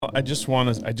I just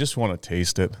want to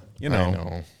taste it. I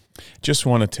know. Just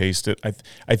want to taste it.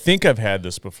 I think I've had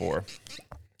this before.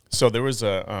 So there was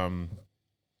a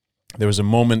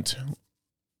moment,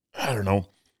 I don't know,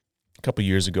 a couple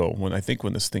years ago when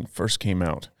this thing first came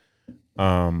out.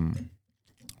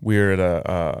 We were at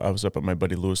I was up at my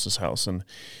buddy Lewis's house, and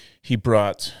he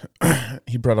brought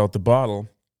out the bottle,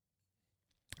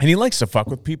 and he likes to fuck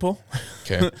with people.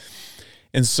 Okay.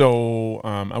 And so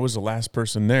I was the last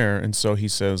person there, and so he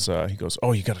says, he goes,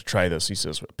 "Oh, you got to try this." He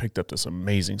says, "I picked up this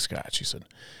amazing scotch." He said,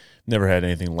 "Never had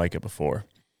anything like it before."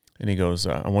 And he goes,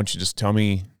 "I want you to just tell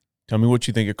me what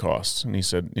you think it costs." And he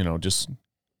said, just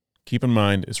keep in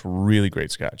mind, it's really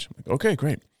great scotch. I'm like, okay,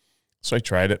 great. So I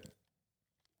tried it,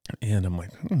 and I'm like,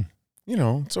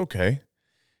 it's okay.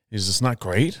 He says, "It's not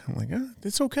great." I'm like,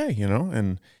 it's okay,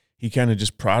 And he kind of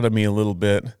just prodded me a little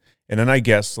bit. And then I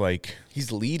guess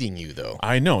he's leading you though.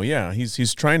 I know, yeah.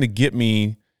 He's trying to get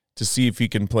me to see if he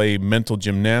can play mental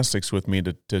gymnastics with me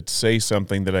to say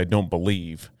something that I don't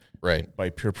believe, right? By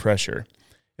pure pressure.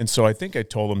 And so I think I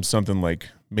told him something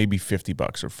like maybe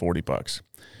 $50 or $40.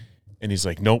 And he's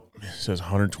like, "Nope." He says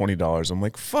 $120. I'm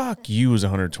like, "Fuck you, is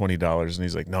 $120." And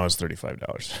he's like, "No, it's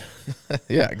 $35."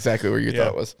 Yeah, exactly where you thought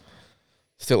it was.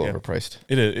 Still overpriced.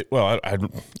 It is. Well,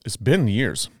 it's been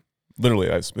years.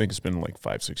 Literally, I think it's been like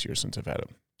 5-6 years since I've had it.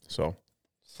 So,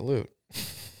 salute.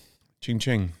 Ching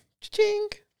ching. Ching.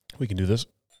 We can do this.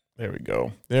 There we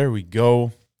go. There we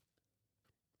go.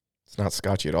 It's not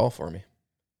scotchy at all for me.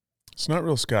 It's not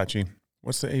real scotchy.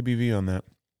 What's the ABV on that?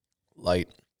 Light,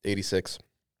 86.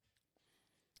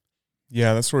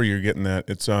 Yeah, that's where you're getting that.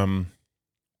 It's I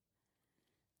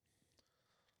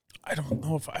don't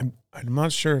know if I'm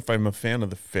not sure if I'm a fan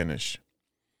of the finish.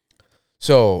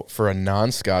 So, for a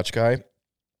non-scotch guy,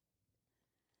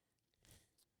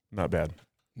 not bad.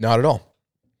 Not at all.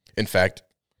 In fact,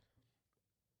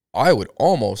 I would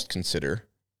almost consider,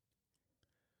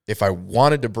 if I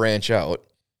wanted to branch out,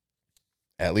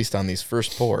 at least on these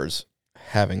first pours,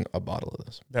 having a bottle of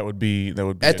this. That would be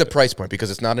at the price point,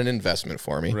 because it's not an investment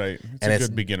for me. Right. It's a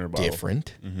good beginner bottle.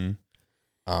 Different.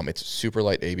 Mm-hmm. It's super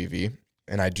light ABV,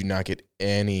 and I do not get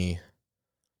any,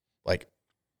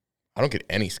 I don't get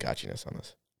any scotchiness on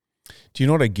this. Do you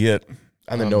know what I get?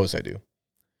 On the nose, I do.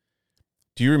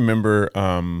 Do you remember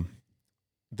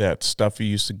that stuff you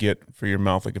used to get for your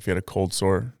mouth, like if you had a cold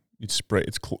sore, you'd spray,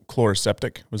 it's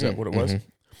Chloraseptic? Was that what it was?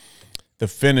 The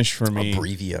finish for me.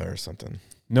 Abrevia or something.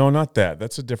 No, not that.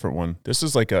 That's a different one. This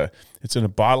is it's in a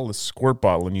bottle, a squirt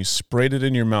bottle, and you sprayed it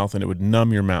in your mouth and it would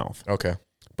numb your mouth. Okay.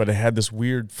 But it had this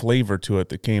weird flavor to it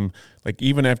that came,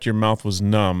 even after your mouth was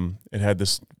numb, it had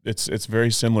this, it's very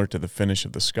similar to the finish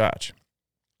of the scotch.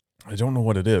 I don't know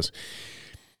what it is.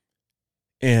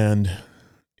 And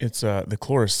it's the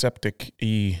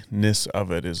Chloraseptic-ness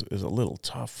of it is a little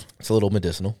tough. It's a little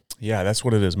medicinal. Yeah, that's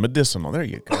what it is. Medicinal. There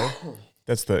you go.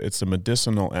 It's the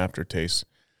medicinal aftertaste.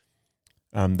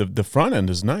 The front end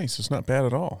is nice. It's not bad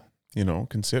at all,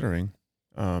 considering.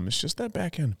 It's just that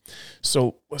back end.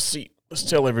 So let's see. Let's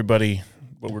tell everybody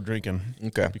what we're drinking.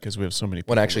 Okay. Because we have so many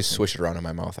people. When I actually swish it around in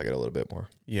my mouth, I get a little bit more.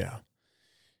 Yeah.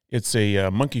 It's a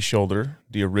Monkey Shoulder,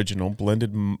 the original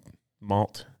blended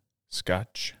malt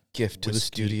scotch. Gift to the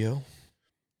studio.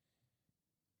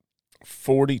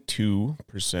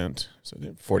 42%. So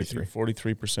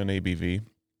 43% ABV.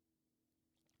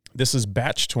 This is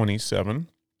batch 27.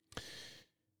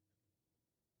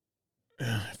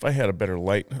 If I had a better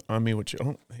light on me,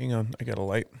 hang on, I got a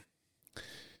light.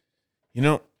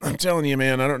 I'm telling you,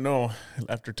 man, I don't know.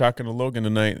 After talking to Logan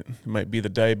tonight, it might be the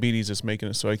diabetes that's making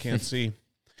it so I can't see.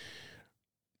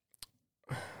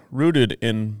 Rooted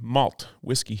in malt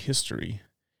whiskey history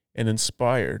and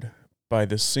inspired by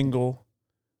the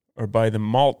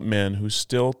malt men who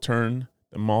still turn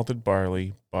the malted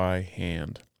barley by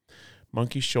hand.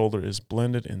 Monkey Shoulder is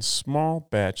blended in small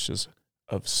batches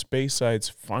of Speyside's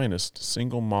finest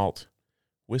single malt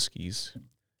whiskeys,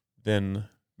 then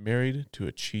married to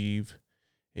achieve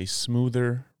a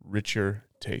smoother, richer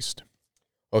taste.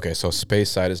 Okay, so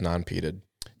Speyside is non-peated.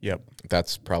 Yep.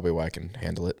 That's probably why I can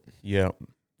handle it. Yeah,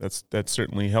 that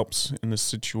certainly helps in this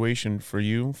situation for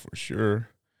you, for sure.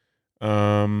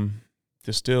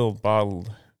 Distilled,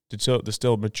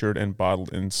 matured, and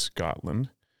bottled in Scotland.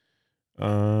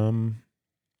 William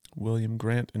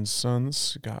Grant and Sons,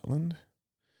 Scotland.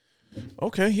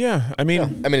 Okay, yeah. I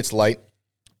mean, it's light.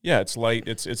 Yeah, it's light.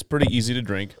 It's pretty easy to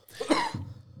drink.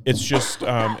 It's just,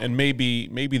 and maybe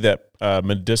that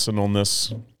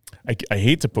medicinalness. I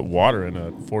hate to put water in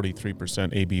a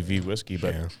 43% ABV whiskey,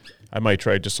 but I might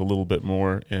try just a little bit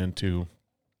more into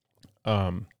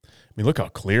mean, look how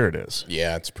clear it is.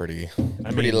 Yeah, it's pretty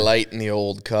I pretty mean, light in the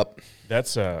old cup.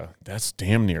 that's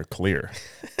damn near clear.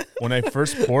 When I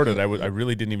first poured it, I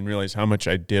really didn't even realize how much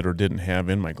I did or didn't have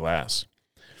in my glass.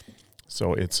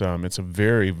 So it's a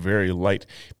very, very light.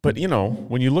 But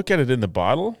when you look at it in the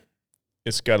bottle,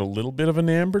 it's got a little bit of an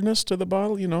amberness to the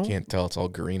bottle. Can't tell, it's all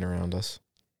green around us.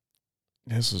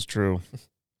 This is true.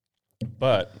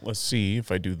 But let's see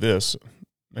if I do this.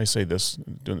 I say this,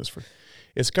 doing this for.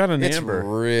 It's got an amber. It's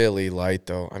really light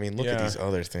though. I mean, look at Yeah. these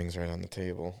other things right on the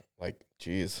table. Like,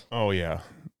 geez. Oh yeah,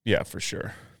 for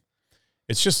sure.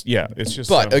 It's just.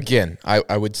 But again,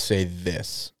 I would say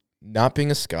this: not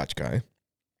being a Scotch guy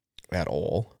at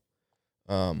all,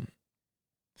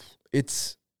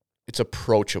 it's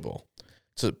approachable.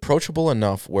 It's approachable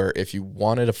enough where if you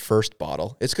wanted a first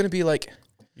bottle, it's going to be like,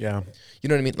 yeah, you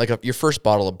know what I mean? Like your first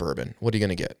bottle of bourbon. What are you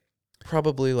going to get?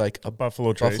 Probably like a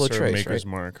Buffalo Trace or Trace, Maker's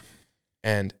right? Mark.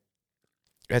 And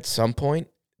at some point,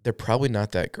 they're probably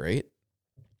not that great.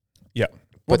 Yeah.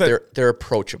 But they're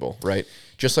approachable, right?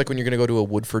 Just like when you're going to go to a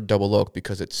Woodford Double Oak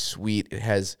because it's sweet. It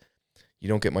has, you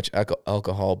don't get much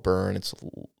alcohol burn. It's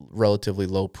relatively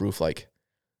low proof. Like,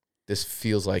 this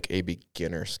feels like a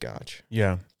beginner Scotch.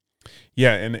 Yeah.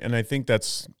 Yeah, and I think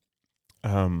that's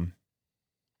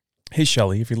hey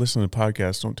Shelly, if you listen to the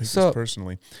podcast, don't take this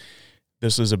personally.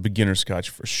 This is a beginner Scotch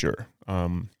for sure.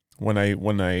 When I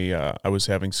was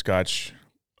having Scotch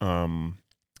a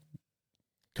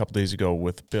couple days ago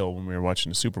with Bill when we were watching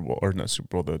the Super Bowl, or not Super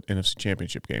Bowl, the NFC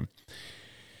Championship game.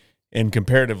 And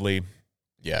comparatively,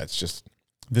 Yeah, it's just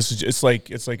it's like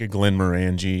a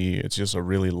Glenmorangie. It's just a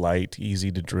really light,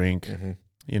 easy to drink. And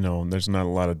there's not a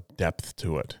lot of depth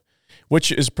to it,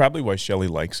 which is probably why Shelly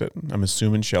likes it. I'm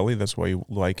assuming, Shelly, that's why you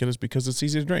like it, is because it's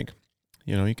easy to drink.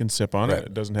 You can sip on it.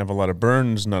 It doesn't have a lot of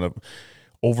burn. It's not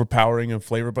overpowering of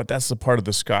flavor, but that's the part of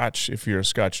the Scotch. If you're a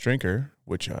Scotch drinker,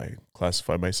 which I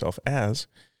classify myself as,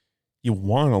 you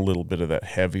want a little bit of that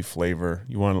heavy flavor.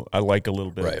 I like a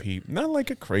little bit of peat. Not like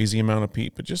a crazy amount of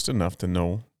peat, but just enough to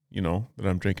know, that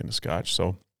I'm drinking a Scotch.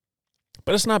 So,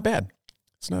 but it's not bad.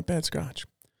 It's not bad Scotch.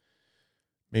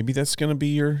 Maybe that's going to be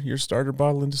your starter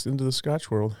bottle into the Scotch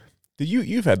world.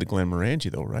 You've had the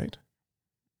Glenmorangie though, right?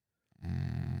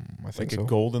 I think like so. A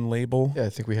golden label. Yeah, I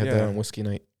think we had that on Whiskey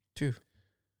Night too.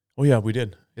 Oh yeah, we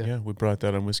did. Yeah. Yeah, we brought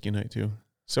that on Whiskey Night too.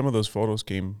 Some of those photos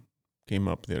came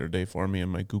up the other day for me in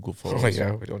my Google Photos. Oh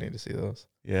yeah, we don't need to see those.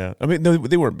 Yeah, I mean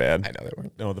they weren't bad. I know they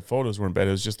weren't. No, the photos weren't bad.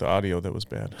 It was just the audio that was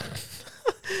bad.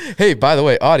 Hey, by the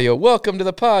way, audio. Welcome to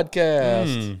the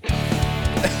podcast.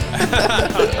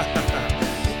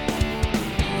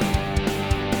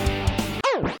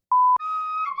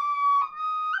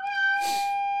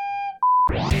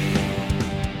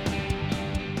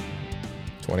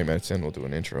 20 minutes in, we'll do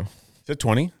an intro. Is it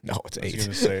 20? No, it's I was 8. going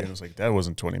to say, I was like, that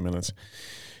wasn't 20 minutes.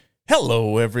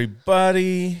 Hello,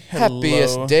 everybody.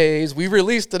 Happiest days. We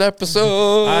released an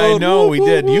episode. I know we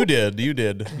did. You did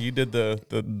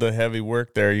the heavy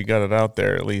work there. You got it out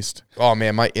there at least. Oh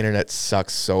man, my internet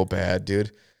sucks so bad,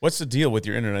 dude. What's the deal with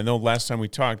your internet? I know last time we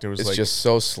talked, It's just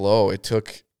so slow. I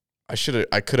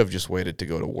could have just waited to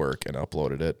go to work and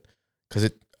uploaded it, because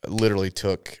it literally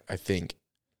took, I think,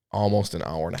 almost an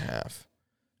hour and a half.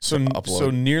 So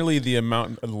nearly the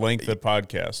length of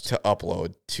podcast to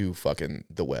upload to fucking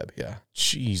the web. Yeah.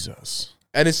 Jesus.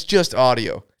 And it's just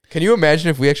audio. Can you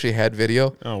imagine if we actually had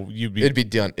video? Oh, it'd be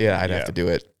done. Yeah, I'd have to do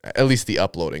it. At least the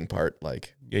uploading part.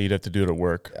 Like, yeah, you'd have to do it at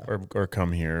work or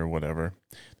come here or whatever.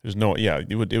 There's no,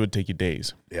 it would take you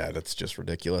days. Yeah, that's just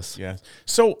ridiculous. Yeah.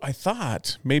 So I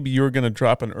thought maybe you were going to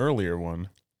drop an earlier one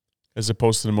as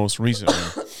opposed to the most recent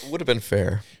one. Would have been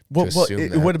fair. Well,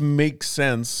 it would make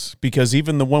sense, because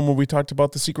even the one where we talked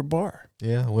about the secret bar.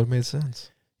 Yeah, it would have made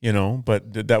sense.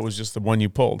 But that was just the one you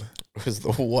pulled. It was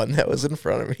the one that was in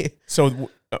front of me. So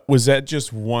was that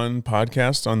just one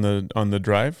podcast on the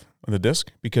drive, on the disc?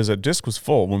 Because that disc was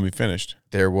full when we finished.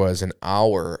 There was an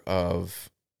hour of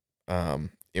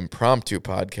impromptu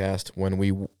podcast when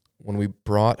we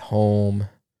brought home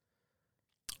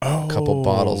a couple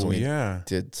bottles, and we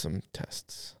did some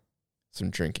tests, some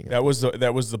drinking. That was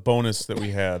the bonus that we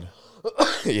had.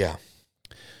 Yeah.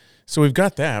 So we've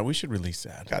got that. We should release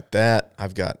that. Got that.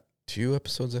 I've got 2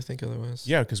 episodes, I think, otherwise.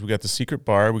 Yeah, because we got the secret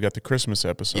bar, we got the Christmas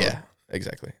episode. Yeah,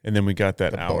 exactly. And then we got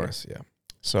that hour. Bonus, yeah.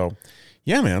 So,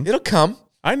 yeah, man. It'll come.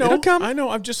 I know. It'll come. I know.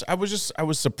 I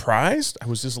was surprised. I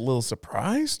was just a little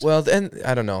surprised. Well, then,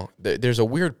 I don't know. There's a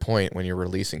weird point when you're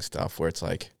releasing stuff where it's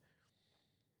like,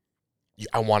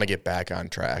 I want to get back on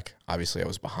track. Obviously, I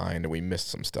was behind and we missed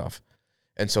some stuff.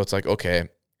 And so it's like, okay,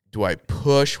 do I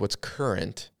push what's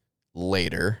current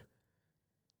later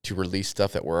to release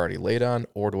stuff that we're already late on,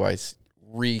 or do I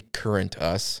recurrent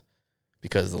us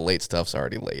because the late stuff's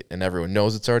already late, and everyone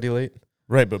knows it's already late.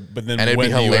 Right, but then And it'd when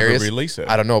be do you ever hilarious. release it?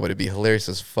 I don't know, but it'd be hilarious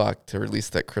as fuck to release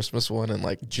that Christmas one in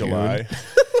like July.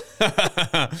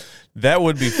 June. That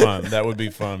would be fun. That would be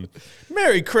fun.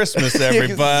 Merry Christmas,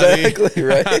 everybody. Exactly,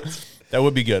 right? That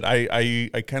would be good. I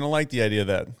kind of like the idea of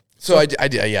that. So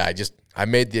I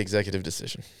made the executive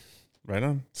decision. Right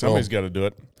on. Somebody's got to do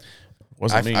it.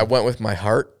 Wasn't me. I went with my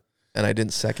heart, and I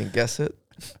didn't second guess it,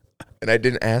 and I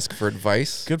didn't ask for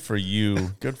advice. Good for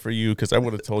you. Good for you, because I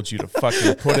would have told you to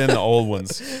fucking put in the old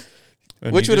ones.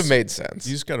 And Which you would have just- made sense.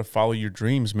 You just got to follow your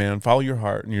dreams, man. Follow your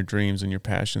heart and your dreams and your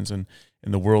passions, and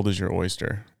the world is your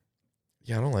oyster.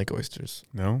 Yeah, I don't like oysters.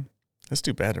 No? That's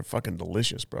too bad. They're fucking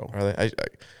delicious, bro. Are they?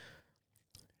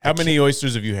 How many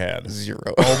oysters have you had? 0.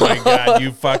 Oh my God,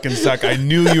 you fucking suck. I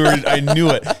knew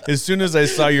it. As soon as I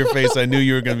saw your face, I knew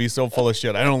you were going to be so full of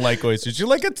shit. I don't like oysters. You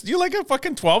like a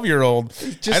fucking 12-year-old.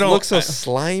 It just looks so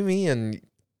slimy, and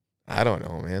I don't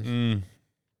know, man.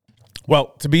 Well,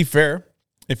 to be fair,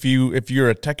 if you're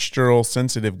a textural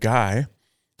sensitive guy,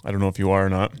 I don't know if you are or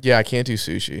not. Yeah, I can't do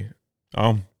sushi.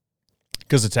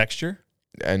 Because of texture?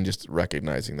 And just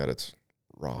recognizing that it's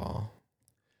raw.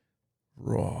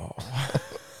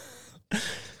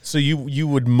 So you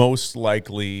would most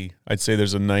likely, I'd say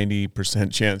there's a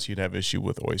 90% chance you'd have issue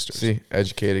with oysters. See,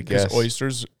 educated Because guess.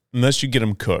 oysters, unless you get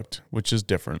them cooked, which is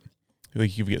different. Like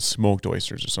if you get smoked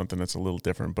oysters or something, that's a little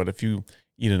different. But if you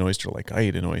eat an oyster like I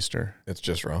eat an oyster, It's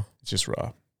just raw. it's just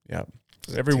raw. Yeah.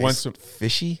 Does it Every once taste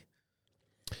fishy.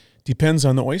 depends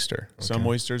on the oyster. Okay. Some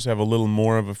oysters have a little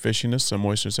more of a fishiness. Some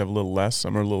oysters have a little less.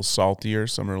 Some are a little saltier.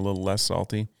 Some are a little less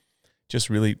salty. Just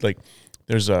really like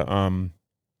there's an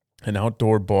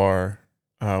outdoor bar,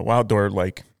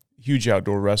 like huge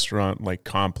outdoor restaurant like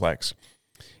complex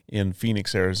in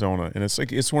Phoenix, Arizona, and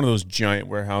it's one of those giant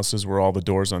warehouses where all the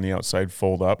doors on the outside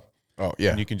fold up. Oh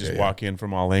yeah, And you can just walk in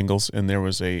from all angles. And there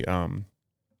was a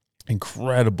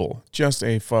just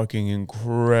a fucking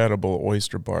incredible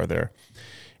oyster bar there.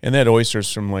 And they had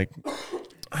oysters from like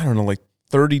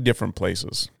 30 different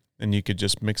places. And you could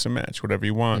just mix and match whatever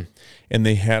you want. And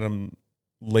they had them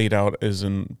laid out as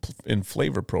in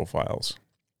flavor profiles.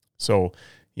 So,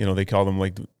 they call them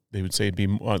like, they would say it'd be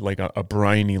like a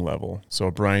briny level. So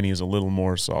a briny is a little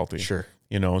more salty. Sure.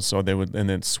 So they would, and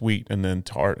then sweet and then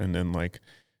tart and then like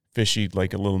fishy,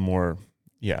 like a little more,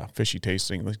 fishy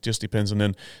tasting. It just depends. And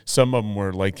then some of them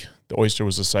were like the oyster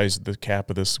was the size of the cap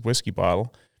of this whiskey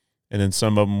bottle. And then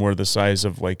some of them were the size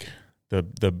of like the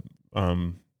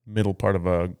middle part of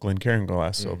a Glencairn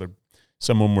glass. So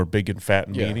some of them were big and fat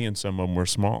and meaty, and some of them were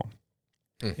small.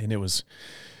 And it was,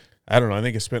 I don't know, I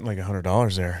think I spent like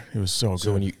 $100 there. It was so good.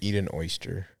 So when you eat an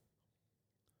oyster,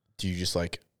 do you eat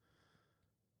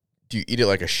it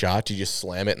like a shot? Do you just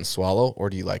slam it and swallow? Or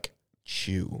do you like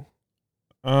chew?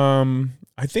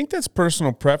 I think that's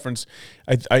personal preference.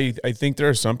 I think there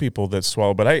are some people that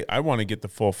swallow, but I want to get the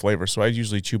full flavor. So I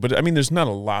usually chew, but I mean, there's not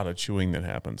a lot of chewing that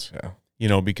happens,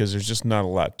 because there's just not a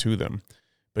lot to them.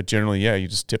 But generally, you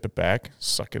just tip it back,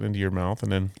 suck it into your mouth,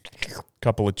 and then a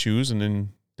couple of chews, and then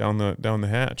down the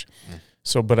hatch.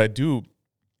 So, but I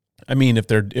mean, if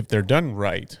they're done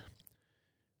right,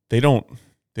 they don't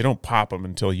pop them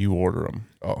until you order them.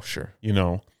 Oh, sure.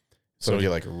 So you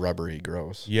like rubbery,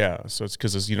 gross. Yeah, so it's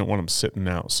because you don't want them sitting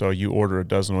out. So you order a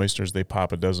dozen oysters, they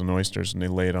pop a dozen oysters, and they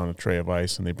lay it on a tray of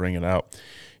ice, and they bring it out.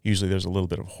 Usually there's a little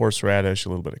bit of horseradish, a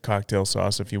little bit of cocktail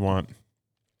sauce if you want,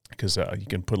 because you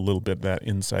can put a little bit of that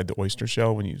inside the oyster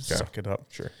shell when you suck it up.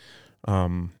 Sure.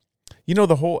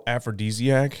 The whole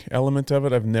aphrodisiac element of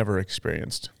it, I've never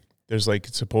experienced. There's like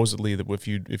supposedly that if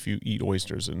you eat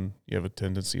oysters and you have a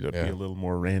tendency to be a little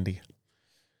more randy.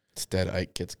 Instead,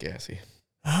 Ike gets gassy.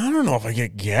 I don't know if I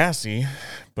get gassy,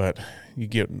 but I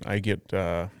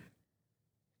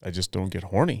just don't get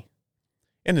horny.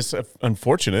 And it's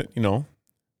unfortunate, I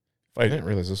didn't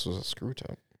realize this was a screw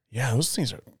top. Yeah, those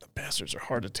things the bastards are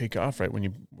hard to take off right when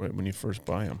you first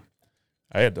buy them.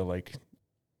 I had to like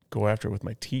go after it with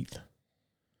my teeth.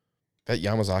 That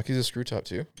Yamazaki's a screw top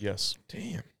too? Yes.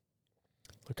 Damn.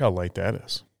 Look how light that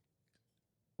is.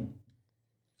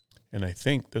 And I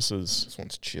think this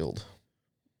one's chilled.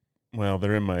 Well,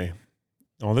 they're in my...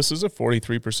 Oh, this is a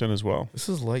 43% as well. This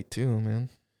is light too, man.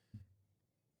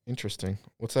 Interesting.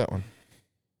 What's that one?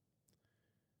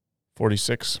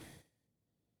 46.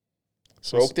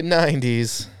 So Broke the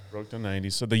 90s. Broke the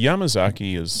 90s. So the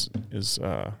Yamazaki is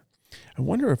I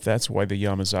wonder if that's why the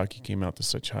Yamazaki came out to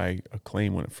such high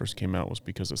acclaim when it first came out, was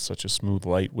because it's such a smooth,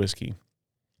 light whiskey.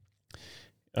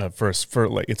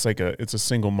 It's a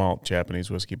single malt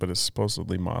Japanese whiskey, but it's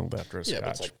supposedly modeled after a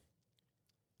Scotch. But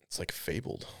it's like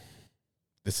fabled.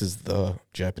 This is the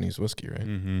Japanese whiskey, right?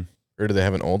 Mm-hmm. Or do they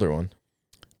have an older one?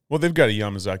 Well, they've got a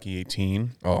Yamazaki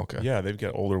 18. Oh, okay. Yeah, they've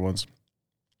got older ones.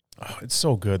 Oh, it's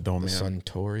so good though, The man.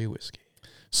 Suntory whiskey.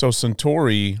 So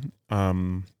Suntory,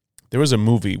 there was a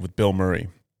movie with Bill Murray,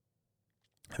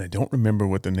 and I don't remember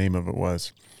what the name of it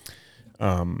was,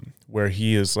 where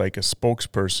he is like a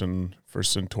spokesperson for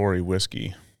Suntory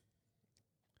whiskey.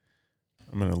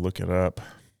 I'm going to look it up.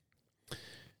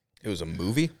 It was a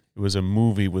movie? It was a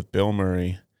movie with Bill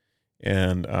Murray,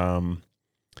 and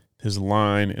his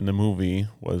line in the movie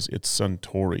was, "It's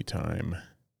Suntory time."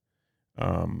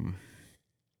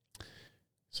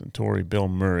 Suntory, Bill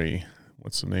Murray.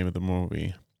 What's the name of the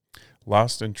movie?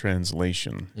 Lost in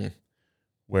Translation,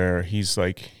 where he's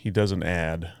like, he does an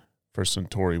ad for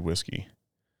Suntory whiskey.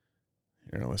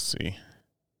 Here, let's see.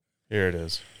 Here it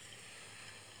is.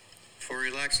 For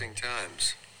relaxing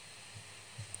times,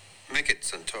 make it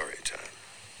Suntory time.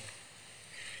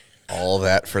 All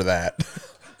that for that.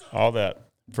 All that.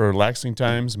 For relaxing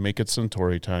times, make it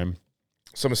Suntory time.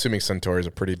 So I'm assuming Suntory is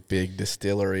a pretty big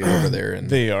distillery over there. And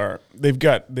They are. They've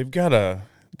got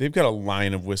a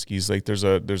line of whiskeys. Like there's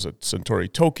a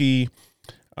Suntory Toki.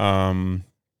 I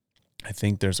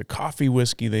think there's a coffee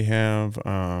whiskey they have.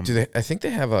 do they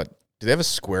have a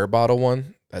square bottle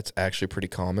one that's actually pretty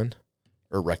common,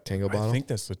 or rectangle bottle? I think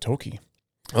that's the Toki.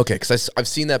 Okay, because I've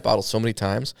seen that bottle so many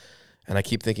times, and I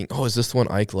keep thinking, oh, is this the one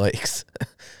Ike likes?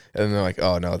 And they're like,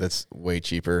 oh no, that's way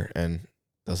cheaper and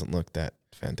doesn't look that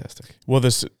fantastic. Well, the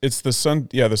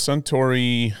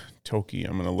Suntory Toki.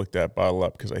 I'm gonna look that bottle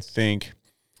up because I think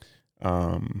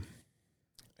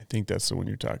that's the one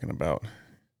you're talking about.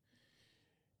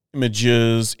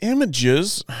 Images.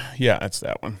 Yeah, that's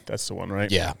that one. That's the one, right?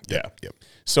 Yeah. Yeah. Yep.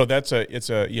 So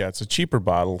it's a cheaper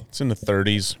bottle. It's in the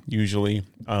 30s usually.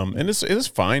 And it is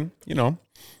fine, you know.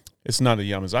 It's not a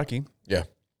Yamazaki. Yeah.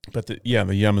 But the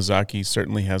Yamazaki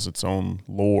certainly has its own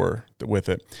lore with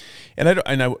it. And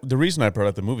the reason I brought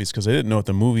up the movie is because I didn't know if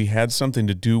the movie had something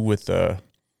to do with the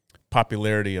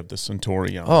popularity of the Suntory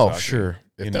Yamazaki. Oh, sure.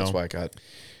 If that's know? why I got.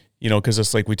 You know, because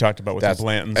it's like we talked about with the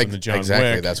Blantons and the John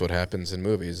exactly. Wick. That's what happens in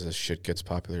movies. This shit gets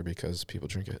popular because people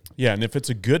drink it. Yeah, and if it's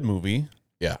a good movie,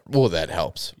 yeah, well, that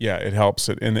helps. yeah, it helps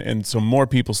it, and so more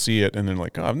people see it, and they're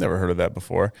like, oh, I've never heard of that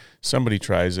before. Somebody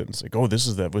tries it, and it's like, oh, this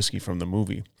is that whiskey from the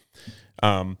movie.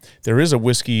 There is a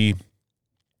whiskey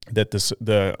that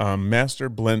the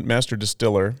master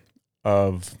distiller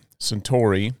of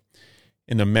Suntory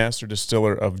and the master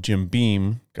distiller of Jim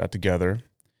Beam got together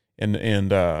and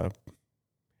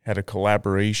had a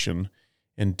collaboration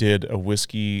and did a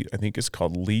whiskey. I think it's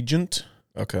called Legent.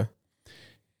 Okay.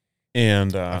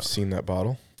 And I've seen that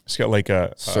bottle. It's got like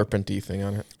a serpenty thing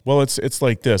on it. Well, it's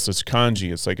like this. It's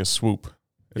kanji. It's like a swoop.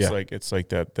 It's Yeah. it's like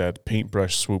that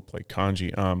paintbrush swoop like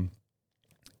kanji.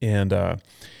 And I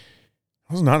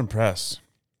was not impressed.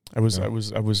 I was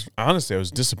honestly I was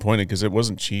disappointed because it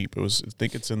wasn't cheap. I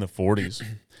think it's in the 40s,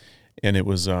 and it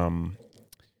was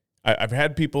I've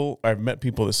met people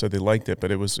that said they liked it, but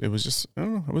it was just I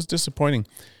don't know, it was disappointing.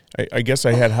 I guess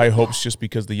I had high hopes just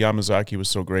because the Yamazaki was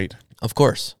so great. Of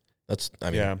course. I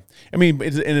mean,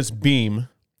 it's Beam.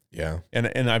 Yeah.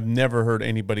 And I've never heard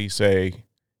anybody say,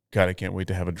 God, I can't wait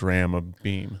to have a dram of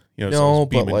Beam. You know, No, so it's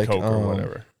Beam but and like, Coke or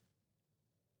whatever.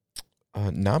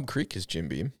 Knob Creek is Jim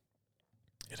Beam.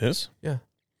 It is? Yeah.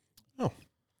 Oh,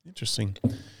 interesting.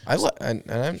 I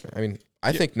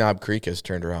think Knob Creek has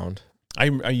turned around.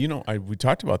 We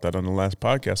talked about that on the last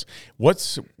podcast.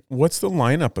 What's the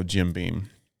lineup of Jim Beam?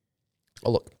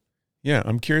 Oh, look. Yeah,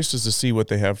 I'm curious as to see what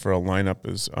they have for a lineup.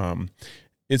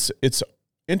 It's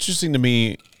interesting to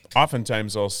me.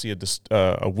 Oftentimes, I'll see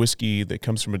a whiskey that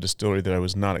comes from a distillery that I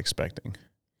was not expecting.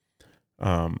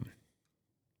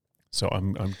 So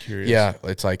I'm curious. Yeah,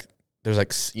 it's like there's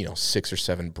like 6 or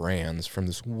 7 brands from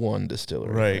this one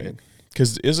distillery, right?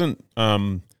 Because isn't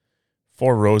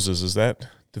Four Roses? Is that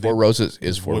Four Roses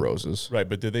is Four Roses, right?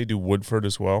 But do they do Woodford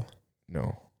as well?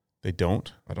 No, they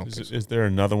don't. I don't think so. Is there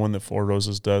another one that Four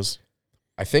Roses does?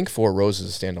 I think Four Roses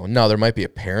is standalone. No, there might be a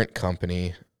parent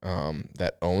company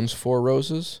that owns Four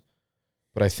Roses,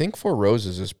 but I think Four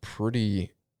Roses is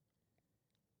pretty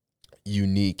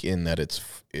unique in that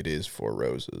it is Four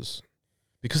Roses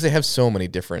because they have so many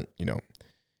different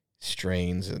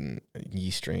strains and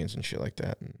yeast strains and shit like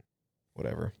that and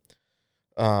whatever.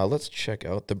 Let's check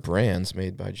out the brands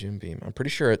made by Jim Beam. I'm pretty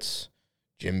sure it's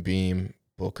Jim Beam,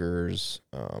 Booker's,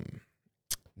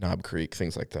 Knob Creek,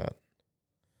 things like that.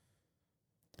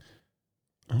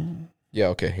 Oh. Yeah,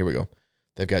 okay, here we go.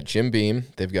 They've got Jim Beam.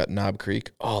 They've got Knob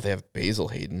Creek. Oh, they have Basil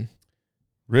Hayden.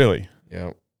 Really?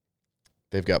 Yeah.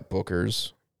 They've got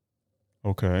Booker's.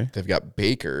 Okay. They've got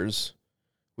Baker's,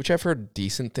 which I've heard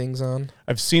decent things on.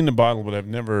 I've seen the bottle, but I've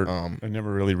never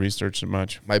really researched it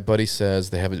much. My buddy says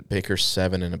they have a Baker's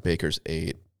 7 and a Baker's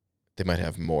 8. They might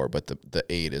have more, but the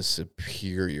 8 is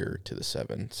superior to the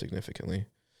 7 significantly.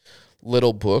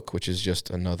 Little Book, which is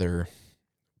just another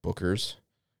Booker's.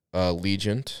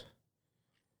 Legent.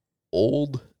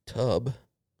 Old Tub.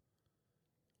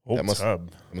 Old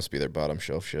Tub. That must be their bottom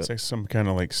shelf shit. It's like some kind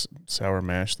of like sour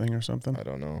mash thing or something. I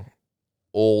don't know.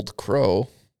 Old Crow.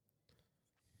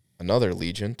 Another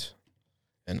Legent.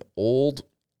 And Old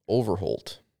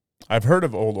Overholt. I've heard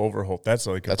of Old Overholt. That's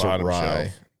like a bottom rye.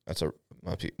 shelf. That's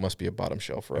must be a bottom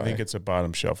shelf rye. I think it's a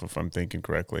bottom shelf if I'm thinking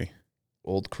correctly.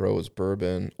 Old Crow is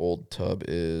bourbon. Old Tub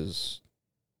is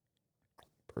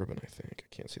bourbon, I think.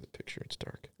 I can't see the picture. It's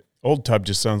dark. Old Tub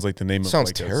just sounds like the name of Sounds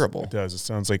like terrible. It does. It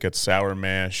sounds like a sour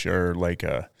mash or like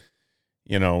a,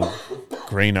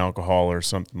 grain alcohol or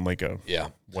something like a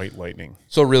White Lightning.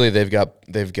 So really they've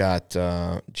got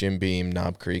Jim Beam,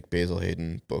 Knob Creek, Basil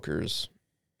Hayden, Booker's,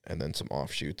 and then some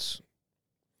offshoots.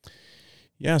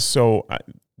 Yeah, so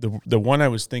the one I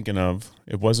was thinking of,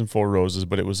 it wasn't Four Roses,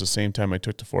 but it was the same time I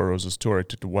took the Four Roses tour. I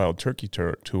took the Wild Turkey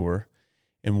tour,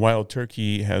 and Wild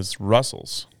Turkey has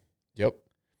Russell's. Yep.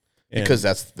 Because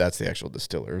that's the actual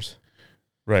distillers.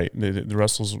 Right. The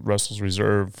Russell's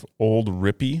Reserve Old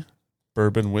Rippy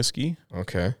bourbon whiskey.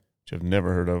 Okay. Which I've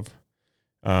never heard of.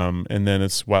 And then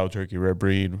it's Wild Turkey Rare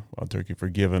Breed, Wild Turkey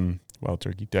Forgiven, Wild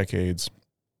Turkey Decades.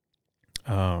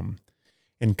 And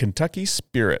Kentucky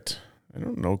Spirit. I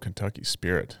don't know Kentucky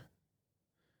Spirit.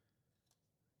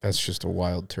 That's just a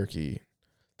Wild Turkey.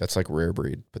 That's like Rare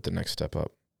Breed, but the next step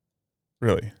up.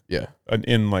 Really? Yeah.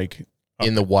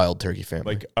 In the Wild Turkey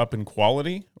family. Like up in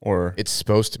quality, or it's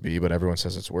supposed to be, but everyone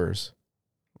says it's worse.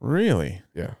 Really?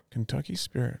 Yeah. Kentucky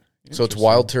Spirit. So it's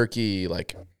Wild Turkey,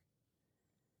 like,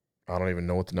 I don't even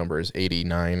know what the number is,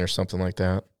 89 or something like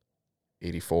that.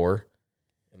 84.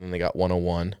 And then they got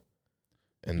 101.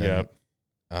 And then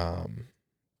I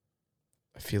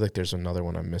feel like there's another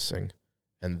one I'm missing.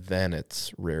 And then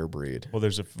it's Rare Breed. Well,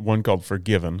 there's one called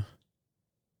Forgiven.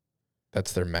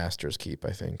 That's their Master's Keep,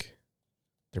 I think.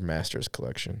 Their Master's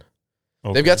collection.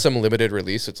 Okay. They've got some limited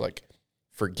release. It's like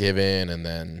Forgiven and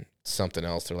then something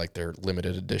else. They're like their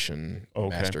limited edition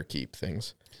Master Keep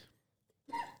things.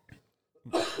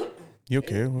 You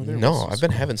okay? No, I've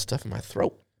been having stuff in my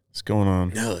throat. What's going on?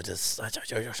 No, just I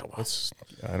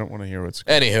don't want to hear what's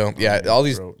Anywho, yeah, all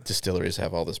these throat. distilleries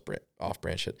have all this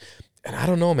off-brand shit. And I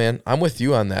don't know, man. I'm with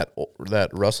you on that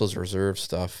Russell's Reserve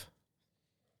stuff.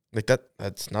 Like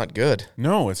that's not good.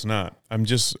 No, it's not. I'm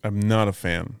not a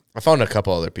fan. I found a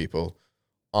couple other people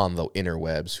on the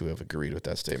interwebs who have agreed with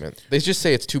that statement. They just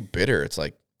say it's too bitter. It's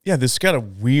like, yeah, this got a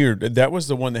weird. That was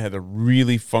the one that had a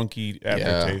really funky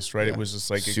aftertaste, right? Yeah. It was just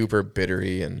like super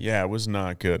bittery and it was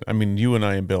not good. I mean, you and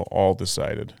I and Bill all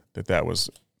decided that was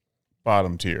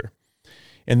bottom tier,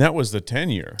 and that was the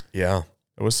 10-year. Yeah,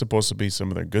 it was supposed to be some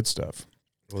of their good stuff.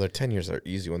 Well, their 10 years are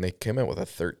easy. When they came out with a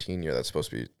 13-year, that's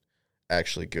supposed to be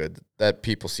actually good. That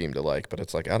people seem to like, but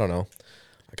it's like, I don't know.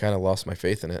 I kind of lost my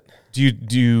faith in it. Do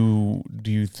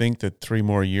you think that 3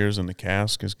 more years in the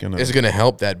cask is gonna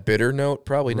help that bitter note?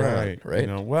 Probably not. Right.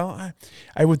 Well,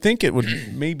 I would think it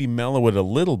would maybe mellow it a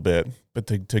little bit, but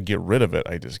to get rid of it,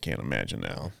 I just can't imagine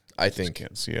that. No, I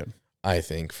can't see it. I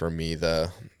think for me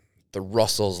the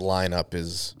Russell's lineup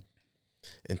is,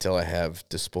 until I have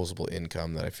disposable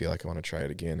income that I feel like I want to try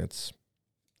it again, it's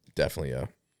definitely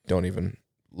don't even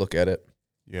look at it.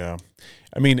 Yeah.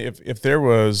 I mean, if there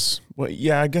was,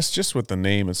 I guess just with the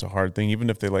name, it's a hard thing. Even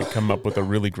if they come up with a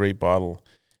really great bottle,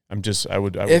 I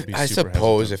would be super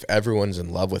suppose hesitant. if everyone's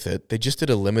in love with it, they just did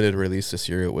a limited release this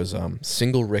year. It was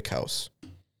Single Rickhouse.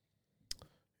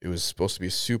 It was supposed to be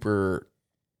a super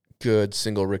good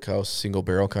single rickhouse, single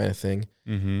barrel kind of thing.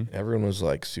 Mm-hmm. Everyone was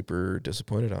like super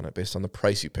disappointed on it based on the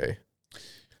price you pay.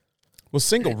 Well,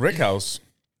 single rickhouse,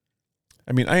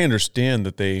 I mean, I understand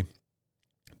that they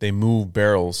move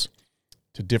barrels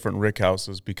to different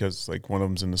rickhouses because like one of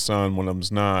them's in the sun, one of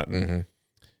them's not. Mm-hmm.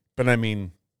 But I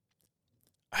mean,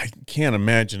 I can't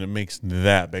imagine it makes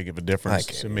that big of a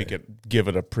difference give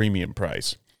it a premium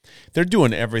price. They're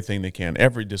doing everything they can.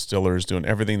 Every distiller is doing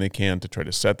everything they can to try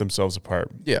to set themselves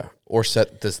apart. Yeah, or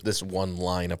set this one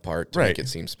line apart to make it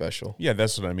seem special. Yeah,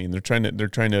 that's what I mean. They're trying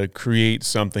to create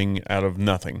something out of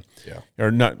nothing. Yeah,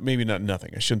 or maybe not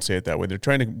nothing. I shouldn't say it that way. They're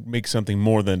trying to make something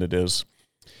more than it is.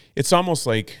 It's almost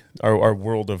like our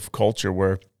world of culture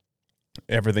where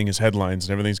everything is headlines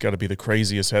and everything's got to be the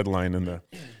craziest headline and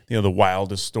the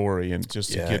wildest story and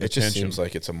just to get attention. It just seems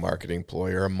like it's a marketing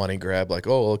ploy or a money grab. Like,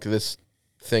 oh, look at this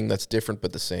thing that's different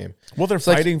but the same. Well, they're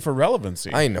fighting for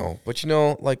relevancy. I know, but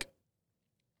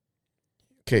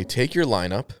Okay, take your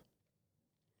lineup,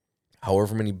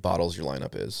 however many bottles your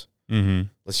lineup is. Mm-hmm.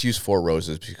 Let's use Four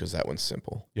Roses because that one's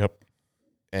simple. Yep.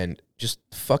 And just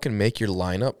fucking make your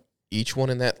lineup, each one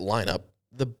in that lineup,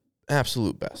 the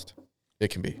absolute best it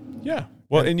can be. Yeah.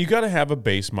 Well, and you got to have a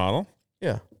base model.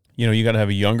 Yeah. You know, you got to have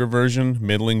a younger version,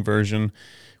 middling version.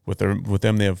 With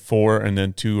them, they have 4, and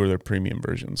then 2 are their premium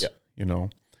versions. Yeah. You know,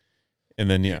 and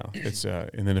then it's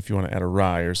and then if you want to add a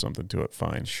rye or something to it,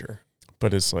 fine. Sure.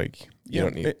 But it's like You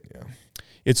don't need.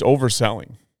 it's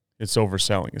overselling. It's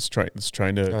overselling. It's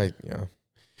trying to.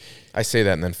 I say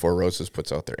that, and then Four Roses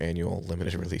puts out their annual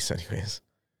limited release, anyways,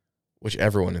 which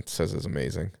everyone says is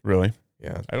amazing. Really?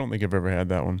 Yeah. I don't think I've ever had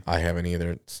that one. I haven't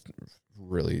either. It's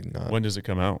really not. When does it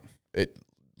come out? It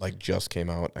just came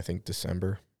out, I think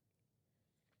December.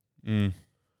 Mm. It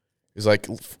was like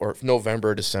or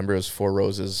November, December. It was Four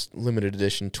Roses limited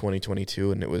edition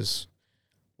 2022, and it was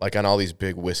like on all these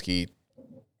big whiskey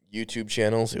YouTube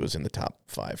channels. It was in the top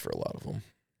 5 for a lot of them.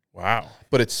 Wow.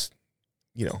 But it's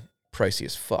pricey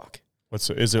as fuck.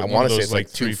 Is it? I want to say it's like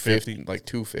 350, like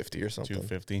 250 or something.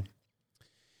 250.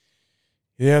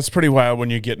 Yeah, it's pretty wild when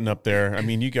you're getting up there. I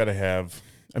mean, you got to have.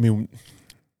 I mean,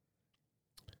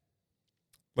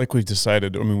 like we've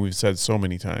decided. I mean, we've said so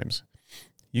many times.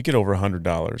 You get over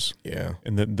 $100. Yeah.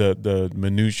 And the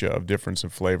minutia of difference in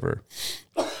flavor,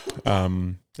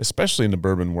 especially in the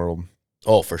bourbon world.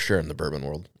 Oh, for sure in the bourbon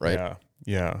world, right?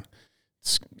 Yeah.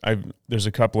 There's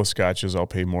a couple of scotches I'll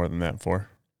pay more than that for,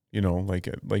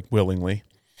 like willingly.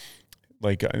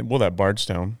 That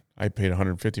Bardstown, I paid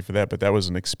 $150 for that, but that was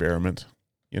an experiment.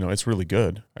 It's really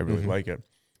good. I really like it,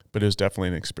 but it was definitely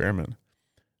an experiment.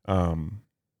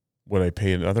 Would I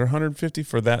pay another $150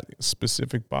 for that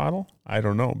specific bottle? I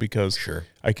don't know, because Sure.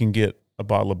 I can get a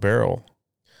bottle of Barrel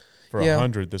for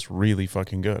 $100 that's really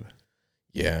fucking good.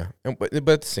 Yeah, but at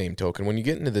the same token, when you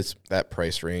get into that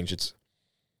price range, it's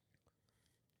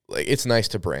like it's nice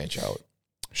to branch out.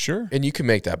 Sure. And you can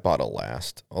make that bottle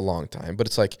last a long time. But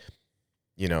it's like,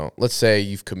 let's say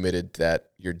you've committed that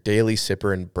your daily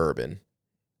sipper in bourbon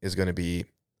is going to be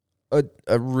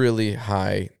a really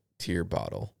high tier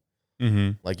bottle.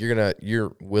 Mm-hmm. Like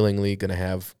you're willingly gonna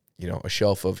have a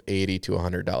shelf of $80 to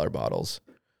 $100 bottles.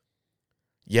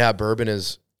 Yeah, bourbon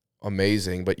is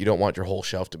amazing, but you don't want your whole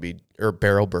shelf to be, or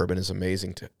barrel bourbon is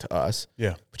amazing to us.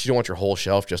 Yeah, but you don't want your whole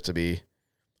shelf just to be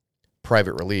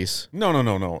private release. No. I'm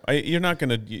not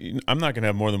gonna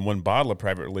have more than one bottle of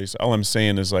private release. All I'm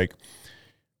saying is, like,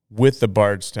 with the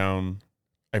Bardstown,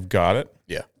 I've got it.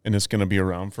 Yeah, and it's gonna be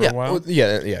around for a while. Well,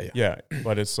 yeah.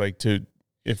 But it's like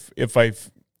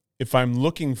if I'm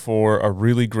looking for a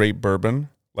really great bourbon,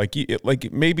 like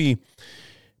maybe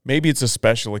it's a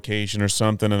special occasion or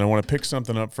something, and I want to pick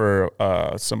something up for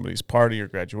somebody's party or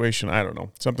graduation. I don't know,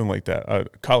 something like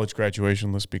that. College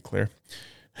graduation. Let's be clear.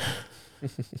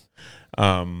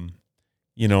 And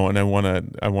I want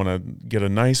to get a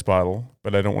nice bottle,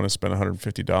 but I don't want to spend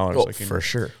 $150. Oh, I can for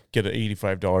sure. Get an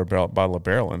 $85 bottle of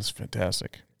Barrel, and it's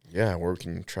fantastic. Yeah, or we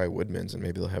can try Woodman's, and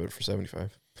maybe they'll have it for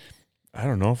 $75. I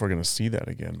don't know if we're going to see that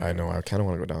again. I know. I kind of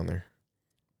want to go down there.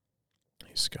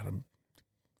 You just got to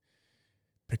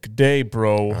pick a day,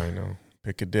 bro. I know.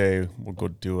 Pick a day. We'll go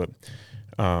do it.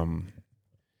 I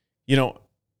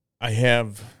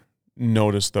have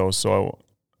noticed, though, so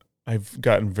I've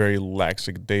gotten very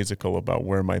lackadaisical about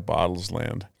where my bottles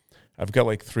land. I've got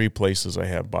like 3 places I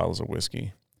have bottles of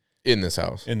whiskey. In this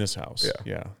house?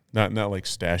 Yeah. Not like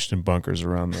stashed in bunkers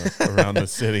around the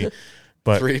city.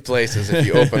 But 3 places. If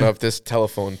you open up this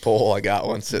telephone pole, I got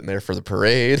one sitting there for the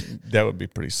parade. That would be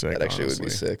pretty sick. That actually honestly. would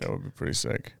be sick. That would be pretty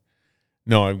sick.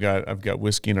 No, I've got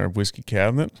whiskey in our whiskey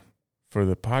cabinet for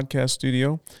the podcast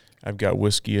studio. I've got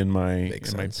whiskey in my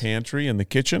pantry in the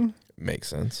kitchen. Makes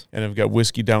sense. And I've got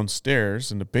whiskey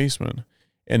downstairs in the basement.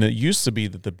 And it used to be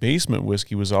that the basement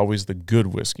whiskey was always the good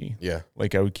whiskey. Yeah.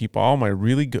 Like I would keep all my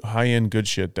really good, high-end good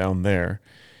shit down there.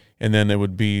 And then it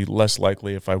would be less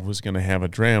likely if I was going to have a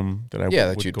dram that I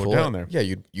would go down there.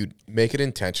 Yeah, you'd make it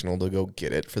intentional to go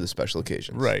get it for the special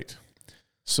occasions. Right.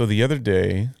 So the other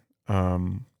day,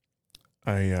 the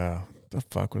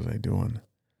fuck was I doing?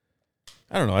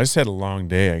 I don't know. I just had a long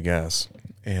day, I guess.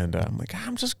 And I'm like,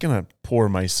 I'm just going to pour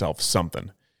myself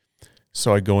something.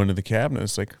 So I go into the cabinet.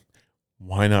 It's like,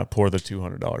 why not pour the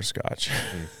 $200 scotch?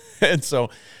 And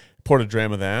so poured a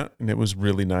dram of that, and it was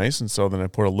really nice. And so then I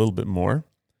poured a little bit more.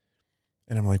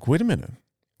 And I'm like, wait a minute,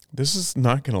 this is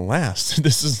not going to last.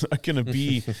 This is not going to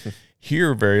be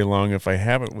here very long if I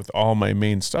have it with all my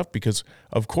main stuff, because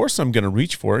of course I'm going to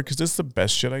reach for it because it's the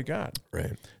best shit I got.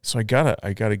 Right. So I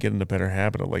gotta get in a better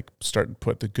habit of like starting to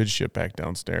put the good shit back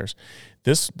downstairs.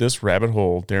 This Rabbit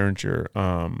Hole Derringer,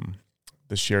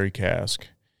 the sherry cask,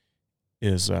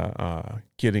 is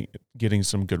getting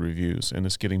some good reviews, and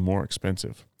it's getting more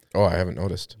expensive. Oh, I haven't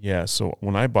noticed. Yeah, so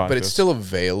when I bought But this, it's still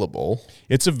available.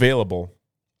 it's available,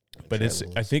 but Travels.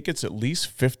 I think it's at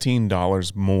least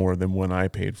 $15 more than when I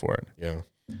paid for it. Yeah.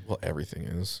 Well, everything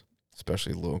is,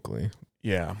 especially locally.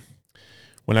 Yeah.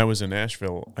 When I was in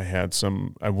Nashville,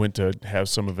 I went to have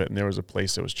some of it, and there was a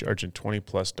place that was charging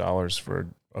 $20+ for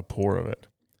a pour of it.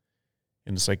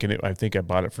 And it's like, I think I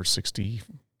bought it for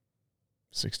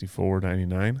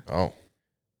 $64.99. Oh,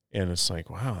 And it's like,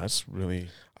 wow, that's really,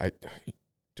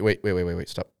 wait,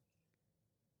 stop.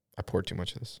 I poured too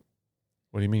much of this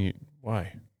what do you mean?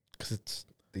 Why? because it's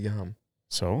the yum.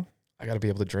 So I got to be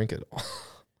able to drink it.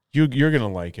 you're going to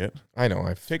like it. I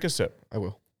know. Take a sip. I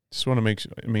will. Just want to make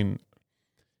sure. I mean,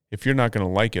 if you're not going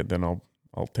to like it, then I'll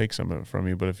take some of it from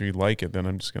you. But if you like it, then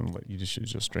I'm just going to let you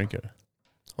just drink it.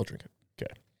 I'll drink it.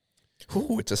 Okay.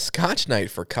 Ooh, it's a Scotch night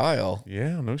for Kyle.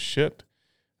 Yeah, no shit.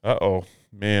 Uh-oh.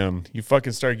 Man, you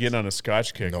fucking start getting on a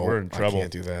Scotch kick. No, We're in trouble. I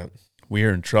can't do that.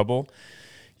 We're in trouble.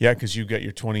 Yeah, because you got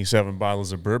your 27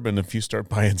 bottles of bourbon. If you start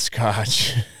buying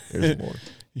Scotch, There's more.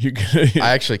 you're gonna. I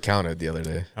actually counted the other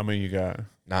day, How many you got?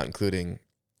 not including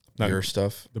Not your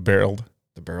stuff, the barreled.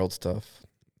 the barreled stuff,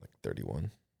 like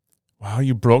 31. Wow,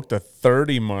 you broke the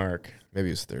 30 mark. Maybe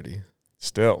it was 30.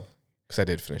 Still Because I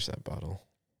did finish that bottle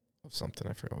of something.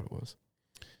 I forgot what it was.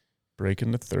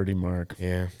 breaking the 30 mark.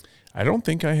 Yeah. I don't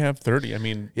think I have 30. I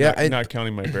mean, Yeah, not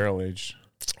counting my barrel age.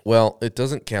 Well, it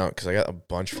doesn't count because I got a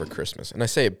bunch for Christmas. And I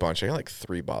say a bunch. I got like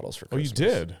 3 bottles for Oh, you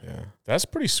Christmas. did? Yeah. That's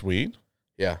pretty sweet.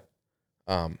 Yeah.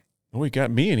 Oh, you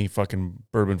got me any fucking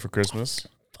bourbon for Christmas.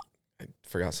 I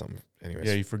forgot something. Anyways.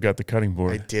 Yeah, you forgot the cutting I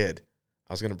board. did.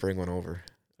 I was going to bring one over.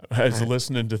 I was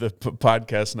listening to the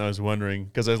podcast and I was wondering,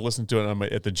 because I was listening to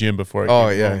it at the gym before. Oh,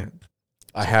 came yeah. home.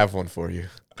 I have one for you.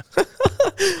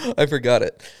 I forgot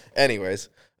it. Anyways,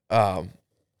 yeah,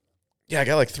 I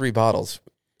got like 3 bottles,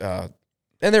 and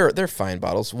they're fine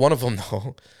bottles. One of them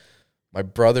though, my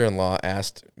brother-in-law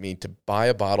asked me to buy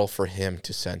a bottle for him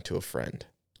to send to a friend,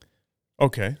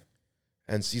 Okay.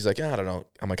 and he's like, I don't know.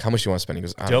 I'm like, how much do you want to spend? He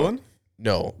goes, I don't Dylan?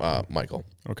 know. No, Michael.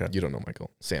 Okay. You don't know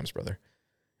Michael, Sam's brother,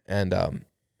 and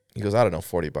he goes, I don't know,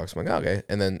 $40. I'm like, okay,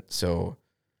 and then so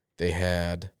they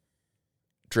had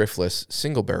Driftless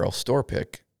single barrel store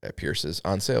pick at Pierce's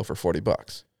on sale for $40. I'm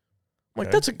like,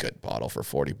 Okay. that's a good bottle for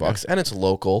 $40, and it's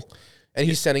local. And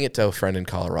he's sending it to a friend in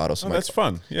Colorado. So Oh, I'm that's like,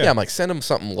 fun. Yeah, yeah, I'm like, send him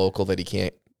something local that he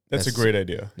can't that's a great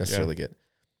idea. necessarily get.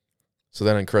 So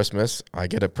then on Christmas, I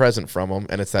get a present from him,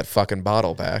 and it's that fucking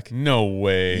bottle back. Yeah. No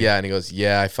way. Yeah, and he goes,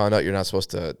 yeah, I found out you're not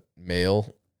supposed to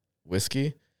mail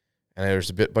whiskey, and there's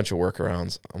a bunch of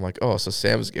workarounds. I'm like, oh, so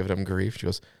Sam's giving him grief. She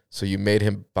goes, so you made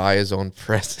him buy his own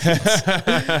presents?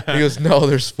 He goes, no,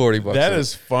 there's $40. That in it."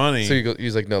 is funny. So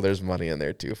he's like, no, there's money in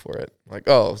there too for it. I'm like,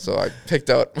 oh, so I picked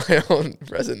out my own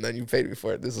present, and then you paid me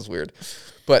for it. This is weird.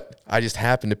 But I just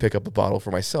happened to pick up a bottle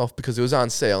for myself because it was on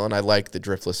sale, and I like the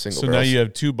Driftless single so barrels. now you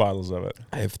have 2 bottles of it.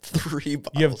 I have 3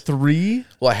 bottles. You have 3?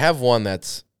 Well, I have one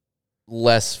that's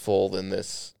less full than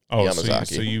this Oh,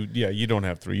 Yamazaki. so you don't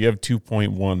have 3. You have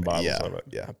 2.1 bottles yeah, of it.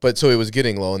 yeah. But so it was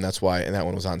getting low, and that's why, and that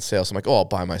one was on sale. So I'm like, oh, I'll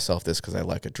buy myself this because I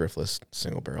like a Driftless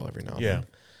single barrel every now and Yeah. then.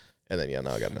 And then, yeah,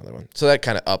 now I got another one. So that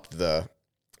kind of upped the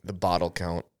bottle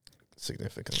count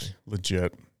significantly.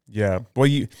 Legit. Yeah. Well,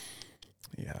 yeah.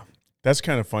 That's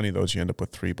kind of funny, though, is you end up with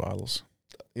 3 bottles.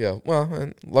 Yeah, well,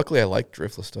 and luckily I like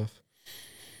Driftless stuff.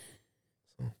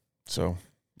 So,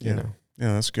 You yeah. know,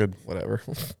 Yeah, that's good. whatever.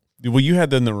 Well, you had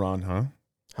the Naranja.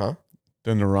 Huh?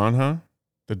 The Naranja?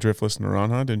 The Driftless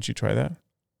Naranja. Didn't you try that?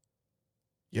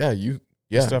 Yeah, The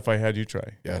yeah. stuff I had you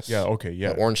try. Yes. Yeah, okay,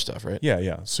 yeah. The orange stuff, right?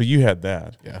 Yeah. So you had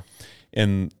that. Yeah.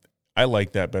 And I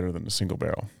like that better than the single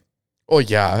barrel. Oh,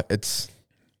 yeah, it's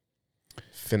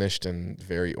finished and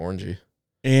very orangey.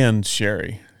 And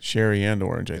sherry and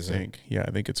orange, I Is it? think. Yeah,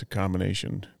 I think it's a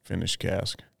combination finished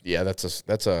cask. Yeah, that's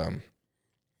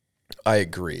I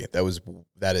agree.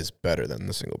 That is better than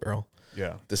the single barrel.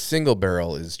 Yeah. The single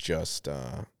barrel is just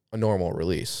a normal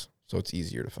release, so it's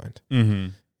easier to find. Mm-hmm.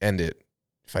 And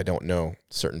if I don't know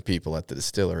certain people at the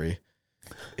distillery,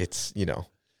 it's,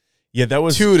 Yeah, that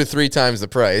was 2 to 3 times the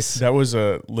price. that was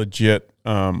a legit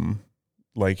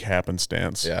like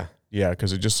happenstance. Yeah. Yeah,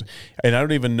 because and I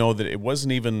don't even know that it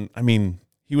wasn't even. I mean,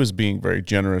 he was being very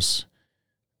generous.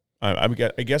 I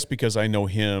guess because I know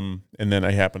him, and then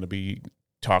I happen to be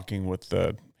talking with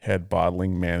the head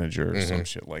bottling manager or some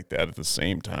shit like that at the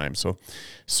same time. So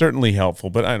certainly helpful,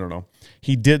 but I don't know.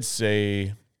 He did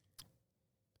say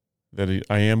that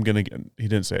he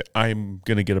didn't say I'm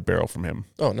gonna get a barrel from him.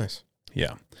 Oh, nice.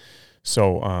 Yeah.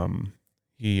 So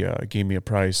he gave me a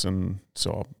price, and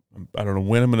so I don't know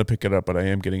when I'm going to pick it up, but I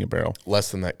am getting a barrel.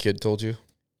 Less than that kid told you?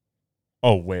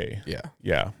 Oh, way. Yeah.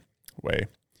 Yeah, way.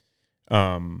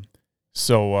 But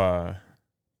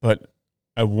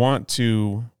I want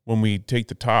to, when we take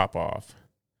the top off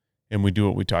and we do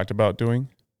what we talked about doing,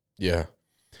 Yeah.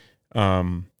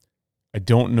 I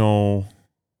don't know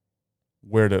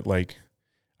where to, like,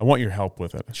 I want your help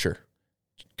with it. Sure.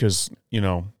 Because,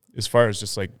 as far as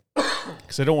just like,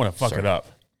 because I don't want to fuck it up.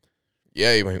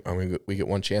 Yeah, I mean, we get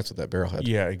one chance with that barrel head.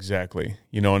 Yeah, exactly.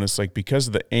 And it's like, because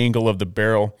of the angle of the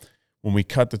barrel, when we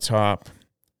cut the top,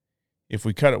 if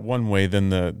we cut it one way, then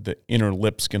the inner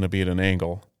lip's going to be at an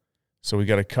angle. So we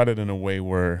got to cut it in a way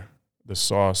where the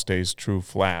saw stays true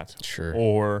flat. Sure.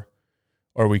 Or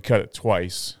we cut it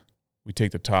twice. We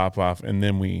take the top off and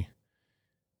then we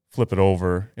flip it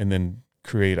over and then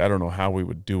create, I don't know how we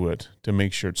would do it to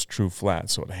make sure it's true flat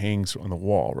so it hangs on the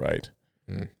wall, right?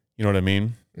 Mm. You know what I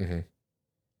mean? Mm-hmm.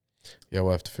 Yeah,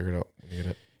 we'll have to figure it out when we get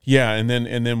it. Yeah, and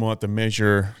then we'll have to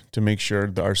measure to make sure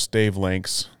that our stave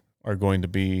lengths are going to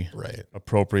be right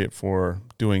appropriate for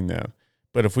doing that.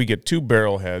 But if we get two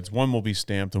barrel heads, one will be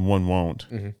stamped and one won't.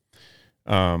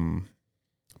 Mm-hmm.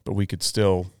 But we could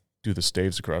still do the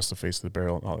staves across the face of the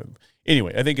barrel. And all that.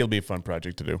 Anyway, I think it'll be a fun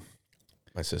project to do.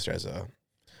 My sister has a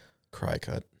cry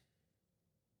cut.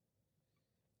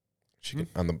 She can,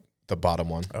 on the bottom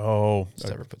one. Oh,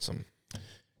 Just ever put some.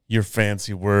 Your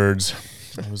fancy words.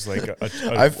 I was like,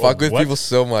 I fuck with what? people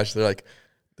so much. They're like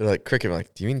cricket. I'm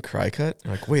like, do you mean cry cut?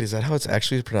 I'm like, wait, is that how it's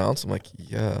actually pronounced? I'm like,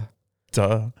 yeah.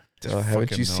 Duh.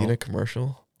 Haven't you seen know. a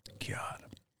commercial? God.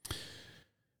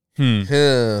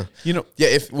 Yeah.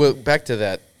 Yeah, Back to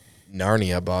that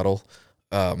Narnia bottle.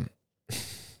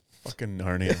 Fucking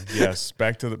Narnia. Yes.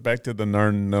 Back to the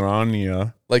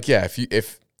Narnia. Like, yeah,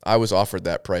 if I was offered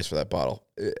that price for that bottle,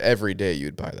 every day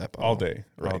you'd buy that bottle. All day.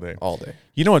 Right. All day. All day.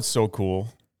 You know what's so cool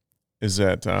is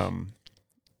that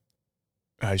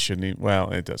I shouldn't even, well,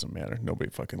 it doesn't matter.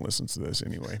 Nobody fucking listens to this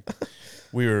anyway.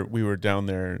 we were down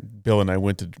there, Bill and I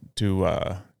went to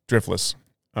Driftless,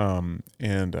 and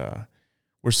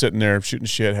we're sitting there shooting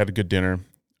shit, had a good dinner,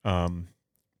 and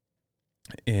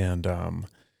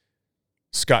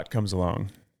Scott comes along.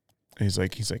 And he's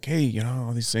like, hey,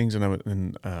 all these things,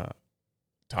 and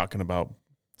talking about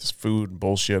just food and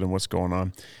bullshit and what's going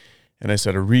on. And I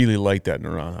said, I really like that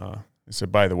Naranja. I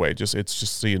said, by the way, it's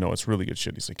just so you know, it's really good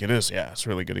shit. He's like, it is, yeah, it's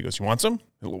really good. He goes, you want some?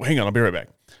 Hang on, I'll be right back.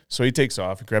 So he takes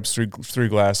off, he grabs three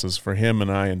glasses for him and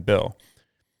I and Bill,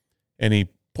 and he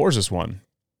pours us one.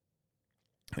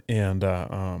 And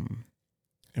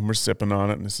we're sipping on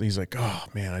it, and he's like, oh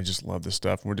man, I just love this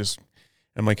stuff. And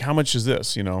I'm like, how much is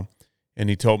this? And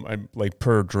he told me, like,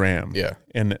 per dram. Yeah.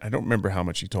 And I don't remember how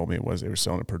much he told me it was. They were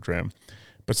selling it per dram.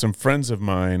 But some friends of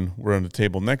mine were on the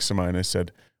table next to mine. I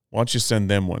said, why don't you send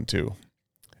them one too?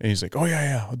 And he's like, oh,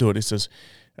 yeah, I'll do it. He says,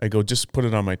 I go, just put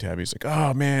it on my tab. He's like,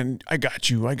 oh, man, I got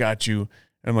you. And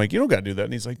I'm like, you don't got to do that.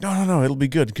 And he's like, no, it'll be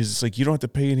good because it's like you don't have to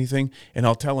pay anything, and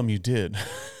I'll tell him you did.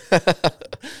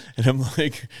 And I'm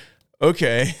like,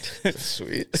 okay.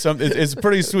 Sweet. It's a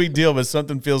pretty sweet deal, but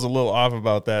something feels a little off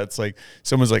about that. It's like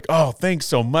someone's like, oh, thanks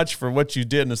so much for what you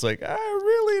did. And it's like, I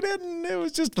really didn't. It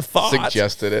was just a thought.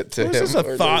 Suggested it to him. It was just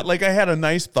a thought. Like, I had a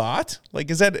nice thought. Like,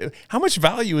 how much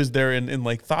value is there in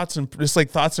like thoughts and just like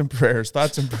thoughts and prayers?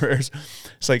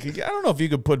 It's like, I don't know if you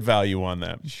could put value on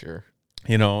that. Sure.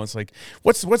 It's like,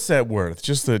 what's that worth?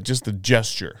 Just the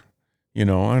gesture. I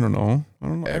don't know.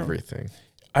 Everything.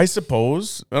 I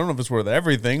suppose. I don't know if it's worth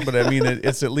everything, but I mean,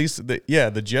 it's at least,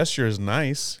 the gesture is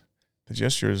nice. The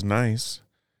gesture is nice.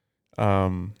 It's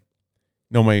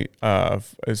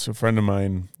a friend of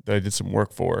mine that I did some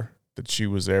work for, that she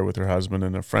was there with her husband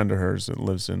and a friend of hers that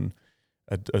lives in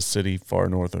a city far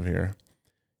north of here.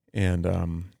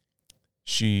 And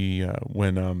she,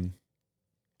 when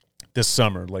this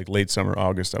summer, like late summer,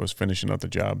 August, I was finishing up the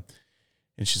job.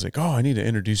 And she's like, oh, I need to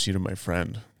introduce you to my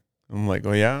friend. I'm like,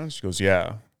 oh, yeah? She goes,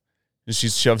 yeah. And she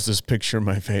shoves this picture in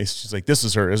my face. She's like, this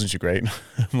is her. Isn't she great?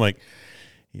 I'm like,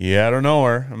 yeah, I don't know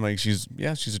her. I'm like, she's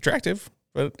attractive.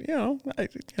 But, well,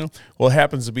 it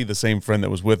happens to be the same friend that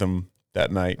was with him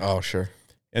that night. Oh, sure.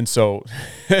 And so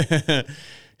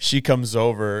she comes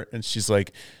over and she's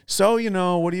like, so,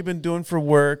 what have you been doing for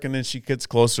work? And then she gets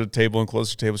closer to the table and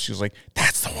closer to the table. She was like,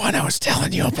 that's the one I was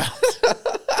telling you about.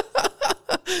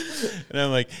 And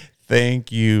I'm like,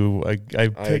 thank you. I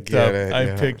picked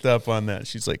up on that.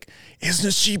 She's like,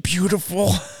 isn't she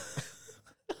beautiful?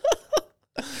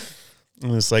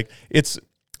 And it's like, it's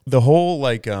the whole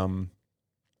like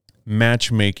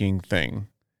matchmaking thing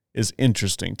is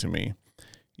interesting to me.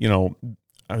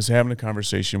 I was having a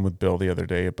conversation with Bill the other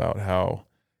day about how,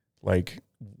 like,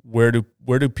 where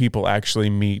do people actually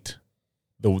meet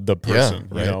the person,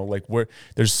 right. you know, like where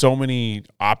there's so many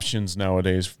options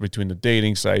nowadays between the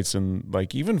dating sites and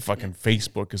like even fucking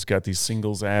Facebook has got these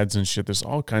singles ads and shit. There's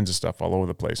all kinds of stuff all over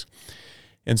the place.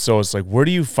 And so it's like, where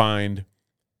do you find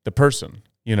the person?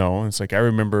 You know, and it's like, I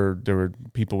remember there were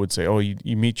people would say, oh,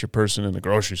 you meet your person in the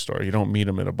grocery store. You don't meet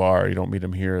them at a bar. You don't meet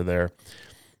them here or there.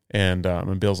 And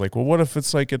Bill's like, well, what if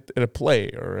it's like at a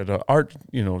play or at an art,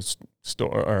 you know,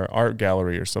 store or art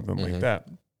gallery or something like that?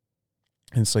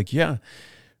 And it's like, yeah,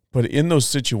 but in those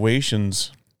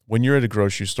situations, when you're at a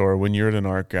grocery store, when you're at an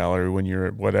art gallery, when you're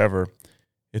at whatever,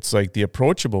 it's like the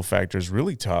approachable factor is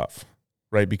really tough,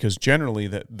 right? Because generally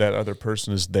that other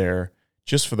person is there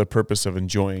just for the purpose of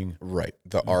enjoying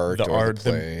the art, the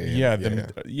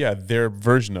play, their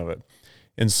version of it.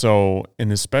 And so,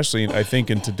 and especially I think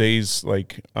in today's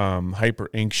like hyper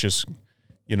anxious,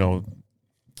 you know,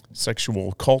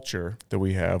 sexual culture that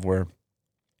we have where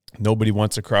nobody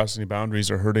wants to cross any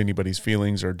boundaries or hurt anybody's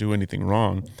feelings or do anything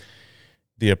wrong,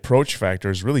 the approach factor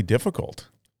is really difficult.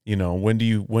 You know,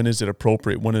 when is it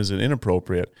appropriate? When is it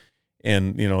inappropriate?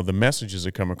 And, you know, the messages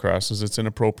that come across is it's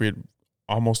inappropriate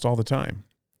almost all the time,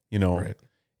 you know? Right.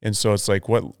 And so it's like,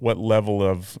 what level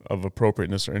of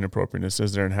appropriateness or inappropriateness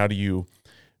is there? And how do you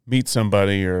meet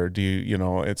somebody, or do you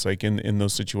know, it's like in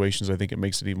those situations, I think it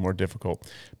makes it even more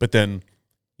difficult. But then,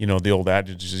 you know, the old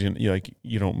adage is,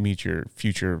 you don't meet your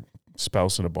future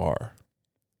spouse in a bar.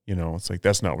 You know, it's like,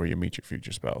 that's not where you meet your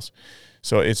future spouse.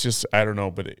 So it's just, I don't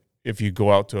know, but if you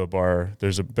go out to a bar,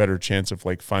 there's a better chance of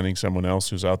like finding someone else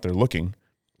who's out there looking.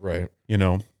 Right. You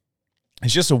know,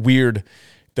 it's just a weird,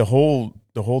 the whole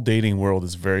dating world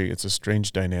is it's a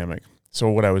strange dynamic. So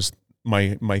what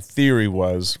my theory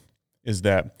is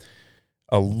that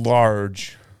a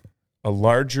larger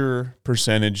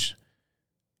percentage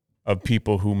of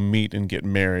people who meet and get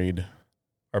married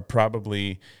are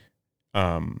probably,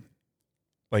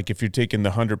 like if you're taking the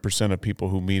 100% of people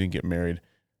who meet and get married,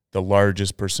 the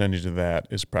largest percentage of that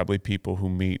is probably people who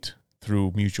meet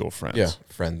through mutual friends. Yeah,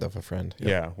 friend of a friend. Yep.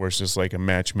 Yeah, where it's just like a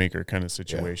matchmaker kind of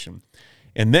situation. Yeah.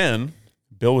 And then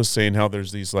Bill was saying how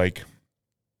there's these like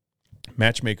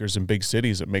matchmakers in big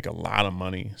cities that make a lot of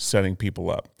money setting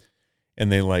people up. And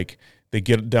they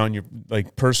get down your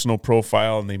like personal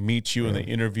profile and they meet you and they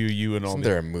interview you and all. Isn't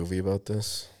there a movie about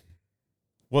this?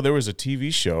 Well, there was a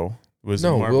TV show.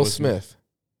 Will Smith.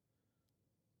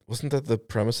 Wasn't that the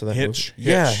premise of that Hitch? movie?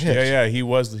 Yeah, Hitch. Yeah. He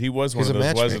was one of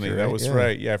those, wasn't he? Right? That was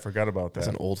right. Yeah, I forgot about that. That's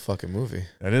an old fucking movie.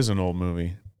 That is an old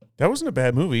movie. That wasn't a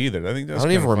bad movie either. I think that was I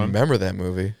don't even fun. remember that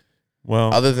movie.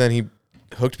 Well, other than he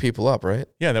hooked people up, right?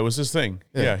 Yeah, that was his thing.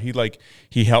 Yeah,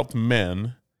 he helped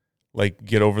men like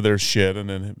get over their shit and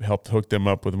then helped hook them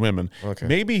up with women. Okay.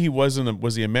 Maybe was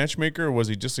he a matchmaker, or was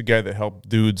he just a guy that helped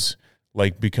dudes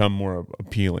like become more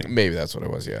appealing? Maybe that's what it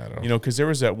was. Yeah, I don't know. You know, because there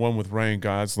was that one with Ryan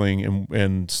Gosling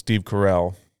and Steve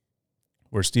Carell,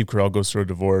 where Steve Carell goes through a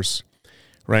divorce.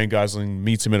 Ryan Gosling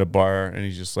meets him at a bar, and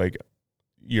he's just like,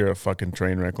 "You're a fucking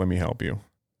train wreck. Let me help you."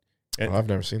 And, I've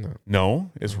never seen that.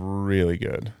 No, it's really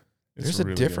good. There's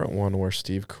a different one where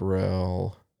Steve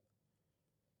Carell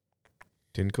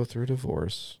didn't go through a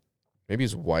divorce. Maybe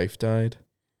his wife died,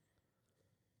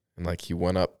 and like he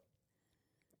went up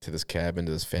to this cabin,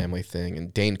 to this family thing,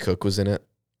 and Dane Cook was in it.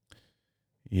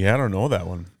 Yeah, I don't know that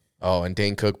one. Oh, and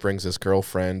Dane Cook brings his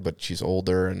girlfriend, but she's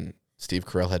older, and Steve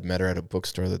Carell had met her at a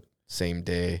bookstore the same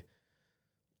day,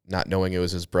 not knowing it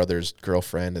was his brother's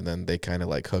girlfriend, and then they kind of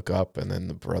like hook up, and then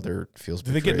the brother feels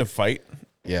betrayed. Did they get in a fight?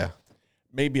 Yeah.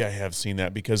 Maybe I have seen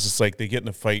that, because it's like they get in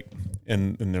a fight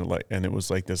and they're like, and it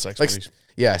was like this explanation.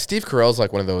 Yeah, Steve Carell's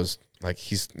like one of those, like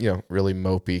he's, really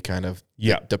mopey kind of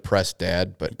depressed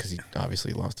dad, but because he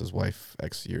obviously lost his wife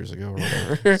X years ago or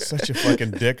whatever. Such a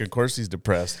fucking dick. Of course he's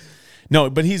depressed. No,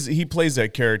 but he plays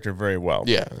that character very well.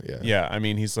 Yeah. Yeah, I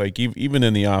mean, he's like, even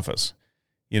in The Office,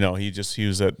 he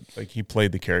was that, like, he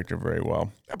played the character very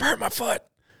well. I burnt my foot.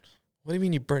 What do you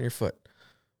mean you burnt your foot?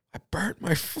 I burnt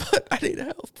my foot. I need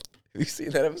help. Have you seen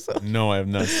that episode? No, I have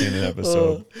not seen that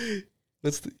episode.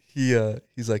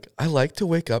 He's like, I like to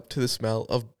wake up to the smell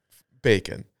of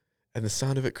bacon and the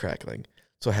sound of it crackling.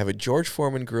 So I have a George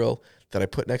Foreman grill that I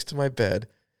put next to my bed,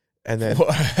 and then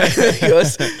he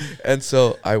goes, and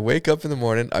so I wake up in the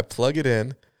morning, I plug it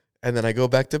in, and then I go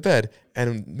back to bed.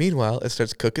 And meanwhile, it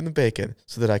starts cooking the bacon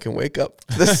so that I can wake up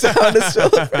to the sound and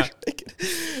smell of fresh bacon.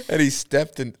 And he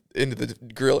stepped into the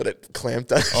grill and it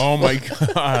clamped on. Oh my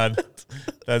God.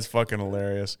 That's fucking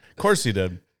hilarious. Of course he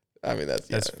did. I mean, that's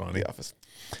funny. The Office.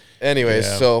 Anyways,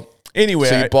 Yeah. so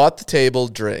Anyway, you bought the table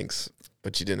drinks,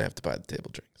 but you didn't have to buy the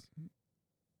table drinks.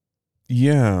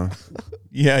 Yeah.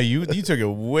 Yeah, you took it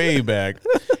way back.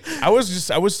 I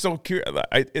was so curious.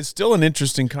 It's still an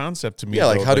interesting concept to me. Yeah,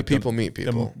 like though, how do the- people meet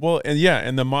people?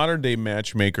 and the modern day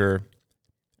matchmaker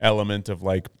element of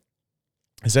like,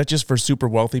 is that just for super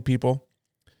wealthy people?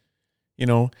 You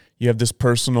know, you have this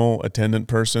personal attendant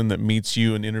person that meets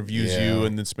you and interviews you Yeah.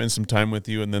 and then spends some time with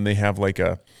you, and then they have like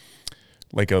a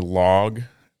log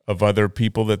of other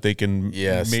people that they can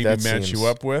Yes, maybe that match seems- you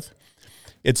up with.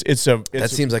 That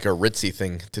Seems like a ritzy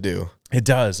thing to do. it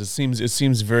does. It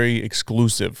seems very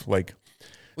exclusive. Like,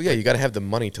 Well, yeah, you got to have the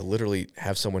money to literally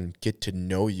have someone get to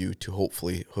know you to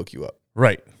hopefully hook you up.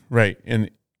 right.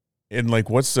 And like,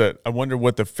 I wonder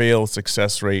what the fail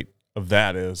success rate of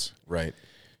that is, Right.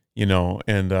 you know?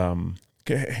 And,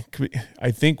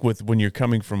 I think when you're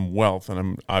coming from wealth,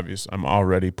 and I'm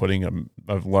already putting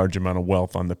a large amount of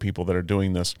wealth on the people that are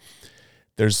doing this.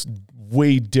 There's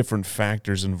way different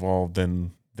factors involved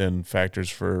than factors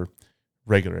for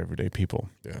regular everyday people.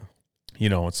 Yeah. You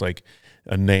know, it's like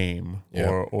a name Yeah.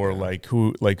 or like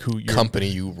who your Company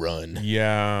you run.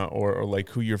 yeah, or like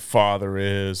who your father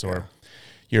is, or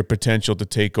your potential to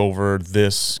take over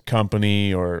this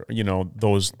company, or you know,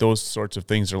 those sorts of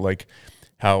things are like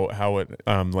how it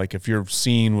like if you're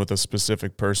seen with a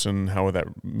specific person, how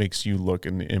that makes you look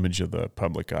in the image of the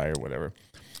public eye or whatever.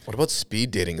 What about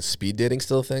speed dating? Is speed dating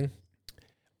still a thing?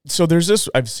 So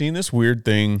I've seen this weird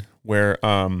thing where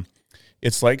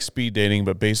it's like speed dating,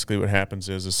 but basically what happens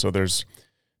is so there's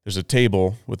a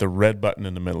table with a red button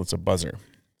in the middle. It's a buzzer,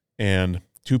 and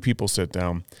two people sit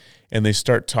down and they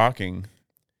start talking.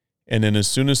 And then as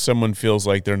soon as someone feels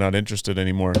like they're not interested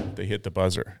anymore, they hit the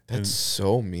buzzer. That's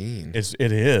so mean. It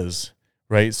is,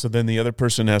 right? So then the other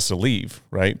person has to leave,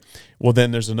 right? Well,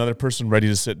 then there's another person ready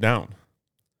to sit down.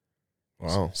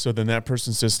 Wow. So then that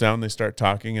person sits down, they start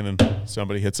talking, and then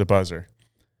somebody hits a buzzer.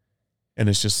 And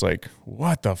it's just like,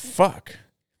 what the fuck?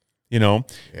 You know?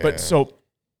 Yeah. But so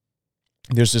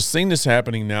there's this thing that's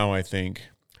happening now, I think.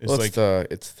 It's like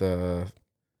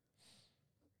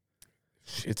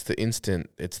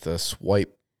it's the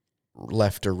swipe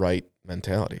left or right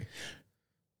mentality.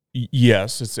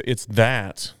 Yes, it's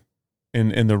that.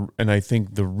 And I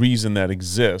think the reason that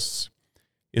exists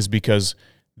is because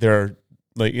there are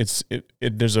like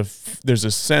there's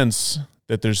a sense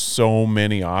that there's so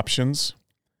many options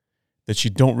that you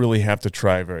don't really have to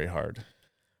try very hard.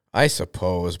 I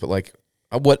suppose, but like,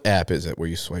 what app is it where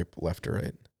you swipe left or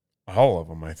right? All of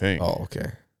them, I think. Oh,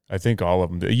 okay. I think all of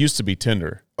them. It used to be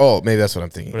Tinder, Oh, maybe that's what I'm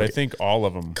thinking. but I think all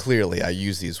of them. Clearly, I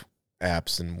use these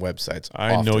apps and websites.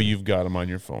 I know often. you've got them on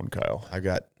your phone, Kyle. I've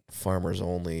got farmers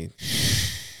only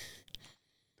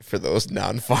for those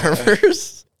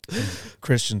non-farmers.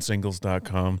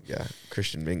 ChristianSingles.com. Yeah,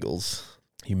 Christian mingles.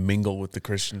 You mingle with the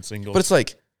Christian singles. But it's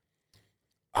like,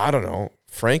 I don't know.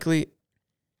 Frankly,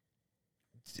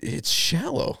 it's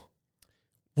shallow.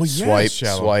 well, yeah, it's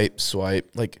shallow.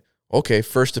 Swipe. Like, okay,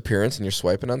 first appearance and you're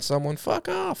swiping on someone. Fuck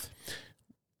off.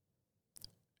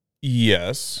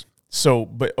 Yes. So,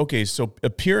 but okay, so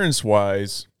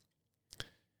appearance-wise,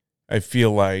 I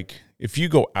feel like if you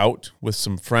go out with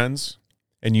some friends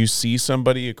and you see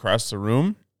somebody across the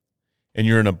room and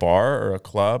you're in a bar or a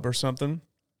club or something,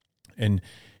 and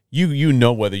you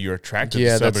know whether you're attracted to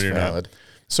Yeah, that's somebody or valid. not.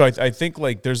 So I think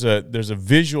like there's a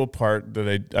visual part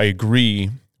that I agree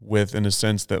with, in a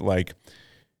sense that like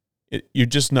you're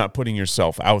just not putting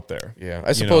yourself out there. Yeah,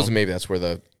 I suppose know? maybe that's where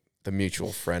the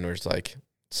mutual friend, where it's like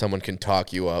someone can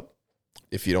talk you up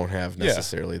if you don't have Yeah.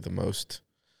 necessarily the most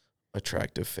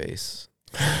attractive face,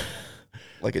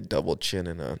 like a double chin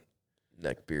and a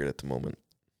neck beard at the moment.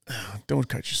 Don't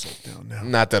cut yourself down now.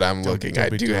 Not that I'm Don't- looking. don't I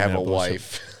be do doing have that a bullshit.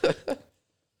 wife.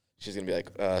 She's gonna be like,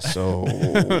 so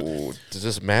does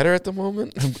this matter at the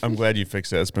moment? I'm glad you fixed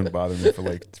that. It's been bothering me for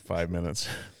like 5 minutes.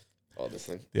 Oh, this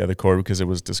thing. The other cord, because it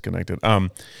was disconnected.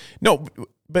 No,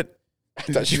 but I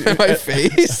thought you meant my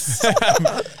face.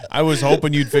 I was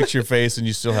hoping you'd fix your face, and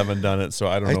you still haven't done it. So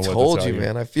I don't I know what to told tell you,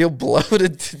 man. I feel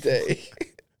bloated today.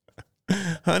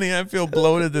 Honey, I feel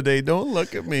bloated today. Don't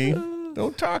look at me.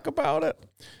 Don't talk about it.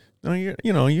 No, you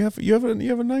have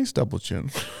a nice double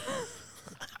chin.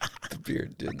 The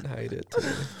beard didn't hide it.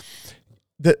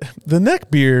 The neck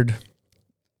beard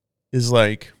is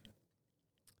like,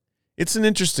 it's an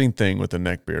interesting thing with the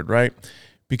neck beard, right?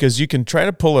 Because you can try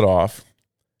to pull it off,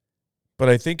 but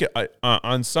I think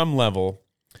on some level,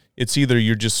 it's either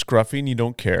you're just scruffy and you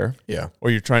don't care, Yeah. or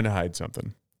you're trying to hide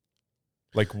something.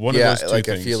 Like one Yeah, of those two like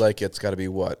things. I feel like it's got to be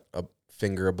what, a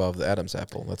finger above the Adam's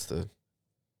apple. That's the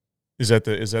is that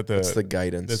that's the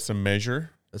guidance. that's the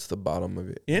measure? That's the bottom of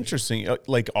it. Interesting.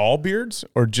 Like all beards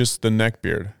or just the neck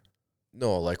beard?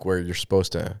 No, like where you're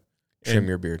supposed to trim And-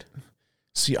 your beard.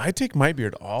 See, I take my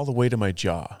beard all the way to my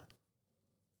jaw.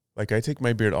 Like, I take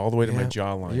my beard all the way to my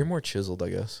jawline. You're more chiseled, I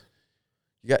guess.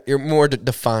 You're more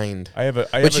defined.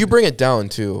 But you bring it down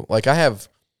too. Like I got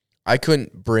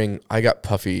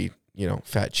puffy,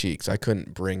 fat cheeks. I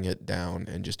couldn't bring it down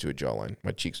and just do a jawline.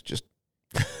 My cheeks just,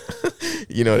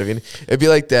 you know what I mean? It'd be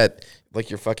like that,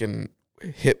 like your fucking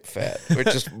hip fat, where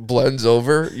it just blends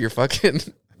over your fucking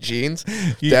jeans.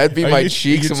 That'd be my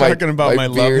cheeks. You're talking about my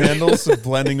love handles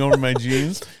blending over my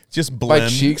jeans? Just blend. My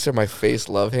cheeks are my face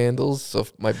love handles, so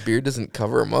if my beard doesn't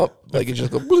cover them up, like it just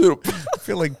go bloop. I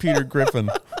feel like Peter Griffin.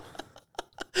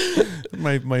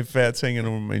 my fat's hanging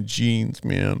over my jeans,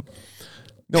 man.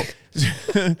 No.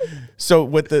 So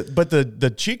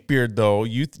the cheek beard though,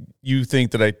 you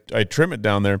think that I trim it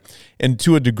down there, and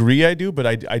to a degree I do, but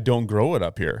I don't grow it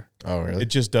up here. Oh really? It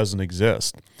just doesn't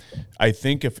exist. I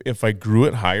think if I grew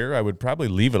it higher, I would probably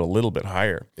leave it a little bit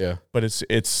higher. Yeah. But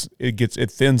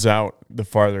it thins out the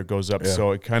farther it goes up,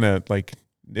 so it kind of like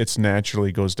it's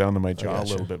naturally goes down to my jaw a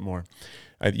little bit more.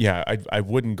 I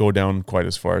wouldn't go down quite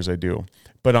as far as I do,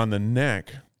 but on the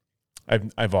neck,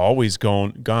 I've always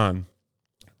gone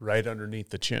right underneath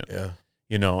the chin. Yeah.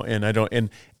 And I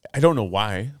don't know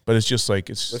why, but it's just like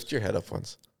it's. Lift your head up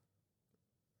once.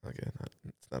 Okay,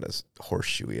 it's not as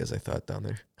horseshoey as I thought down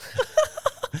there.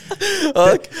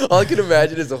 all I can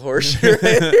imagine is a horseshoe.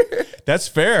 That's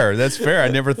fair. I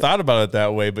never thought about it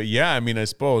that way, but yeah, I mean, I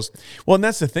suppose. Well, and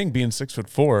that's the thing, being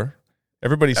 6'4",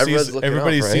 everybody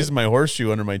sees my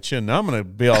horseshoe under my chin. Now I'm gonna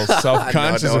be all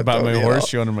self-conscious about my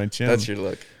horseshoe under my chin. That's your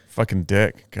look. Fucking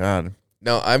dick. God.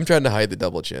 No, I'm trying to hide the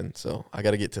double chin, so I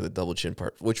got to get to the double chin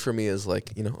part, which for me is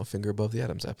like a finger above the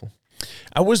Adam's apple.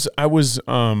 I was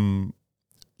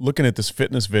looking at this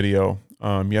fitness video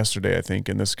yesterday, I think,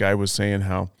 and this guy was saying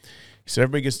how he said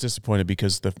everybody gets disappointed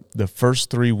because the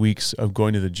first 3 weeks of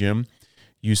going to the gym,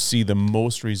 you see the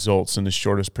most results in the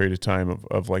shortest period of time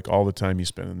of like all the time you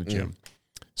spend in the gym.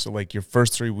 So like your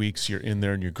first 3 weeks, you're in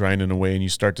there and you're grinding away and you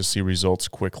start to see results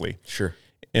quickly. Sure.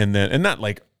 And not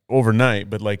like overnight,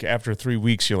 but like after 3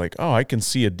 weeks, you're like, oh, I can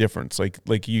see a difference. Like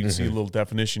you can see a little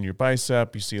definition in your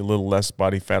bicep, you see a little less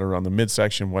body fat around the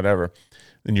midsection, whatever.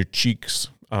 Then your cheeks.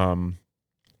 And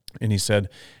he said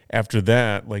after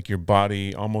that, like your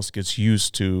body almost gets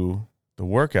used to the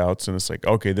workouts and it's like,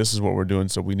 okay, this is what we're doing.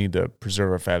 So we need to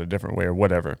preserve our fat a different way or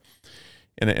whatever.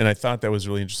 And I thought that was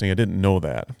really interesting. I didn't know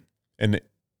that. And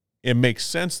it makes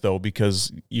sense though,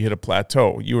 because you hit a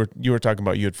plateau. You were talking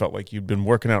about you had felt like you'd been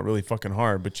working out really fucking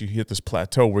hard, but you hit this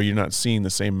plateau where you're not seeing the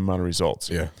same amount of results.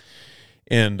 Yeah.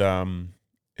 And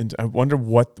I wonder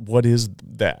what is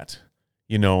that?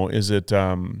 Is it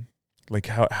like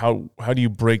how do you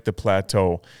break the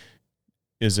plateau?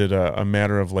 Is it a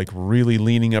matter of like really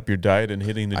leaning up your diet and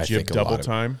hitting the gym double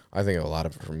time? I think a lot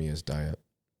of it for me is diet.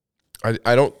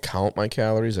 I don't count my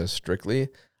calories as strictly.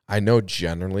 I know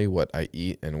generally what I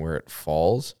eat and where it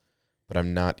falls, but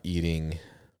I'm not eating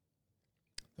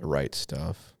the right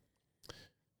stuff.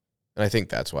 And I think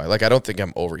that's why. Like I don't think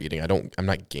I'm overeating. I'm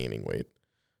not gaining weight.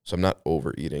 So I'm not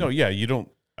overeating. No, yeah,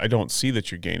 I don't see that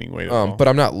you're gaining weight at all. But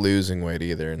I'm not losing weight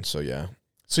either, and so yeah.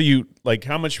 So you like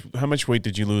how much weight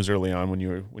did you lose early on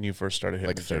when you first started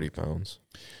hitting? Like 30 pounds.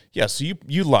 Yeah, so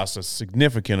you lost a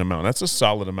significant amount. That's a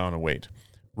solid amount of weight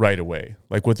right away.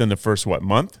 Like within the first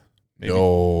month? Maybe?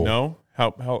 No.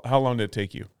 How long did it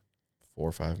take you? 4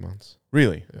 or 5 months.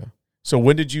 Really? Yeah. So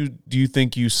when do you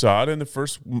think you saw it in the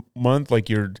first month? Like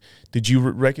did you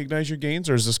recognize your gains,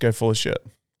 or is this guy full of shit?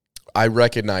 I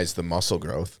recognize the muscle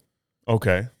growth.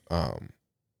 Okay.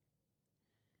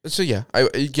 So yeah,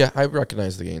 I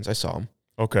recognize the gains. I saw them.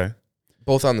 Okay.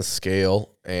 Both on the scale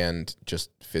and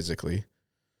just physically.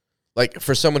 Like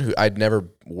for someone who I'd never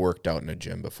worked out in a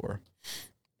gym before.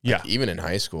 Yeah. Like even in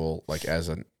high school, like as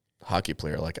a hockey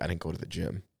player, like I didn't go to the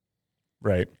gym.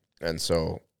 Right. And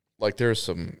so like there's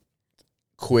some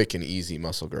quick and easy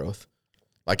muscle growth.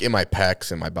 Like in my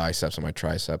pecs and my biceps and my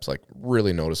triceps, like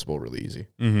really noticeable, really easy.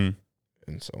 Mm-hmm.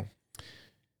 And so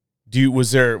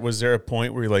was there a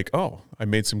point where you're like, oh, I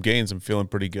made some gains, I'm feeling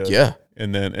pretty good? Yeah.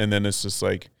 And then it's just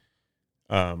like,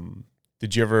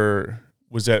 did you ever,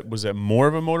 was that more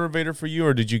of a motivator for you,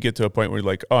 or did you get to a point where you're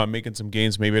like, oh, I'm making some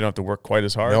gains, maybe I don't have to work quite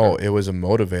as hard? No, it was a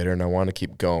motivator and I want to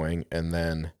keep going. And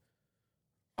then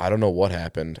I don't know what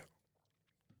happened.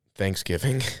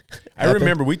 Thanksgiving. I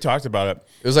remember we talked about it.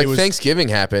 It was like Thanksgiving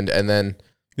happened, and then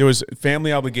there was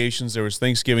family obligations. There was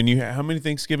Thanksgiving. How many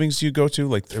Thanksgivings do you go to?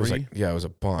 Like 3? It was it was a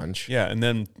bunch. Yeah, and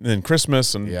then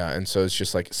Christmas and and so it's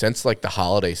just like since like the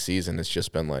holiday season, it's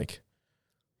just been like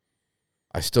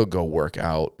I still go work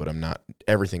out, but I'm not.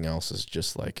 Everything else is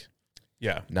just like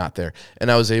not there.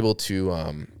 And I was able to,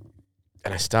 and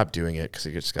I stopped doing it because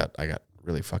I got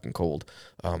really fucking cold.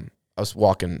 I was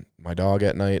walking my dog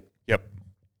at night. Yep.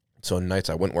 So nights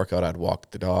I wouldn't work out, I'd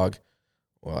walk the dog.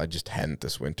 Well, I just hadn't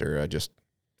this winter.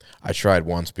 I tried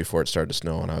once before it started to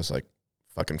snow, and I was like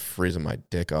fucking freezing my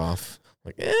dick off.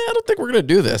 Like, I don't think we're going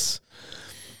to do this.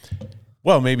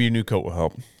 Well, maybe your new coat will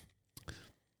help.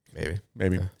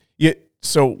 Maybe. Yeah.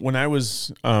 So when I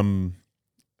was, I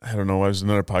don't know, I was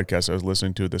another podcast I was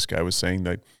listening to. This guy was saying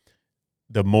that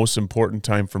the most important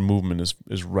time for movement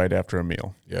is right after a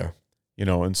meal. Yeah. You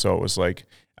know, and so it was like,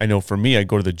 I know for me, I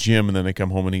go to the gym and then I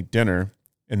come home and eat dinner,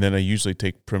 and then I usually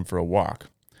take Prim for a walk.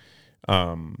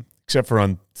 Except for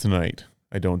on tonight,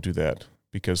 I don't do that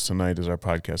because tonight is our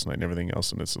podcast night and everything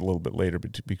else, and it's a little bit later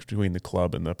between the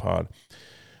club and the pod.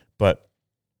 But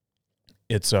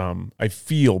it's I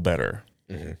feel better.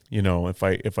 Mm-hmm. You know, if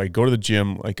I go to the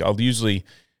gym, like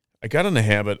I got in the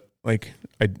habit, like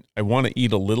I want to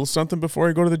eat a little something before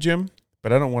I go to the gym,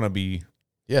 but I don't want to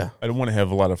I don't want to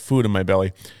have a lot of food in my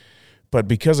belly. But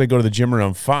because I go to the gym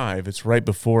around 5, it's right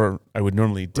before I would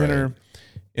normally eat dinner. Right.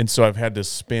 And so I've had this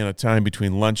span of time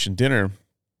between lunch and dinner.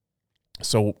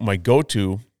 So my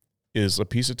go-to is a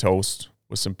piece of toast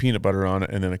with some peanut butter on it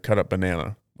and then a cut up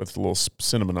banana with a little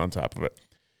cinnamon on top of it.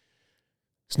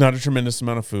 It's not a tremendous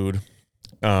amount of food.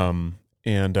 And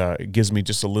it gives me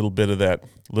just a little bit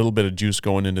of juice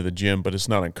going into the gym, but it's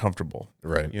not uncomfortable.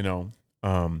 Right. You know?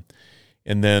 And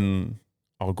then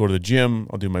I'll go to the gym,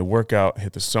 I'll do my workout,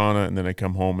 hit the sauna, and then I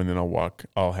come home and then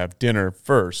I'll have dinner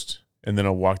first, and then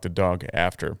I'll walk the dog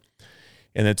after.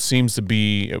 And it seems to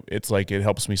be, it's like it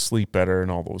helps me sleep better and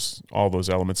all those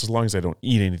elements, as long as I don't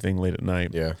eat anything late at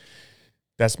night. Yeah.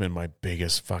 That's been my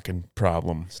biggest fucking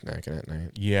problem. Snacking at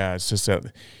night. Yeah, it's just that,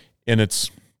 and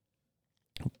it's,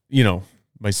 you know,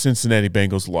 my Cincinnati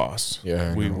Bengals lost.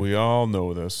 Yeah, we all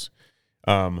know this.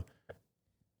 But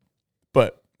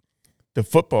the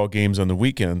football games on the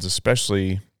weekends,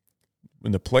 especially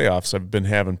in the playoffs, I've been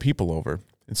having people over.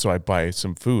 And so I buy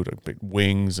some food, I buy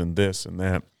wings and this and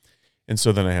that. And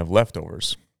so then I have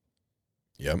leftovers.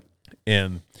 Yep.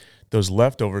 And those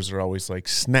leftovers are always like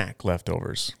snack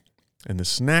leftovers. And the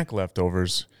snack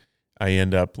leftovers, I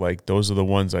end up like, those are the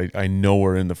ones I know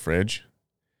are in the fridge.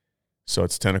 So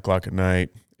it's 10 o'clock at night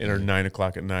or 9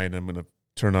 o'clock at night, and I'm going to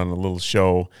turn on a little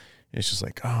show. And it's just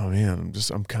like, oh man,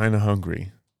 I'm kind of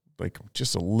hungry. Like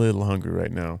just a little hungry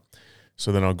right now.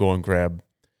 So then I'll go and grab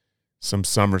some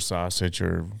summer sausage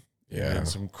and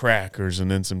some crackers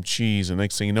and then some cheese. And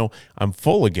next thing you know, I'm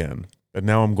full again, but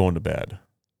now I'm going to bed.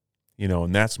 You know,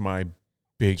 and that's my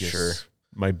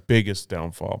biggest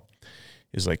downfall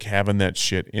is like having that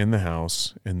shit in the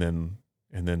house and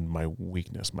then my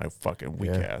weakness, my fucking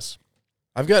weak ass.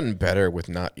 I've gotten better with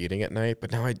not eating at night,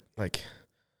 but now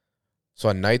so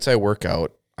on nights I work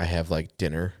out, I have like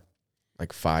dinner,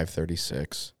 like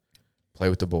 5:36, play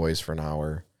with the boys for an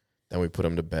hour, then we put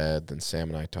them to bed, then Sam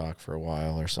and I talk for a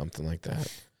while or something like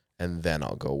that, and then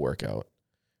I'll go work out.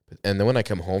 And then when I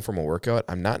come home from a workout,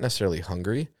 I'm not necessarily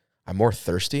hungry, I'm more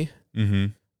thirsty.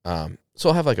 Mm-hmm. So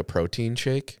I'll have like a protein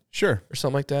shake. Sure. Or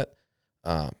something like that.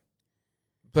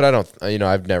 But I don't,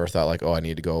 I've never thought like, oh, I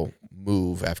need to go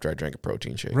move after I drink a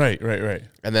protein shake. Right.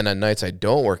 And then on nights I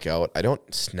don't work out, I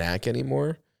don't snack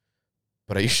anymore,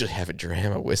 but I usually have a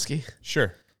dram of whiskey.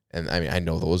 Sure. And I mean, I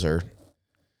know those are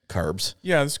carbs.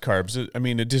 Yeah, it's carbs.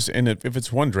 If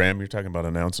it's 1 dram, you're talking about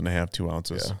 1.5 ounces, 2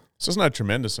 ounces. Yeah. So it's not a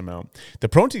tremendous amount. The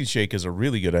protein shake is a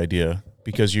really good idea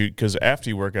because after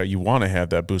you work out, you want to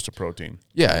have that boost of protein.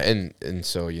 Yeah, and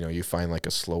so you find like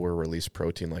a slower release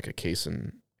protein, like a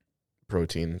casein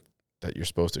protein that you're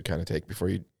supposed to kind of take before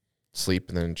you sleep,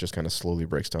 and then it just kind of slowly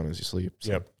breaks down as you sleep.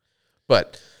 So. Yep.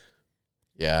 But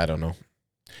yeah, I don't know.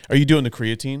 Are you doing the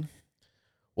creatine?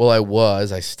 Well,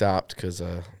 I stopped because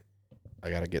I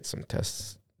got to get some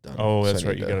tests done. Oh, that's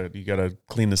right. You gotta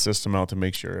clean the system out to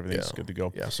make sure everything's good to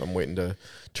go. Yeah, so I'm waiting to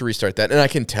restart that, and I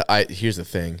can tell. Here's the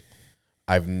thing,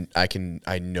 I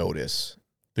notice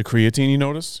the creatine. You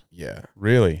noticed? Yeah.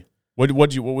 Really? What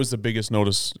was the biggest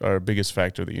notice or biggest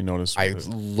factor that you noticed? I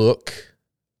look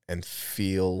and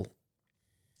feel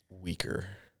weaker.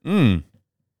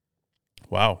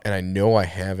 Wow. And I know I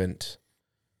haven't.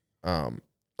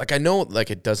 I know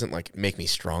it doesn't make me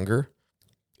stronger.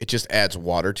 It just adds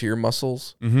water to your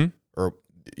muscles, or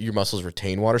your muscles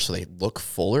retain water, so they look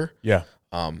fuller. Yeah.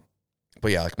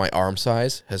 But yeah, like my arm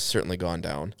size has certainly gone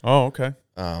down. Oh, okay.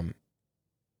 I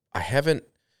haven't.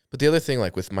 But the other thing,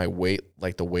 like with my weight,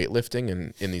 like the weightlifting,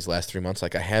 and in these last 3 months,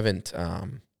 like I haven't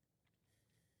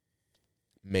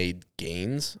made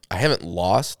gains. I haven't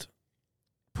lost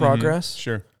progress.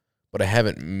 Sure. But I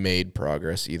haven't made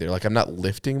progress either. Like I'm not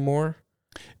lifting more.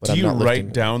 But Do I'm you not write lifting-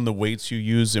 down the weights you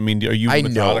use? I mean, are you I know.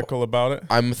 methodical about it?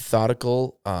 I'm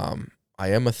methodical. I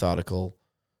am methodical,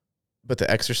 but the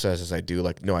exercises I do,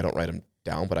 like, no, I don't write them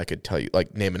down, but I could tell you,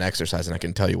 like, name an exercise and I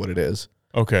can tell you what it is.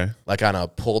 Okay. Like on a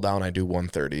pull down, I do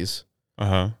 130s.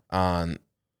 Uh-huh. On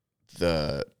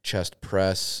the chest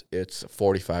press, it's a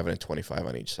 45 and a 25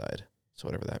 on each side. So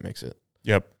whatever that makes it.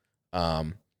 Yep.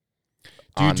 Um,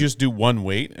 Do you on- just do one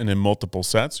weight and then multiple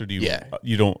sets, or do you Yeah.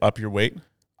 you don't up your weight?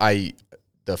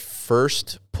 The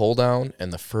first pull down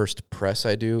and the first press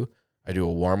I do a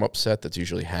warm up set that's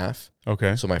usually half.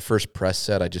 Okay. So my first press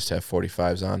set, I just have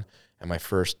 45s on, and my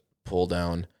first pull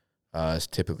down is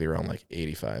typically around like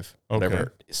 85,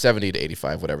 whatever, 70 to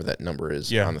 85, whatever that number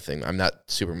is on the thing. I'm not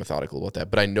super methodical about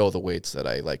that, but I know the weights that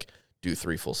I like do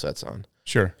 3 full sets on.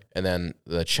 Sure. And then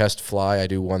the chest fly, I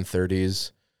do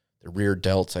 130s. The rear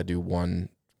delts, I do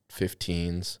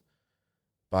 115s.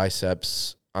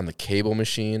 Biceps on the cable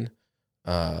machine,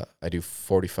 I do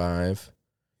 45.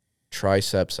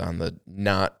 Triceps on the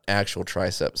not actual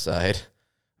tricep side,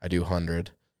 I do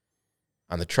 100.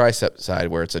 On the tricep side,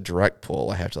 where it's a direct pull,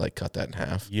 I have to like cut that in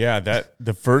half. Yeah, that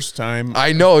the first time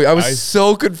I know. I was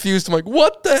so confused. I'm like,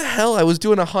 what the hell? I was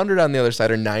doing 100 on the other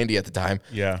side, or 90 at the time.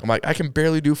 Yeah. I'm like, I can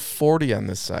barely do 40 on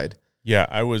this side. Yeah,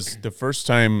 I was the first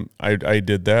time I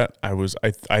did that,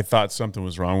 I thought something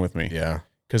was wrong with me. Yeah.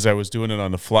 Because I was doing it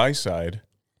on the fly side.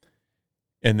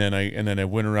 And then I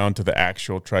went around to the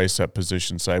actual tricep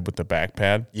position side with the back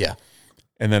pad. Yeah.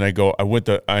 And then I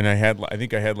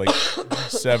think I had like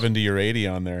 70 or 80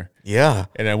 on there. Yeah.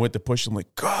 And I went to push. I'm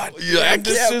like, God, Yeah, I damn,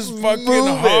 this can't is fucking move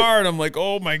it. hard. I'm like,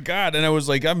 oh my God. And I was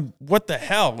like, what the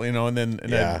hell? You know, and then,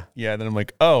 then I'm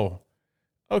like, oh,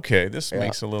 okay, this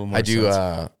makes a little more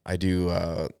sense. I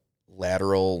do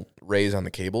lateral raise on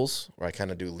the cables where I kind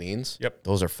of do leans. Yep.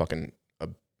 Those are fucking a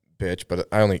bitch, but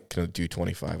I only can do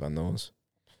 25 on those.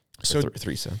 So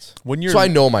 3 cents. So I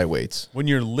know my weights. When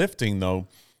you're lifting though,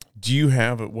 do you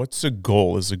have what's the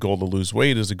goal? Is the goal to lose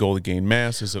weight? Is the goal to gain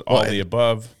mass? Is it all the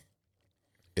above?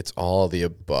 It's all the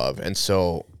above. And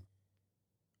so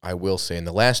I will say in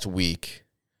the last week,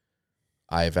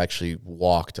 I've actually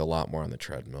walked a lot more on the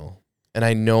treadmill. And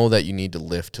I know that you need to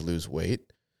lift to lose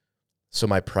weight. So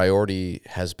my priority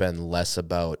has been less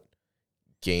about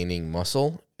gaining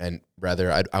muscle and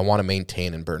rather I want to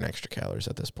maintain and burn extra calories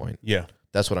at this point. Yeah.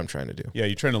 That's what I'm trying to do. Yeah,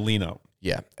 you're trying to lean out.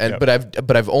 Yeah. And Yep.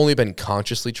 but I've only been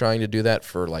consciously trying to do that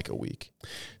for like a week.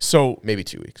 So Maybe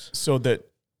 2 weeks. So that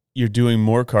you're doing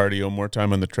more cardio, more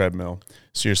time on the treadmill.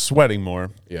 So you're sweating more.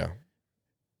 Yeah.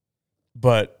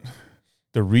 But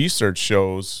the research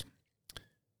shows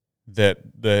that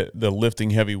the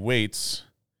lifting heavy weights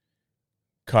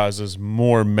causes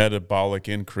more metabolic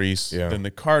increase than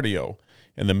the cardio.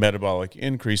 And the metabolic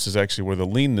increase is actually where the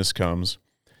leanness comes.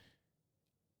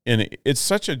 And it's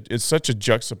such a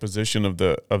juxtaposition of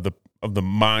the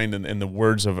mind and the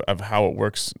words of how it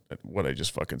works. What I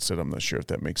just fucking said, I'm not sure if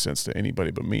that makes sense to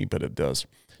anybody but me, but it does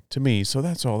to me. So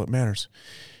that's all that matters.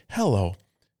 Hello.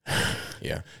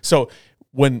 Yeah. So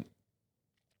when,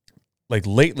 like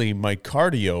lately, my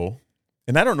cardio,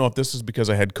 and I don't know if this is because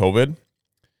I had COVID,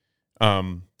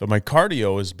 but my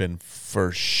cardio has been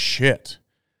for shit.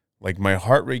 Like my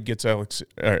heart rate gets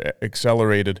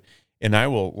accelerated, and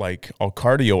I'll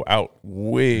cardio out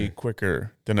way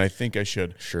quicker than I think I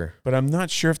should. Sure. But I'm not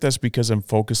sure if that's because I'm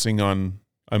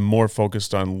more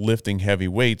focused on lifting heavy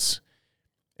weights,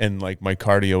 and like my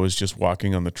cardio is just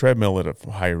walking on the treadmill at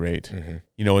a high rate,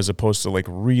 as opposed to like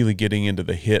really getting into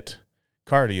the HIIT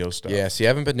cardio stuff. Yeah, see, I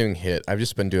haven't been doing HIIT. I've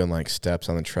just been doing like steps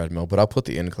on the treadmill, but I'll put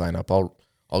the incline up. I'll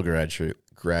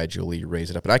gradually raise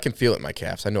it up. And I can feel it in my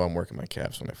calves. I know I'm working my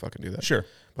calves when I fucking do that. Sure.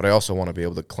 But I also want to be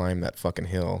able to climb that fucking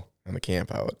hill on the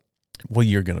camp out. Well,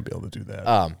 you're going to be able to do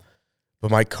that.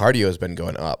 But my cardio has been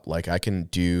going up. Like I can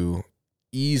do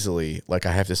easily, like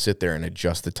I have to sit there and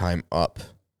adjust the time up.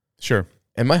 Sure.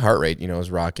 And my heart rate,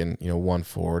 is rocking,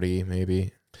 140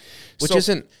 maybe,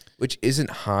 which isn't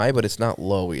high, but it's not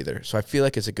low either. So I feel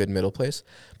like it's a good middle place.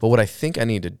 But what I think I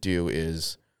need to do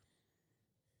is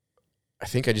I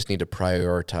think I just need to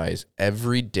prioritize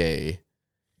every day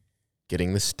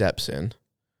getting the steps in,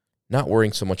 not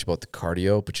worrying so much about the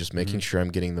cardio, but just making sure I'm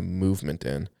getting the movement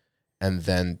in. And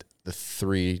then the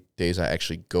 3 days I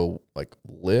actually go like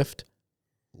lift,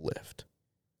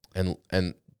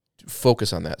 and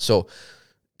focus on that. So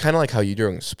kind of like how you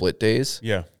during split days.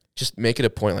 Yeah. Just make it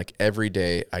a point like every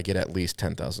day I get at least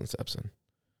 10,000 steps in.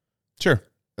 Sure.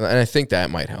 And I think that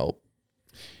might help.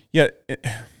 Yeah.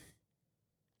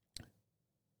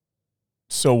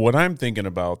 So what I'm thinking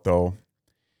about, though,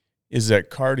 is that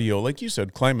cardio, like you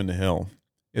said, climbing the hill.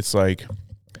 It's like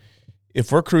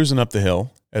if we're cruising up the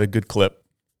hill at a good clip,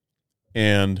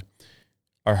 and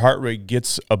our heart rate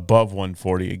gets above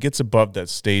 140. It gets above that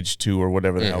stage 2 or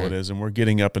whatever the hell it is, and we're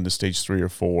getting up into stage 3 or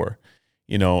 4,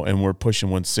 you know, and we're pushing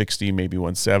 160, maybe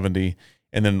 170,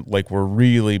 and then like we're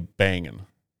really banging,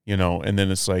 you know, and then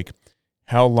it's like,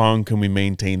 how long can we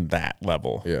maintain that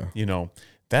level? Yeah. You know,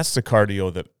 that's the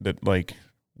cardio that like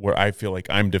where I feel like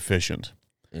I'm deficient.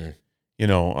 You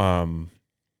know,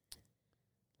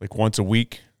 like once a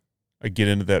week I get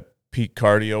into that peak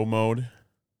cardio mode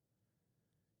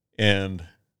and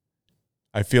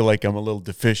I feel like I'm a little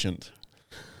deficient.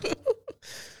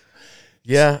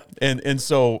 Yeah. And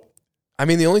so, I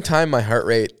mean, the only time my heart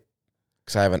rate,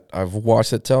 because I've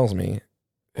watched it tells me,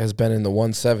 has been in the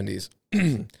 170s.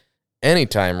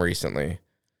 Anytime recently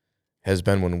has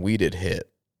been when we did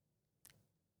hit.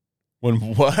 when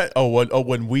what?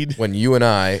 When you and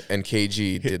I and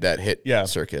KG did that hit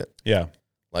circuit. Yeah.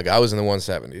 Like I was in the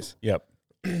 170s. Yep.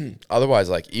 Otherwise,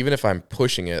 like even if I'm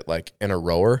pushing it like in a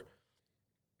rower,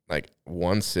 like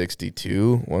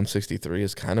 162, 163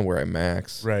 is kind of where I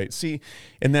max. Right. See,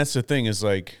 and that's the thing is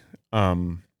like, I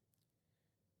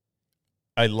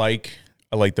like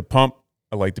the pump.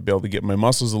 I like to be able to get my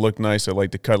muscles to look nice. I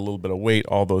like to cut a little bit of weight,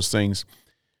 all those things.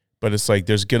 But it's like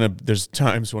there's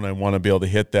times when I want to be able to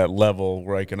hit that level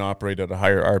where I can operate at a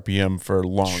higher RPM for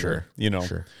longer, you know.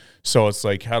 Sure. So it's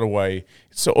like, how do I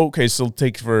 – so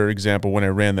take, for example, when I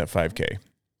ran that 5K.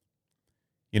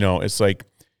 You know, it's like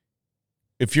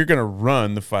if you're going to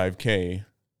run the 5K,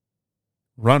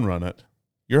 run it,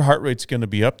 your heart rate's going to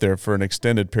be up there for an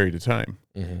extended period of time.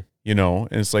 You know,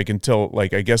 and it's like until,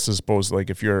 like, I guess I suppose, like,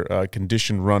 if you're a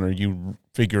conditioned runner, you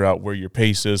figure out where your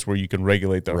pace is, where you can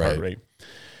regulate the heart rate.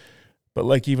 But,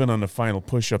 like, even on the final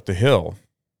push up the hill,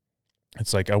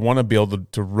 it's like I want to be able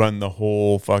to run the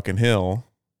whole fucking hill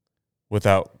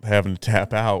without having to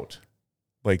tap out,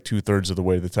 like, 2/3 of the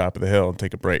way to the top of the hill and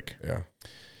take a break. Yeah.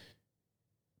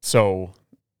 So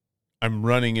I'm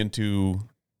running into,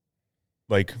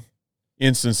 like,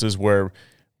 instances where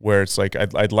it's like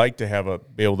I'd like to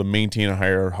be able to maintain a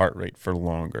higher heart rate for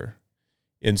longer.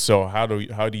 And so how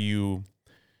do you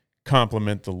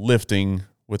complement the lifting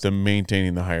with the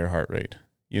maintaining the higher heart rate,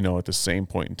 you know, at the same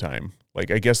point in time?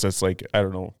 Like, I guess that's like, I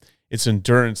don't know, it's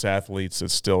endurance athletes that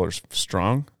still are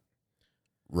strong.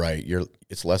 Right.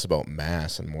 It's less about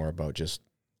mass and more about just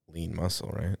lean muscle,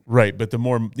 right? Right. But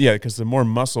because the more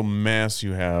muscle mass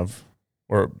you have,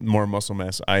 or more muscle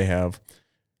mass I have,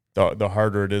 the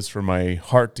harder it is for my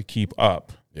heart to keep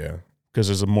up. Yeah. Because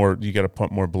you got to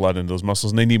pump more blood into those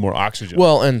muscles, and they need more oxygen.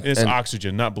 Well, it's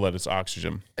oxygen, not blood. It's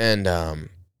oxygen. And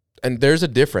there's a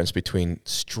difference between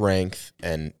strength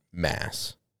and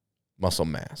mass, muscle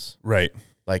mass. Right.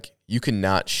 Like you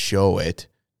cannot show it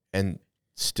and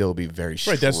still be very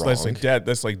strong. Right. That's like dad.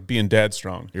 That's like being dad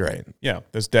strong. You're right. Yeah,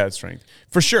 that's dad strength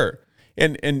for sure.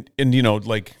 And you know,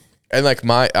 like, and like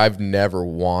I've never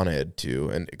wanted to,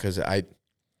 and because I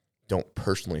don't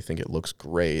personally think it looks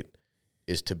great,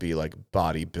 is to be like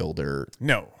bodybuilder.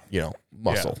 No, you know,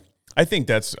 muscle. Yeah. I think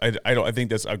that's I think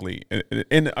that's ugly,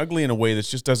 and ugly in a way that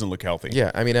just doesn't look healthy.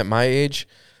 Yeah, I mean, at my age,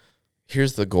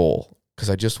 here's the goal, because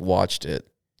I just watched it,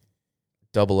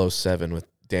 007 with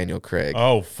Daniel Craig.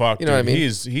 Oh fuck, you know what I mean?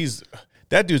 He's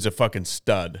that dude's a fucking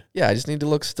stud. Yeah, I just need to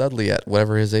look studly at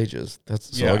whatever his age is.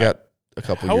 I got a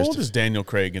couple How years. How old is Daniel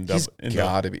Craig in He's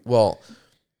got to be. Well,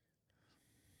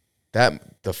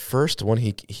 the first one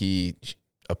he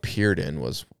appeared in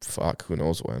was who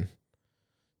knows when.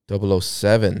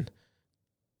 007.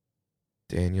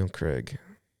 Daniel Craig.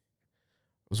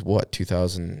 Was what,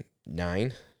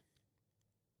 2009?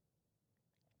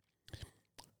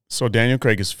 So Daniel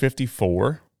Craig is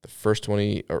 54. The first one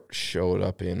he showed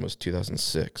up in was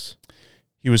 2006.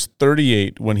 He was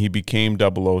 38 when he became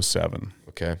 007.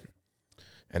 Okay.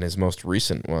 And his most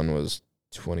recent one was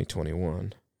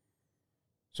 2021.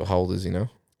 So how old is he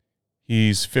now?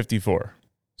 He's 54.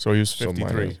 So he was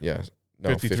 53. Yeah.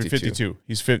 No, 52.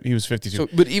 He was 52. So,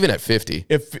 but even at 50.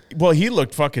 He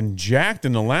looked fucking jacked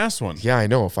in the last one. Yeah, I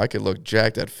know. If I could look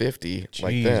jacked at 50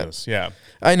 like that. Yeah.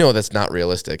 I know that's not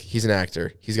realistic. He's an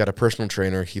actor. He's got a personal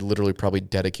trainer. He literally probably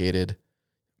dedicated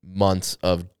months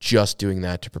of just doing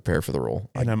that to prepare for the role.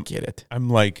 I get it. I'm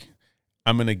going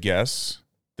to guess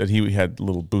that he had a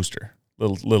little booster.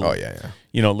 Little. Oh, yeah.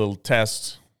 You know, little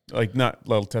test. Like not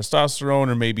little testosterone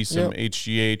or maybe some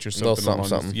HGH or something.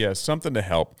 Something. Yeah, something to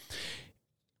help.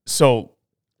 So,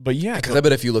 but yeah. Because I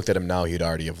bet if you looked at him now, he'd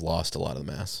already have lost a lot of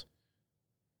the mass.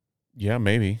 Yeah,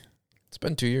 maybe. It's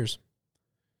been 2 years.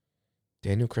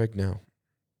 Daniel Craig now.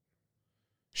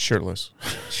 Shirtless.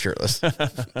 Shirtless.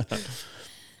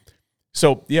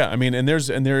 So, yeah, I mean, and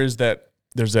there is that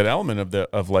there's that element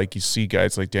of like you see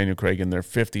guys like Daniel Craig in their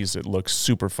 50s that look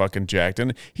super fucking jacked,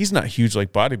 and he's not huge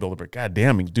like bodybuilder, but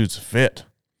goddamn, dude's fit.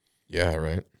 Yeah,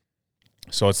 right.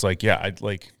 So it's like, yeah, I'd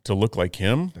like to look like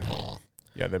him.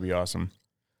 Yeah, that'd be awesome.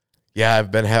 Yeah,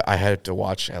 I had to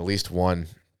watch at least one.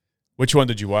 Which one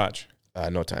did you watch?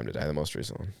 No Time to Die, the most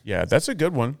recent one. Yeah, that's a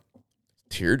good one.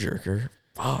 Tearjerker.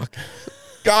 Fuck.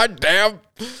 Goddamn.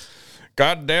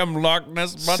 Goddamn Loch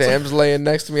Ness Monster. Sam's laying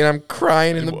next to me and I'm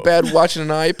crying in the bed watching an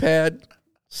iPad.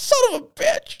 Son of a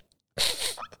bitch.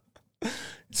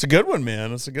 It's a good one,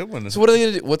 man. It's a good one. So what are they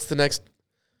going to do? What's the next?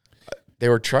 They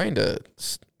were trying to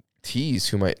tease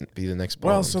who might be the next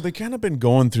Bond. Well, so they kind of been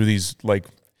going through these, like,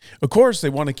 of course they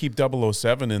want to keep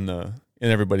 007 in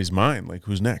everybody's mind. Like,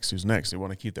 who's next? Who's next? They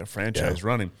want to keep that franchise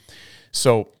running.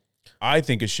 So I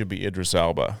think it should be Idris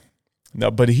Elba. Now,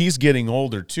 but he's getting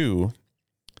older too.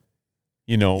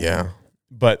 You know. Yeah.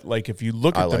 But like, if you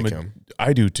look at him.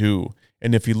 I do too.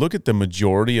 And if you look at the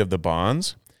majority of the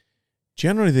Bonds,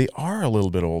 generally they are a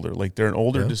little bit older. Like, they're an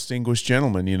older, distinguished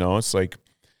gentleman. You know, it's like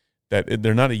that.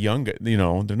 They're not a young. You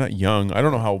know, they're not young. I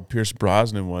don't know how Pierce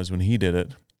Brosnan was when he did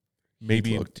it.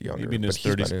 Maybe he looked younger, maybe in his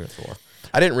 30s.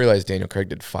 I didn't realize Daniel Craig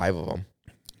did 5 of them.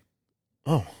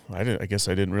 Oh, I guess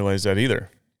I didn't realize that either.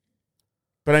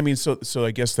 But I mean, so I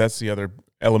guess that's the other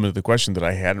element of the question that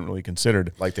I hadn't really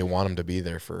considered. Like, they want him to be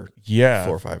there for 4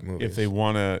 or 5 movies. If they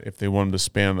want him to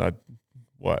span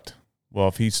what? Well,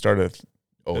 if he started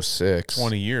 06,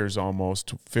 20 years,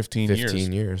 almost 15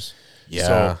 years. Yeah.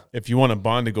 So if you want a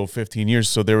Bond to go 15 years,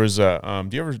 so there was a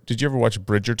did you ever watch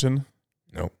Bridgerton?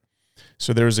 No.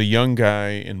 So there was a young guy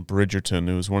in Bridgerton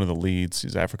who was one of the leads.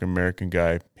 He's an African-American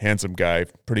guy, handsome guy,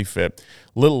 pretty fit,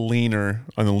 a little leaner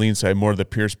on the lean side, more of the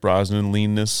Pierce Brosnan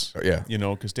leanness. Yeah. You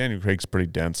know, because Daniel Craig's pretty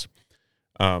dense.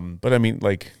 But I mean,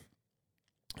 like,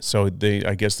 so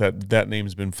I guess that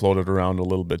name's been floated around a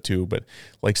little bit too. But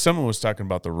like, someone was talking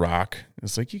about The Rock.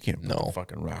 It's like, you can't put the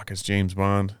fucking Rock as James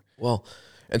Bond. Well,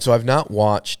 and so I've not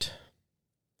watched,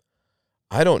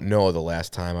 I don't know the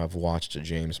last time I've watched a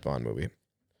James Bond movie.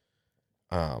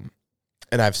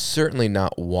 And I've certainly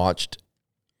not watched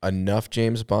enough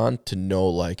James Bond to know,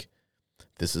 like,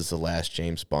 this is the last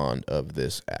James Bond of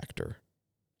this actor.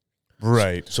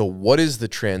 Right. So what is the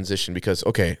transition? Because,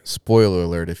 okay, spoiler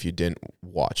alert if you didn't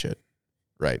watch it,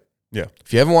 right? Yeah.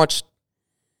 If you haven't watched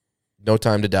No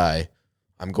Time to Die,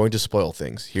 I'm going to spoil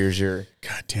things. Here's your...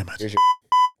 God damn it.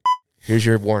 Here's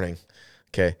your warning.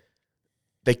 Okay.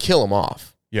 They kill him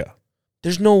off. Yeah.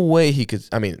 There's no way he could...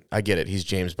 I mean, I get it. He's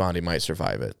James Bond. He might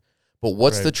survive it. But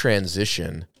what's the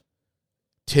transition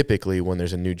typically when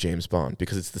there's a new James Bond?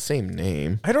 Because it's the same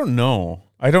name. I don't know.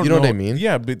 I don't know. You know what I mean?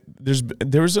 Yeah, but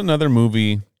there was another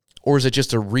movie... Or is it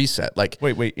just a reset? Like,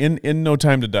 wait. In No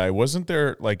Time to Die, wasn't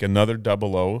there like another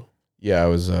 00? Yeah, it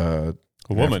was a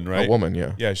woman, right? A woman,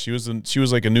 yeah. Yeah, she was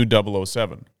like a new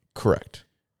 007. Correct.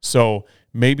 So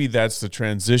maybe that's the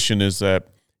transition, is that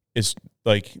it's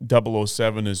like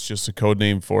 007 is just a code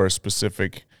name for a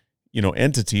specific, you know,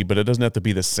 entity, but it doesn't have to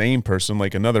be the same person.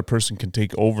 Like, another person can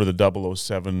take over the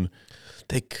 007.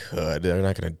 They could. They're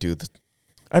not going to do the...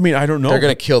 I mean, I don't know. They're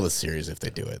going to kill the series if they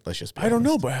do it. Let's just be I don't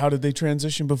honest. know, but how did they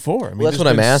transition before? I mean, Well, that's what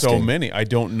I'm asking. So many. I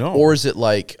don't know. Or is it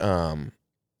like,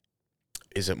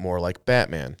 is it more like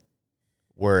Batman,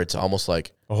 where it's almost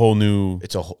like a whole new...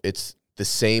 It's the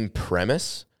same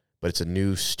premise, but it's a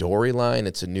new storyline.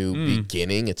 It's a new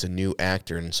beginning. It's a new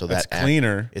actor, and so that's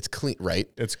cleaner. It's clean, right?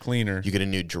 It's cleaner. You get a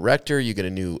new director. You get a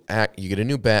new you get a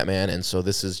new Batman, and so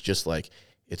this is just like...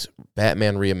 It's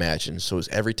Batman reimagined. So is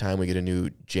every time we get a new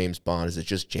James Bond, is it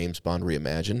just James Bond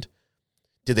reimagined?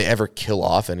 Did they ever kill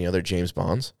off any other James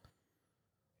Bonds?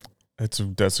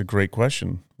 That's a great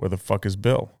question. Where the fuck is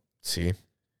Bill? See?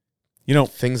 You know,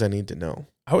 things I need to know.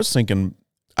 I was thinking...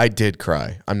 I did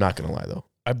cry. I'm not going to lie, though.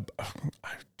 I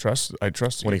trust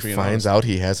you. When he finds out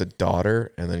he has a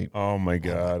daughter, and then he... Oh, my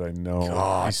God, I know.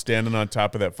 God. He's standing on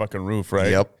top of that fucking roof,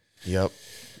 right? Yep.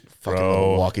 Fucking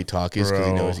little walkie-talkies because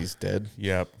he knows he's dead.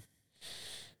 Yep.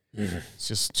 It's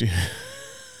just...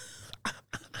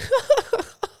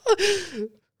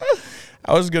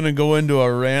 I was going to go into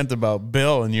a rant about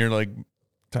Bill, and you're like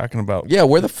talking about... Yeah,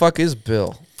 where the fuck is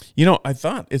Bill? You know, I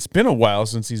thought it's been a while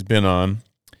since he's been on,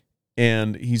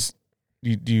 and he's...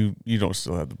 You don't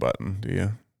still have the button, do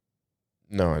you?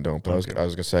 No, I don't. But Okay. I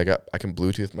was gonna say I can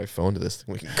Bluetooth my phone to this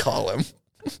thing. We can call him.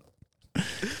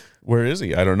 Where is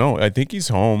he? I don't know. I think he's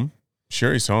home.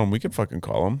 Sure, he's home. We could fucking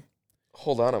call him.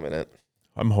 Hold on a minute.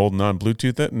 I'm holding on.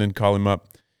 Bluetooth it and then call him up.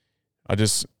 I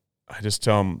just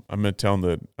tell him. I'm gonna tell him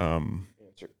that.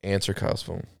 Answer Kyle's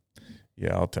phone.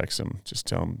 Yeah, I'll text him. Just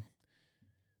tell him.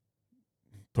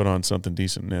 Put on something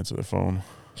decent and answer the phone.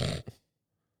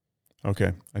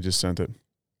 Okay, I just sent it.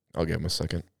 I'll give him a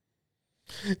second.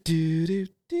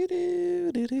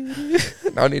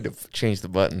 Now I need to change the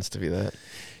buttons to be that.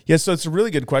 Yeah, so it's a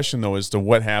really good question though, as to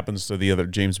what happens to the other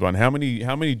James Bond. How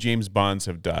many James Bonds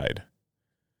have died?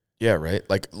 Yeah, right.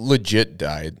 Like legit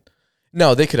died.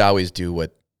 No, they could always do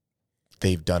what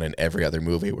they've done in every other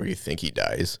movie where you think he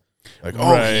dies. Like,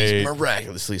 oh, he's Right.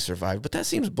 miraculously survived. But that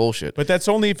seems bullshit. But that's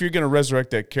only if you're going to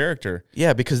resurrect that character.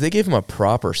 Yeah, because they gave him a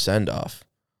proper send off.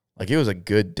 Like it was a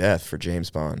good death for James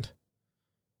Bond.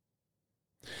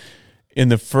 In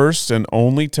the first and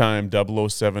only time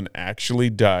 007 actually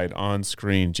died on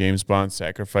screen, James Bond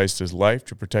sacrificed his life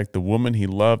to protect the woman he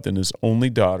loved and his only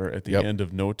daughter at the Yep. end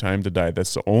of No Time to Die.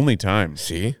 That's the only time.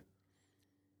 See?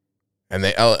 And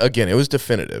they again, it was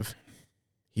definitive.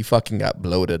 He fucking got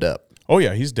bloated up. Oh,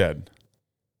 yeah, he's dead.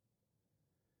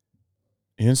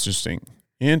 Interesting.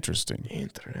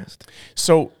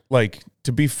 So, like,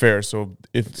 to be fair, so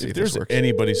if see if there's this works.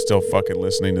 anybody still fucking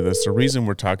listening to this, the reason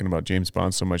we're talking about James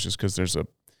Bond so much is because there's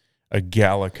a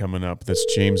gala coming up that's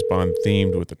James Bond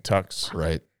themed with the tux.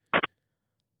 Right.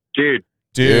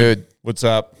 Dude, what's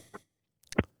up?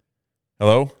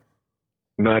 Hello?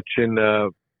 Watching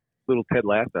little Ted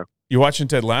Lasso. You're watching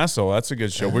Ted Lasso. That's a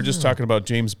good show. We're just talking about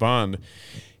James Bond,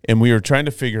 and we were trying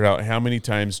to figure out how many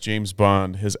times James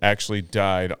Bond has actually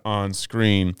died on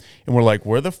screen. And we're like,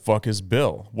 where the fuck is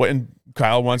Bill? And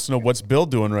Kyle wants to know, what's Bill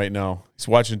doing right now? He's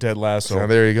watching Ted Lasso. So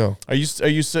there you go. Are you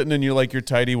sitting in your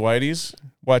tidy whities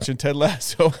watching Ted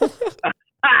Lasso?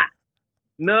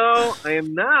 No, I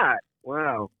am not.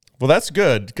 Wow. Well, that's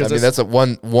good I because mean, that's a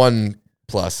one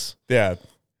plus. yeah.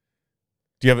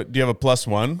 Do you have a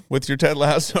 +1 with your Ted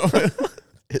Lasso?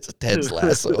 It's a Ted's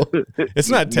Lasso. It's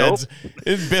not Ted's.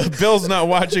 Bill's not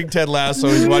watching Ted Lasso.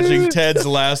 He's watching Ted's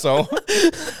Lasso.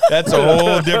 That's a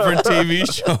whole different TV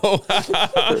show.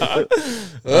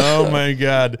 Oh, my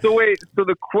God. So wait, so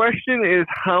the question is,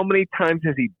 how many times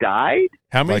has he died?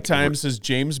 How many Like- times has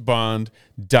James Bond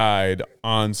died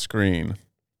on screen?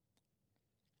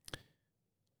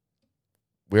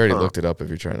 We already looked it up if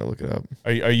you're trying to look it up.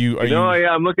 Are you? No, yeah,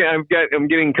 I'm looking. I'm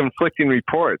getting conflicting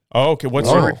reports. Oh, okay. What's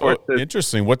Oh. your report says-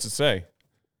 interesting? What's it say?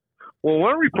 Well,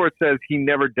 one report says he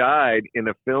never died in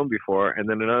a film before, and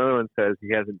then another one says he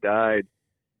hasn't died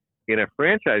in a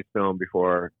franchise film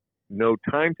before. No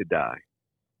Time to Die.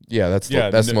 Yeah, that's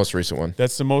the most recent one.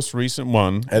 That's the most recent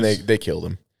one. And they killed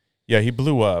him. Yeah, he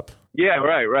blew up. Yeah,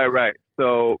 right.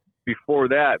 So before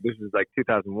that, this is like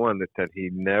 2001 that said he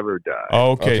never died.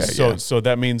 Oh, okay. Okay, So yeah. so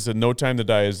that means that No Time to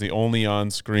Die is the only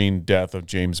on-screen death of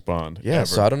James Bond. Yeah, ever.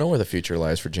 so I don't know where the future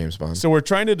lies for James Bond. So we're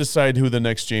trying to decide who the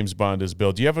next James Bond is.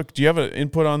 Bill, do you have an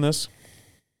input on this?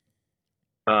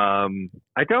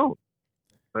 I don't.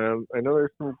 I know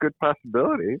there's some good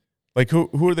possibilities. Like who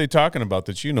are they talking about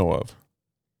that you know of?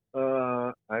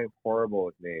 I'm horrible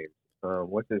with names.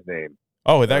 What's his name?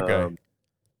 Oh, that guy.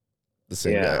 The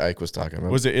same yeah. guy Ike was talking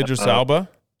about. Was it Idris Elba?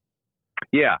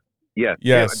 Yeah. Yeah,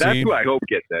 That's see? who I hope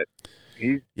gets it.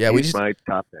 He's my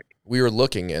top pick. We were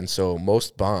looking, and so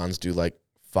most Bonds do like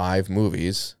 5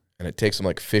 movies, and it takes them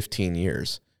like 15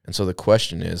 years. And so the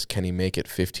question is, can he make it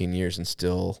 15 years and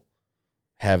still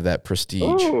have that prestige?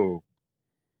 Oh,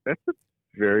 that's a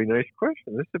very nice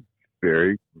question. That's a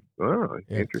very Yeah.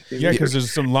 interesting. Yeah, because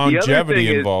there's some other longevity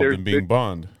thing is involved there's in being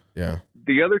Bond. Yeah.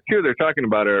 the other two they're talking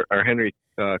about are Henry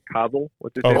Cavill.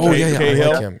 What's his Oh, name? Oh, yeah, yeah. I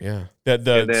Cahill? like him. Yeah. The And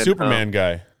then, Superman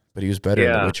guy. But he was better in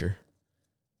Yeah. The Witcher.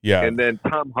 Yeah. And then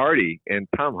Tom Hardy. And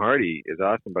Tom Hardy is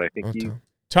awesome, but I think Oh, he's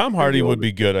Tom Hardy the would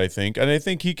be good, I think. And I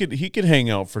think he could hang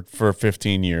out for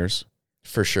 15 years.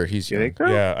 For sure. He's You young. think so?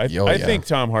 Yeah, I Oh, yeah. think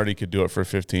Tom Hardy could do it for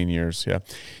 15 years. Yeah.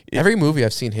 Every movie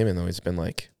I've seen him in, though, he's been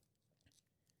like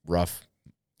rough,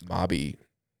 mobby,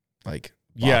 like.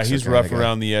 Yeah, boxer he's kinda rough guy.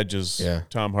 around the edges. Yeah.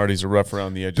 Tom Hardy's a rough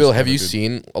around the edges. Bill, have kinda you dude.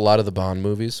 seen a lot of the Bond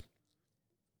movies?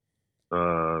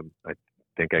 I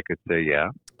think I could say yeah.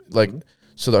 Like,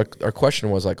 so our question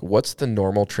was like, what's the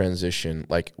normal transition?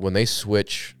 Like when they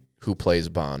switch who plays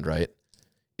Bond, right?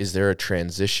 Is there a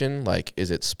transition? Like,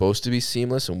 is it supposed to be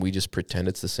seamless and we just pretend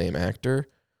it's the same actor?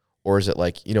 Or is it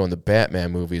like, in the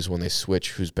Batman movies when they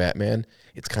switch who's Batman,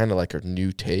 it's kind of like a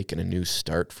new take and a new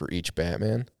start for each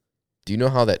Batman? Do you know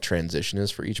how that transition is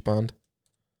for each Bond?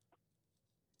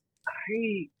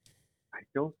 I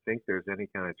don't think there's any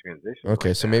kind of transition. Okay,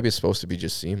 like so that. maybe it's supposed to be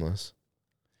just seamless.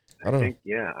 I don't know. think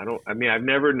yeah. I mean, I've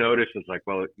never noticed. It's like,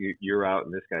 well, you're out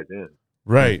and this guy's in.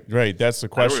 Right. That's the I don't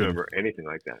question. remember anything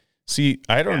like that. See,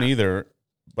 I don't Yeah. either.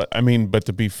 But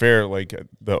to be fair, like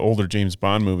the older James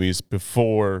Bond movies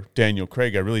before Daniel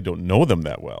Craig, I really don't know them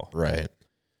that well. Right.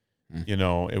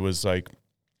 It was like,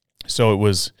 so it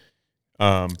was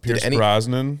Pierce any-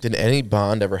 Brosnan. Did any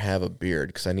Bond ever have a beard?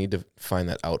 Because I need to find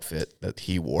that outfit that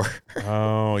he wore.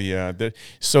 Oh yeah.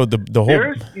 So the whole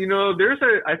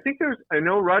I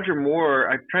know Roger Moore.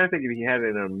 I'm trying to think if he had it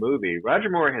in a movie. Roger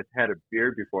Moore has had a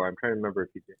beard before. I'm trying to remember if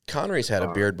he did. Connery's had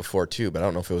a beard before too, but I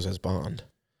don't know if it was as Bond.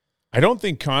 I don't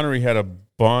think Connery had a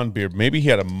Bond beard. Maybe he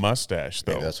had a mustache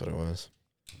though. Maybe that's what it was.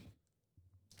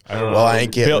 I don't know. Well, I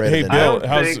ain't getting rid Hey of Bill, the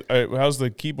how's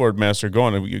the keyboard master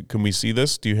going? Can we see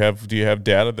this? Do you have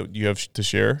data that you have to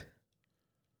share?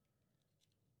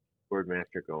 Word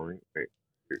master going. Wait,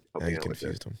 help Now me you out with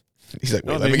confused this. him. He's like,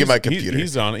 No, wait, let me get my he's- computer.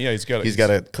 He's on it. Yeah, he's got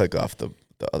to click off the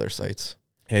other sites.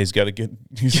 Yeah, he's got to get.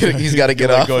 He's gotta get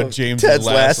gotta off go of James Ted's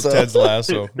Lasso. Lasso. Ted's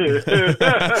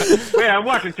Lasso. Wait, I'm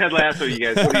watching Ted Lasso. You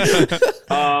guys, what are you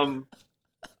doing?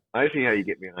 I see how you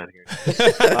get me on here.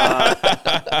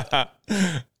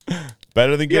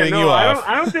 Better than getting you I off.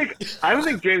 don't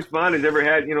think James Bond has ever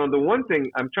had. The one thing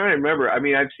I'm trying to remember. I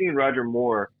mean, I've seen Roger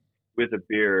Moore with a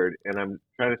beard, and I'm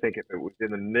trying to think if it was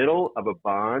in the middle of a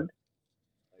Bond.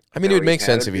 I mean, it would he make had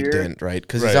sense a if he beard. didn't, right?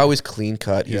 Because Right. he's always clean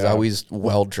cut. He's Yeah. always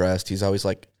well dressed. He's always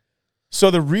like,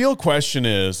 So the real question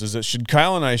is that should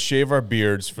Kyle and I shave our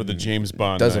beards for the James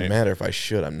Bond doesn't night? matter if I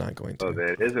should. I'm not going to. Oh,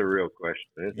 that is a real question.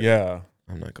 Isn't it? Yeah.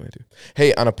 I'm not going to.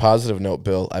 Hey, on a positive note,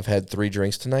 Bill, I've had 3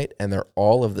 drinks tonight, and they're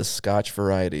all of the Scotch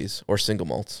varieties or single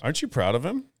malts. Aren't you proud of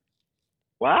him?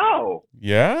 Wow.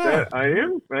 Yeah. I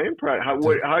am proud. How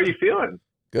are you feeling?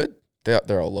 Good.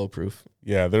 They're all low proof.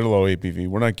 Yeah, they're low ABV.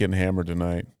 We're not getting hammered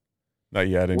tonight. Not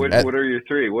yet. What anyway. are your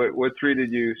 3? What 3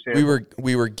 did you sample?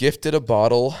 We were gifted a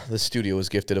bottle. The studio was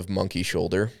gifted of Monkey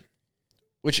Shoulder,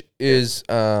 which is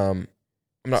I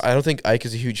don't think Ike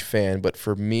is a huge fan, but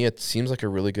for me it seems like a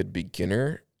really good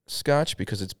beginner Scotch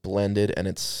because it's blended and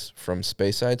it's from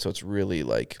Speyside, so it's really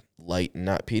like light and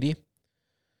not peaty.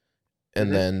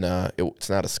 And then it's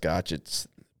not a Scotch, it's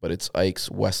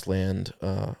Ike's Westland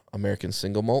American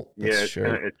Single Malt. Yeah, That's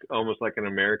it's almost like an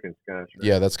American Scotch. Right?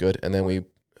 Yeah, that's good. And then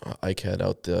Ike had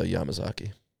out the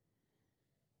Yamazaki.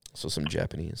 So some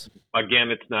Japanese.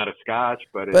 Again, it's not a Scotch,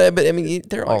 but it's, But I mean,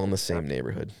 they're all in the same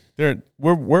neighborhood. We're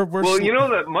well,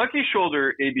 the Monkey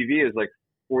Shoulder ABV is like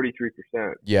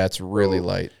 43%. Yeah, it's really So-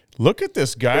 light. look at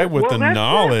this guy with the that's-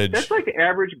 knowledge. That's like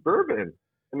average bourbon.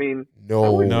 I mean,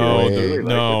 No, No, way.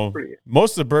 no.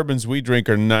 Most of the bourbons we drink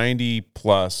are 90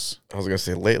 plus. I was gonna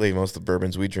say lately, most of the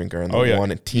bourbons we drink are in the Oh yeah, one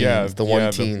teens, yeah, the yeah,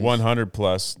 one teens. 100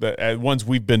 plus. The ones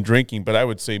we've been drinking, but I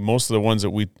would say most of the ones that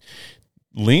we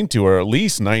lean to are at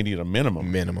least 90 at a minimum.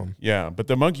 minimum. Yeah, but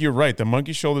the monkey, you're right. The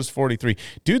Monkey Shoulder's 43.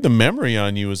 Dude, the memory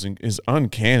on you is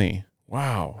uncanny.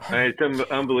 Wow. It's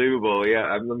unbelievable.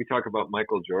 Yeah, let me talk about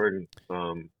Michael Jordan.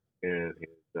 And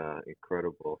his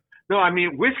incredible. No, I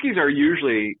mean whiskeys are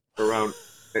usually around.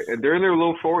 They're in their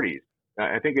low 40s.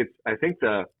 I think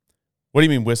the What do you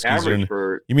mean whiskeys are? average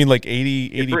for You mean like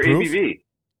 80 for proof? ABV.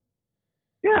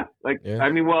 Yeah, Yeah. I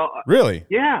mean, well, Really?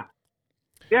 yeah,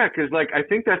 because like I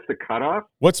think that's the cutoff.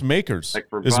 What's Makers? Like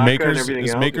for is vodka and Makers everything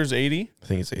is else, Makers 80? I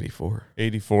think it's 84.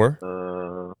 84?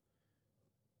 84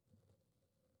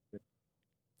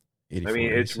 I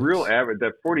mean, it's 86. real average.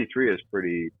 That 43 is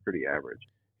pretty average.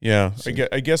 Yeah, So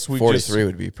I guess we 43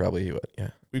 would be probably what? Yeah.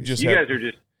 we've just You had, guys are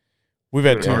just we've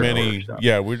had doing too hardcore many. stuff.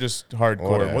 Yeah, we're just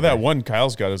hardcore. Whatever. Well, that one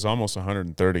Kyle's got is almost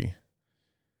 130.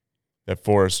 That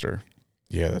Forester.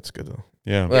 Yeah, that's good though.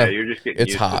 Yeah. Well, you're just getting it's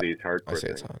used hot. to these I hardcore say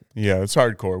it's things. hot. Yeah, it's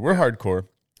hardcore. We're hardcore.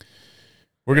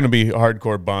 We're going to be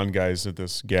hardcore Bond guys at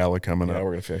this gala coming Yeah, up.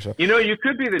 we're gonna finish up. You know, you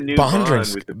could be the new Bond Bond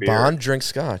drinks. with the beer. Bond drinks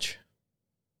Scotch.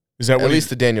 Is that At what least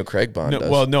the Daniel Craig Bond no, does.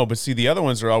 well, no, but see, the other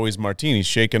ones are always martinis,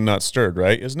 shaken, not stirred,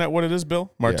 right? Isn't that what it is,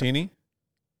 Bill? Martini?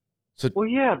 Well,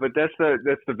 yeah, but that's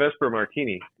the Vesper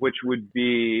Martini, which would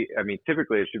be. I mean,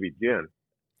 typically it should be gin.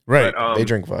 Right. But, they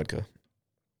drink vodka.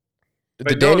 but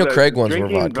The no, Daniel Craig ones were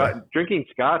drinking vodka. Drinking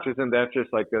Scotch, isn't that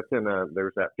just like that's in a?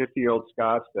 There's that 50-year-old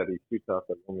Scotch that he shoots off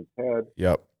a woman's head.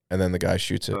 Yep. And then the guy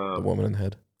shoots it, the woman in the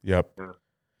head. Yep. I So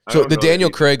don't the know that Daniel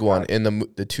he's- Craig one, in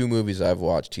the 2 movies I've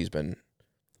watched, he's been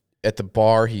at the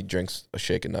bar. He drinks a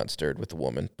shaken, not stirred with the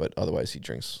woman, but otherwise he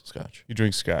drinks Scotch. You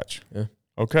drink scotch. Yeah.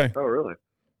 Okay. Oh, really?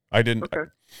 I didn't. Okay.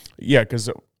 Yeah, because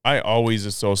I always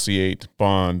associate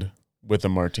Bond with a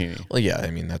martini. Well, yeah, I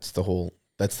mean that's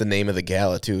the name of the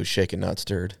gala too, shaken, not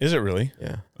stirred. Is it really?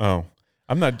 Yeah, Oh,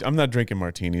 I'm not drinking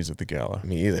martinis at the gala.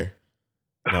 me either.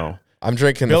 No. I'm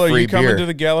drinking Bill, the are free you coming beer. to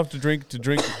the gala to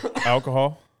drink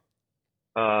alcohol?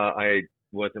 I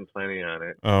wasn't planning on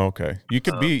it. Oh, okay. You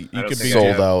could be. I You don't could think be. I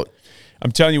Sold am. out.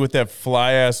 I'm telling you, with that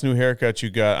fly ass new haircut you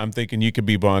got, I'm thinking you could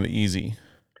be Bond easy.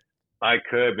 I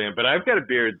could, man, but I've got a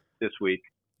beard this week,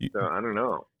 You, so I don't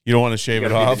know. you don't want to shave You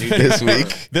it gotta off be the This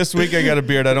week. This week I got a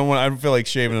beard. I don't feel like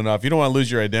shaving it off. You don't want to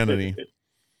lose your identity.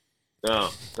 No,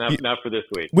 not for this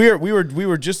week. We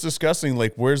were just discussing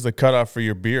like where's the cutoff for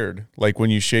your beard? Like when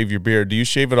you shave your beard, do you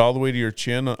shave it all the way to your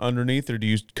chin underneath, or do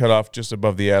you cut off just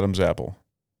above the Adam's apple?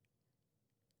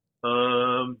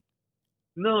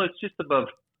 No, it's just above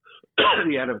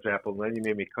the Adam's apple. Then you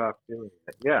made me cough doing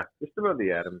that. Yeah, just above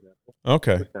the Adam's apple.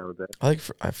 Okay. That sounds bad. I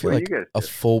feel What do like you guys a do?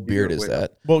 full beard do is it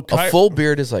that. Well, A full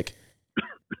beard is like,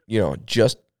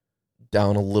 just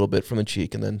down a little bit from the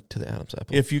cheek and then to the Adam's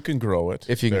apple. if you can grow it.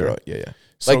 If you can there. grow it, yeah.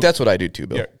 So- Like that's what I do too,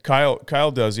 Bill. Yeah,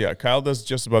 Kyle does. Yeah, Kyle does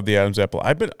just above the Adam's apple.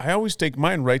 I always take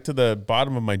mine right to the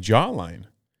bottom of my jawline.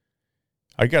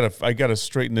 I gotta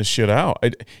straighten this shit out.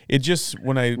 It just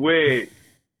when I Wait,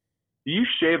 do you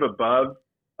shave above?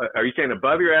 Are you saying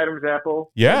above your Adam's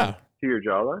apple? Yeah. To your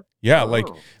jawline? yeah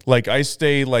Oh. like I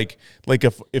stay like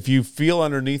if you feel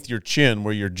underneath your chin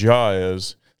where your jaw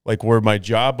is, like where my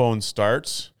jawbone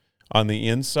starts on the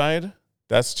inside,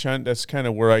 that's kind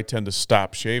of where I tend to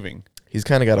stop shaving. He's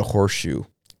kind of got a horseshoe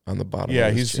on the bottom. Yeah,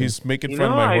 of his chin. he's making You fun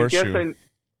know, of my I horseshoe. guess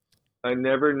I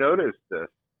never noticed this.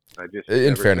 I just In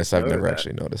never fairness, I've noticed never that.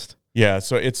 actually noticed. Yeah,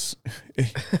 so it's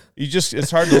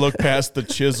hard to look past the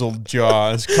chiseled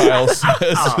jaw, as Kyle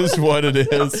says, is what it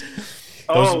is.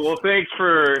 Oh, well, thanks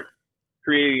for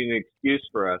creating an excuse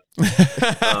for us.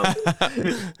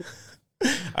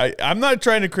 I'm not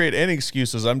trying to create any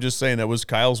excuses. I'm just saying that was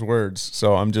Kyle's words.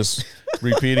 So I'm just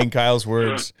repeating Kyle's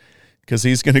words because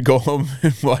he's going to go home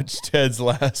and watch Ted's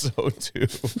Lasso too.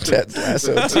 Ted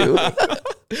Lasso too.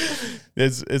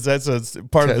 That's a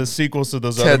part of the sequels to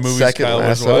those other Ted's movies second Kyle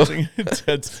was Lasso.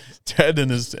 watching. Ted and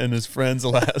his friends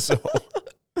Lasso.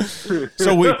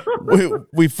 So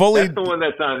we fully That's the one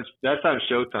that's on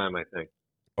Showtime, I think.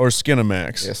 or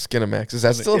Skinamax. Yeah, Skinamax. Is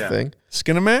that still Yeah. a thing?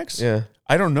 Skinamax? Yeah.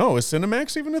 I don't know. Is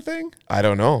Cinemax even a thing? I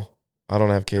don't know. I don't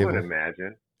have I would cable.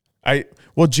 imagine.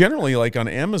 Well, generally, like on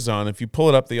Amazon, if you pull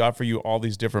it up, they offer you all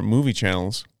these different movie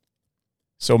channels.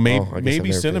 So maybe I guess I've maybe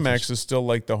never paid Cinemax attention. is still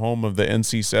like the home of the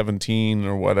NC-17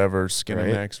 or whatever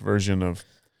Skinemax version of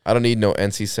I don't need no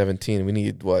NC-17. We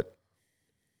need what?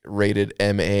 Rated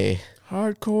MA.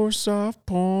 hardcore soft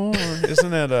porn.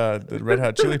 Isn't that the Red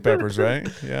Hot Chili Peppers, right?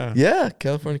 Yeah. Yeah,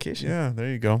 Californication. Yeah, there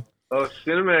you go. Oh,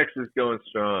 Cinemax is going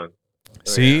strong.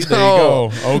 See, there you Oh.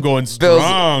 go. Oh, going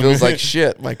strong. Bill's like,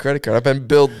 shit, my credit card. I've been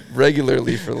billed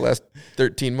regularly for the last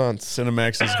 13 months.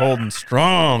 Cinemax is holding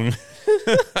strong.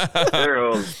 They're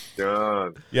all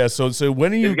strong. Yeah, so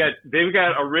when are you They've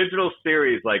got original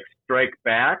series like Strike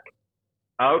Back,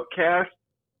 Outcast,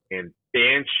 and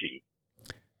Banshee.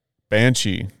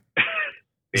 Banshee?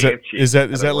 Is Banshee.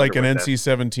 that I like an wonder what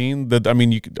NC-17? That I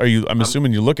mean, I'm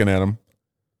assuming you're looking at them.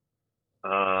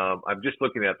 I'm just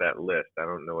looking at that list. I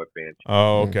don't know what Banshee.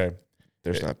 Oh, okay.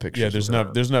 There's not pictures. Yeah, there's of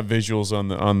not visuals on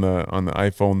the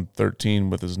iPhone 13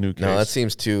 with his new case. No, that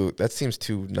seems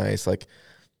too nice. Like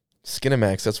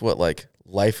Skinamax, that's what, like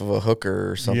Life of a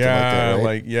Hooker or something like that,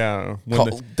 right?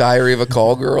 When Diary of a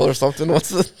Call Girl or something. What's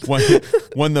the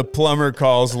when the plumber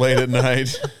calls late at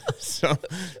night,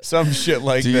 some shit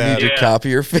like Do you that. need your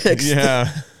copier fixed?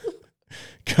 Yeah.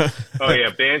 Oh yeah,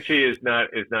 Banshee is not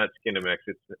Skinamax.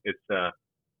 It's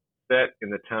set in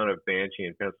the town of Banshee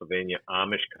in Pennsylvania,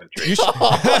 Amish country.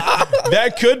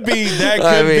 That could be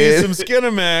some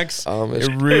Skinamax. Amish.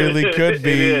 It really could It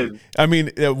be. is. I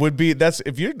mean, it would be. That's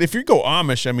if you go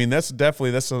Amish. I mean, that's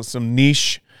some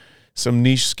niche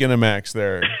Skinamax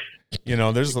there. You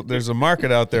know, there's a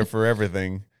market out there for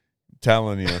everything. I'm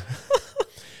telling you.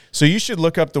 So you should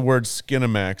look up the word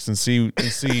Skinamax and see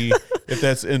if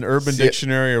that's in Urban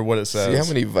Dictionary or what it says. See how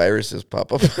many viruses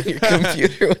pop up on your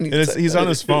computer when you He's on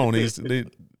his phone.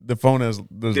 The phone has.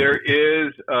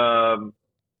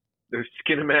 There's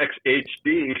Skinamax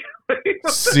HD.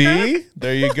 See,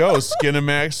 there you go.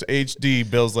 Skinamax HD.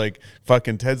 Bill's like,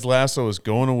 fucking Ted's Lasso is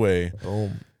going away.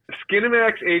 Boom.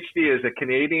 Skinamax HD is a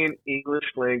Canadian English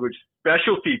language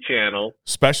specialty channel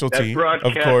Specialty, that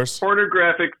broadcasts of course.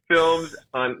 pornographic films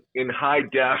in high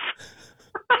def.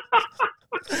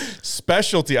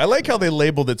 Specialty. I like how they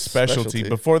labeled it specialty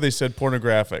before they said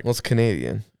pornographic. Well, it's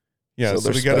Canadian. Yeah, so so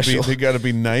they're special. they gotta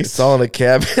be nice. It's all in a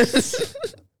cabin.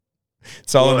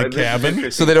 It's all Well, in and the this is cabin.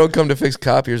 interesting. So they don't come to fix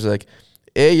copiers. Like,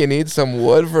 hey, you need some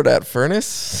wood for that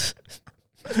furnace?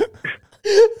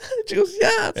 She goes,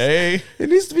 yeah. Hey, It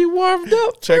needs to be warmed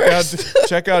up. check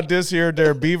first." out this here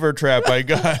there beaver trap I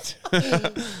got.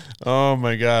 Oh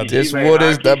my god. This my wood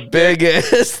is hockey the stick.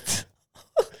 biggest.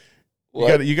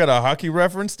 You got a hockey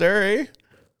reference there, eh?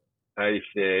 I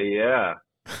say, yeah.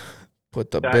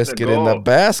 Put the That's a biscuit in the goal.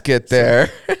 basket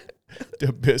there.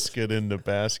 The biscuit in the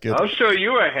basket. I'll show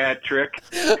you a hat trick.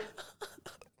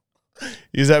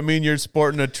 Does that mean you're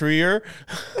sporting a treer?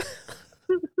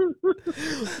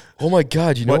 Oh my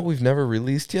God! You know What? what we've never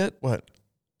released yet? What?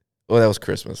 Oh, that was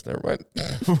Christmas. Never mind.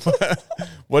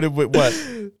 What did we, what?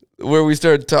 Where we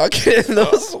started talking.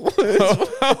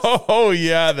 Oh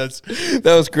yeah, that's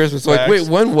That was Christmas. Like, Facts. wait,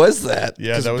 when was that?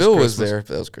 Yeah, 'Cause that was Bill Christmas. was there. But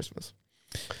that was Christmas.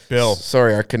 Bill.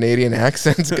 Sorry, our Canadian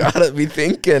accents got me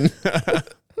thinking.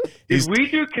 Did we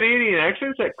do Canadian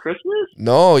accents at Christmas?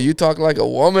 No, you talk like a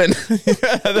woman.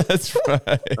 Yeah, that's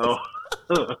right. Oh,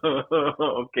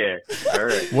 okay. All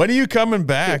right. When are you coming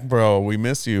back, bro? We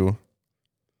miss you.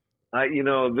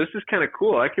 This is kind of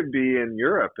cool. I could be in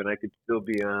Europe and I could still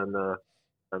be on the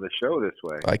show this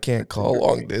way. I can't call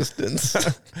long distance.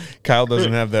 Kyle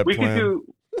doesn't have that We plan.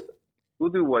 we'll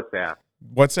do WhatsApp.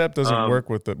 WhatsApp doesn't work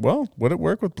with it. Well, would it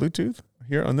work with Bluetooth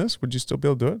here on this? Would you still be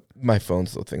able to do it? My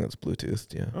phone's the thing that's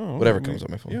Bluetoothed. Yeah, Oh, whatever I mean, comes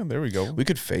on my phone. Yeah, there we go. We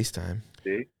could FaceTime.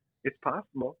 See, it's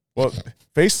possible. Well,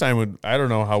 FaceTime would. I don't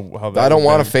know how that. I don't would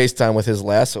want to ben- FaceTime with his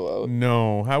lasso out.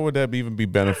 No, how would that even be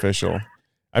beneficial?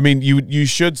 I mean, you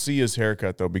should see his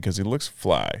haircut though because he looks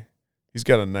fly. He's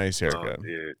got a nice haircut. Oh,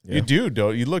 dude. Yeah. You do,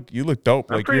 though. You look dope.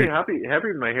 I'm like pretty you're- happy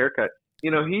with my haircut. He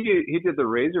did the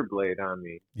razor blade on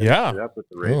me. Yeah. Up with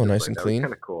the razor Oh, nice blade. and That was clean.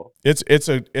 kind of cool. It's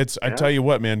I Yeah. tell you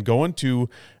what, man, going to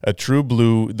a True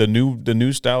Blue, the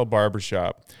new style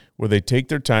barbershop where they take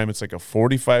their time. It's like a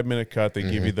 45-minute cut. They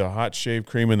give you the hot shave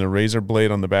cream and the razor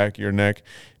blade on the back of your neck.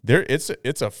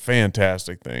 It's a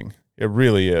fantastic thing. It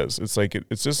really is. It's like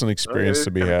it's just an experience is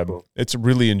to be kinda had. cool. It's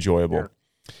really enjoyable.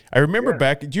 I remember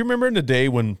back. Do you remember in the day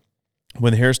when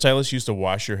hairstylists used to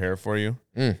wash your hair for you?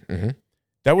 Mm-hmm.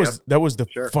 That was the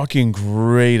Sure. fucking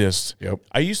greatest. Yep.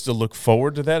 I used to look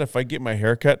forward to that if I get my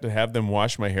hair cut to have them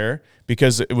wash my hair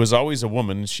because it was always a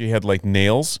woman and she had like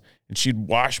nails and she'd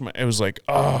wash my. It was like,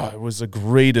 it was the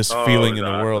greatest Oh, feeling it in was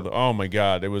the awesome. world. Oh my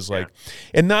God, it was like,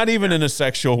 and not even in a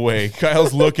sexual way.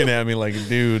 Kyle's looking at me like,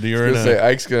 dude, you're in Say a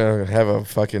Ike's gonna have a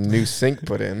fucking new sink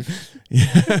put in.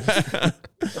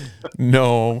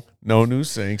 no new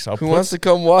sinks. Who wants to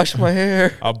come wash my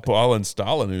hair? I'll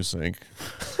install a new sink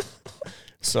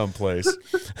someplace.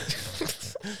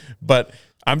 But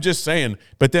I'm just saying.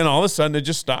 But then all of a sudden it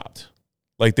just stopped.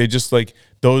 Like they just like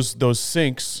those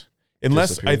sinks. Unless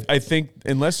Disappeared. I think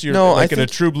unless you're No, like I in a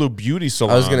think- True Blue beauty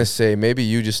salon. I was gonna say maybe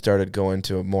you just started going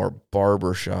to a more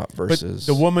barber shop But versus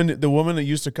the woman that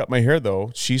used to cut my hair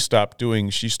though, she stopped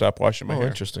washing my Oh, hair.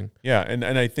 interesting. Yeah, and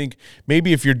I think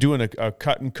maybe if you're doing a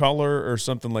cut and color or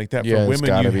something like that Yeah, for it's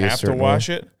women, gotta you be a have to certain wash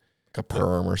way. it. Like a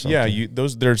perm or something. Yeah,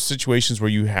 there's situations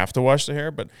where you have to wash the hair,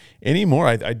 but anymore,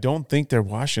 I don't think they're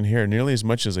washing hair nearly as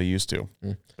much as they used to.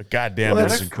 But goddamn, Well,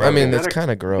 that's that's- incredible. I mean, Is that's that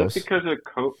kinda gross. Is that because of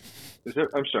COVID?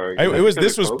 I'm sorry. This was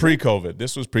because of COVID? pre-COVID.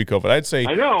 This was pre-COVID. I'd say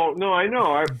I know. No, I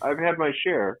know. I've had my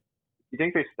share. You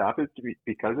think they stopped it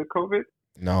because of COVID?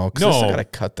 No, because No. they still gotta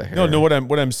cut the hair. no.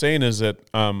 What I'm saying is that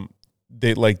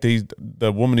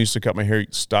the woman who used to cut my hair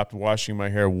stopped washing my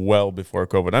hair well before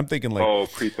COVID. I'm thinking like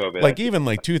Pre-COVID. like even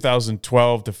like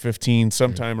 2012 to 15,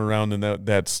 sometime around in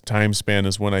that time span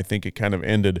is when I think it kind of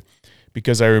ended,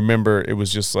 because I remember it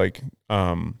was just like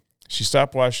she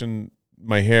stopped washing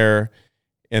my hair,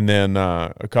 and then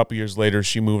a couple years later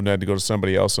she moved and I had to go to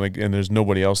somebody else, and there's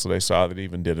nobody else that I saw that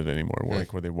even did it anymore.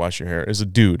 Where they wash your hair as a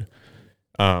dude.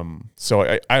 So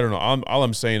I don't know. All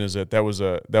I'm saying is that was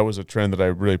a trend that I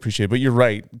really appreciate. But you're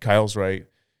right, Kyle's right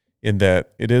in that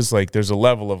it is like there's a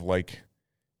level of like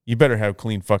you better have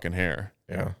clean fucking hair.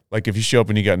 Yeah. Like if you show up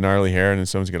and you got gnarly hair and then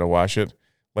someone's gonna wash it,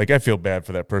 like I feel bad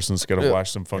for that person that's gonna Yeah.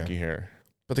 wash some funky hair.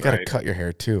 But they gotta Right. cut your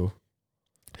hair too.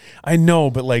 I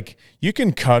know, but like you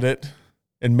can cut it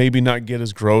and maybe not get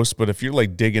as gross, but if you're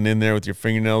like digging in there with your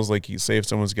fingernails, like you say if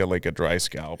someone's got like a dry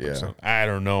scalp or Yeah. something. I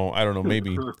don't know,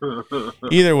 maybe.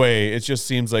 Either way, it just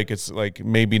seems like it's like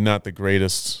maybe not the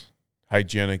greatest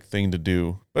hygienic thing to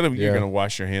do. But if you're Yeah. gonna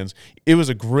wash your hands, it was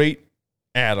a great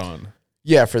add-on.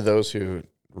 Yeah, for those who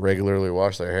regularly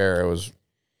wash their hair, it was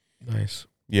nice.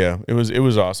 Yeah, it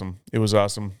was awesome. It was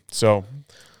awesome. So,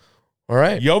 All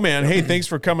right. yo, man, hey, thanks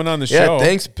for coming on the Yeah, show.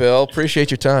 thanks, Bill.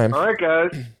 Appreciate your time. All right,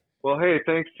 guys. Well, hey,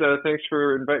 thanks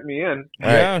for inviting me in.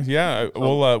 Yeah.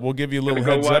 We'll give you a little I'm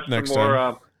gonna heads go up watch next some more,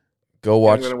 time. Go I'm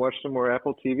watch. going to watch some more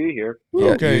Apple TV here. Yeah,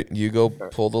 Okay. You go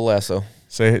pull the lasso.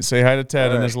 Say hi to Ted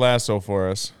All and right. his lasso for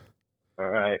us. All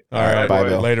right. All right, bye,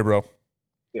 Bill. later, bro.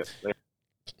 Yeah.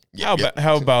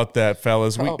 How about that,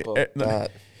 fellas? How about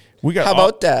that? We got How all-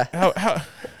 about that?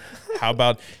 How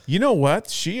about, you know what?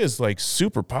 She is like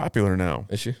super popular now.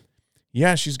 Is she?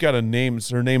 Yeah, she's got a name.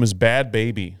 Her name is Bad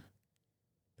Baby.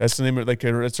 That's the name of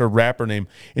it's her rapper name.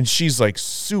 And she's like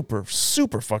super,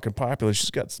 super fucking popular.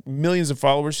 She's got millions of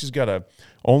followers. She's got a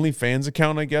OnlyFans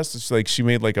account, I guess. It's like she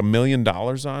made like $1 million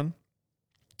on.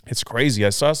 It's crazy. I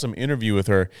saw some interview with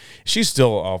her. She's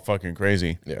still all fucking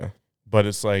crazy. Yeah. But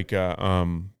it's like,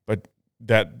 but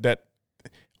that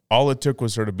all it took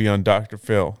was her to be on Dr.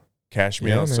 Phil, Cash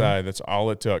Me Outside. Man. That's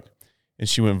all it took, and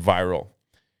she went viral.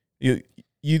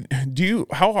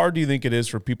 How hard do you think it is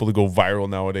for people to go viral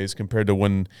nowadays compared to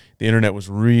when the internet was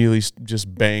really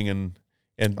just banging?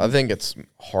 And I think it's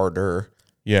harder.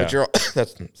 Yeah,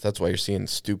 but that's why you're seeing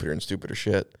stupider and stupider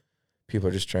shit. People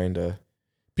are trying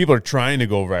to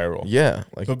go viral. Yeah,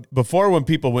 like but before, when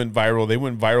people went viral, they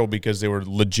went viral because they were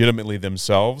legitimately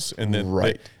themselves, and then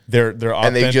their authentic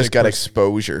and they just got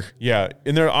exposure. Yeah,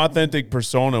 and their authentic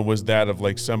persona was that of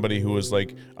like somebody who was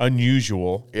like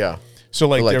unusual. Yeah. So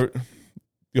like go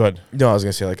ahead. No, I was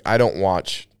gonna say like I don't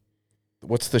watch.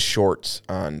 What's the shorts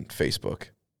on Facebook?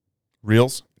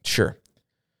 Reels. Sure.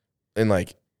 And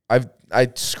like I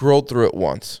scrolled through it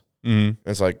once. Mm-hmm. And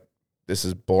it's like, this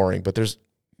is boring, but there's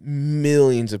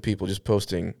millions of people just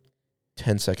posting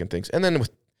 10-second things. And then with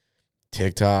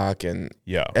TikTok and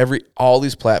all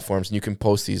these platforms, and you can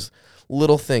post these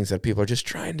little things that people are just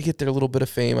trying to get their little bit of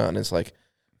fame on. And it's like,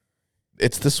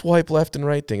 it's the swipe left and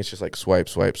right thing. It's just like swipe,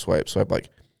 swipe, swipe, swipe. Like,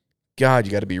 God,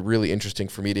 you got to be really interesting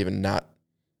for me to even not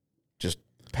just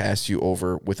pass you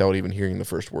over without even hearing the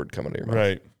first word coming out of your mouth.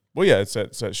 Right. Well, yeah, it's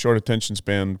that short attention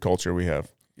span culture we have.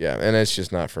 Yeah, and it's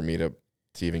just not for me to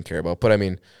even care about. But I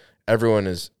mean, everyone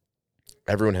has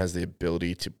the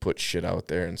ability to put shit out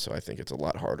there, and so I think it's a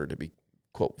lot harder to be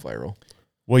quote viral.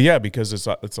 Well, yeah, because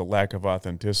it's a lack of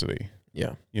authenticity.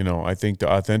 Yeah. You know, I think the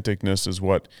authenticness is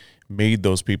what made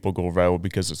those people go viral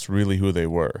because it's really who they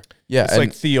were. Yeah. It's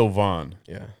like Theo Von.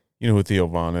 Yeah. You know who Theo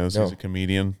Von is? No. He's a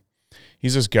comedian.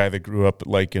 He's this guy that grew up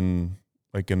in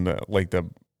the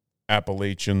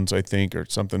Appalachians, I think, or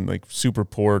something, like super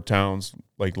poor towns,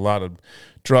 like a lot of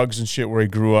drugs and shit where he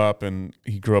grew up, and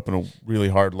he grew up in a really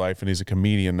hard life, and he's a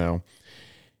comedian now.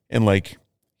 And like,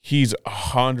 he's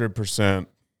 100%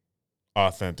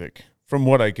 authentic from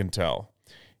what I can tell.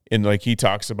 And like, he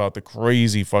talks about the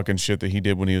crazy fucking shit that he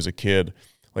did when he was a kid.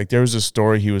 Like, there was a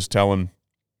story he was telling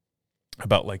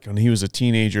about like when he was a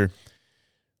teenager,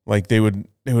 like they would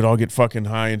all get fucking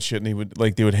high and shit, and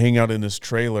they would hang out in this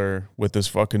trailer with this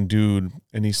fucking dude,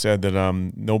 and he said that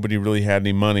nobody really had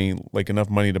any money, like enough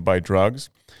money to buy drugs.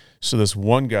 So this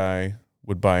one guy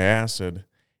would buy acid,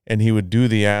 and he would do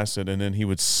the acid, and then he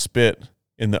would spit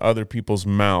in the other people's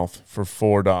mouth for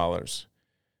 $4.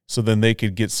 So then they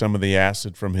could get some of the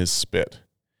acid from his spit.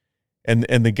 And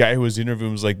the guy who was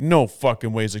interviewing was like, no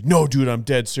fucking way. He's like, no, dude, I'm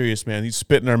dead serious, man. He's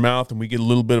spit in our mouth, and we get a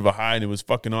little bit of a high, and it was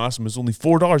fucking awesome. It was only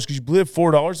 $4. Could you believe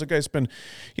 $4? The guy spent,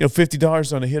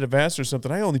 $50 on a hit of acid or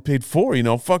something. I only paid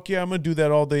 $4. Fuck yeah, I'm gonna do that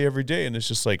all day, every day. And it's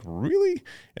just like, really?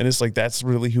 And it's like, that's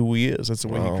really who he is. That's the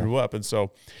way he grew up. And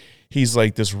so he's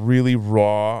like this really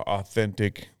raw,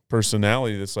 authentic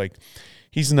personality. That's like,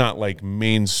 he's not like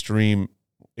mainstream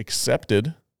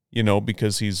accepted,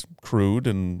 because he's crude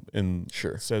and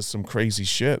sure says some crazy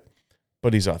shit,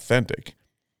 but he's authentic.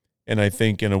 And I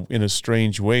think in a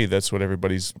strange way, that's what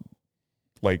everybody's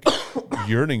like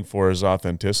yearning for, is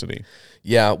authenticity.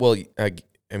 Yeah. Well, I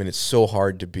mean, it's so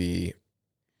hard to be,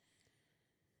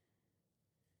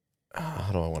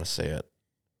 how do I want to say it?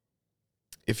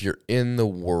 If you're in the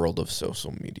world of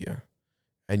social media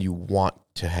and you want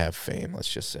to have fame,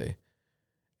 let's just say,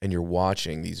 and you're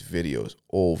watching these videos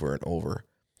over and over,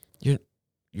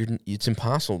 it's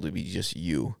impossible to be just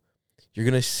you. You're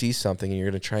going to see something, and you're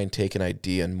going to try and take an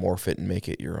idea and morph it and make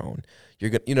it your own. You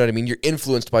know what I mean? You're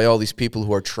influenced by all these people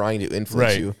who are trying to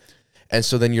influence you. And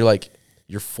so then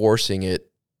you're forcing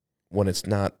it when it's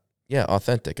not,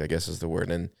 authentic, I guess is the word.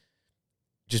 And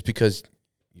just because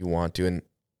you want to. And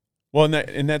well,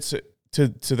 and that's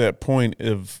to that point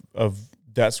of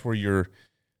that's where you're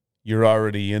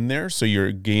already in there. So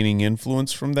you're gaining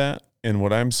influence from that. And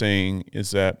what I'm saying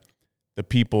is that the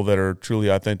people that are truly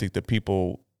authentic, that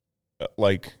people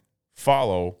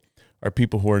follow, are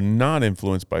people who are not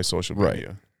influenced by social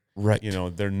media. Right.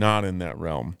 They're not in that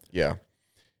realm. Yeah.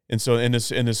 And so, and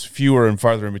it's fewer and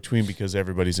farther in between because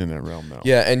everybody's in that realm now.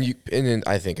 Yeah. And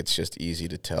I think it's just easy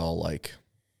to tell, like,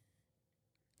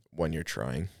 when you're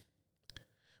trying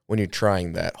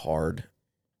that hard,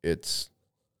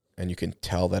 and you can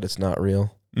tell that it's not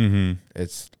real. Mm-hmm.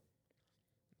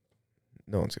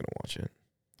 No one's going to watch it.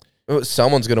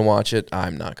 Someone's going to watch it.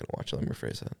 I'm not going to watch it. Let me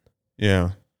rephrase that.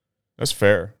 Yeah, that's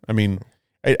fair. I mean,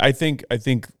 I think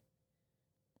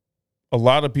a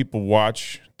lot of people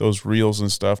watch those reels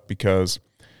and stuff because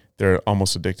they're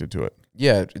almost addicted to it.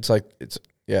 Yeah,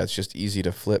 it's just easy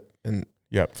to flip. And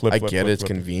flip. I get it. It's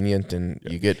convenient, and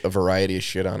you get a variety of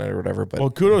shit on it or whatever. But well,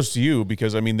 kudos to you,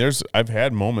 because I mean, I've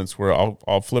had moments where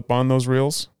I'll flip on those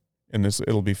reels, and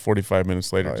it'll be 45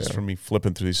 minutes later just from me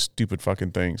flipping through these stupid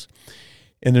fucking things.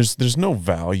 And there's no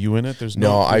value in it. There's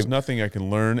nothing I can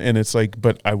learn. And it's like,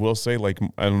 but I will say, like,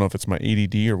 I don't know if it's my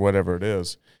ADD or whatever it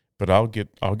is, but I'll get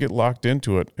locked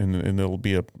into it, and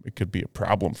it could be a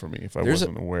problem for me if I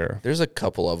wasn't aware. There's a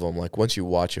couple of them. Like once you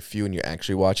watch a few and you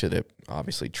actually watch it, it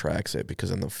obviously tracks it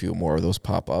because then a few more of those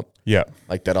pop up. Yeah,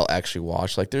 like that I'll actually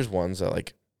watch. Like there's ones that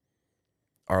like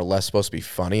are less supposed to be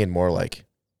funny and more like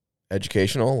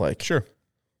educational. Like sure,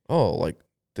 oh, like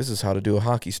this is how to do a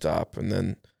hockey stop, and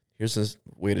then here's this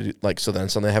way to do, like, so then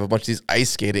suddenly I have a bunch of these ice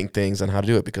skating things on how to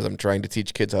do it because I'm trying to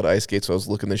teach kids how to ice skate, so I was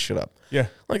looking this shit up. Yeah.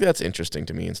 Like, that's interesting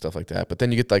to me and stuff like that. But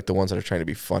then you get, like, the ones that are trying to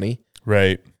be funny.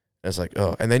 Right. And it's like,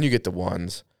 oh, and then you get the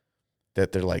ones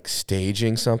that they're, like,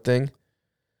 staging something.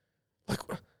 Like,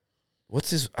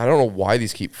 what's this? I don't know why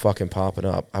these keep fucking popping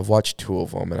up. I've watched 2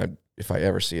 of them, and if I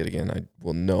ever see it again, I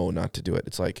will know not to do it.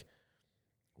 It's like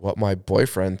what my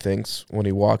boyfriend thinks when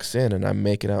he walks in and I'm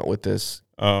making out with this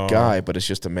guy, but it's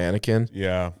just a mannequin.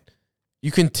 Yeah.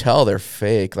 You can tell they're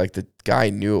fake. Like the guy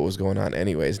knew what was going on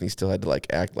anyways, and he still had to like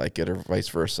act like it or vice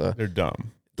versa. They're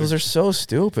dumb. Those are so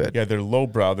stupid. Yeah, they're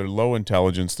lowbrow. They're low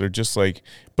intelligence. They're just like,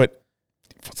 but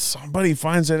somebody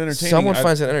finds that entertaining. Someone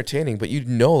finds that entertaining, but you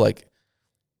know, like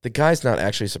the guy's not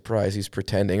actually surprised. He's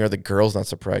pretending, or the girl's not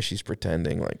surprised. She's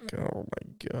pretending. Like, oh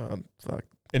my God, fuck.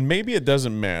 And maybe it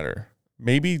doesn't matter.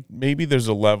 Maybe there's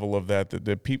a level of that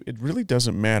people, it really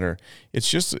doesn't matter. It's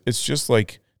just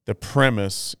like the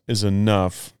premise is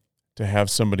enough to have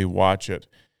somebody watch it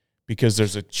because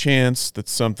there's a chance that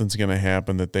something's going to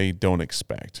happen that they don't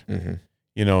expect. Mm-hmm.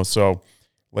 You know, so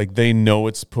like they know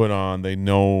it's put on, they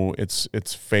know it's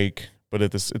fake, but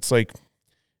it's like,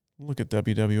 look at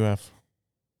WWF.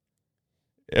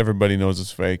 Everybody knows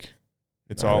it's fake.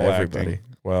 It's Not all everybody. acting.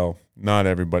 Well, not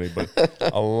everybody, but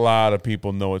a lot of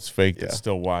people know it's fake that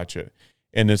still watch it.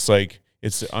 And it's like,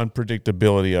 it's the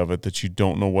unpredictability of it that you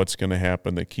don't know what's going to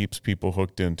happen that keeps people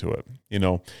hooked into it, you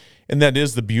know? And that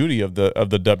is the beauty of the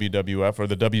WWF or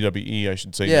the WWE, I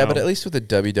should say. Yeah, now. but at least with the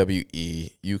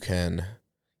WWE, you can,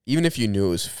 even if you knew it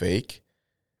was fake,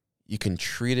 you can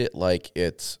treat it like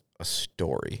it's a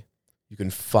story. You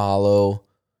can follow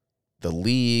the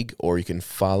league or you can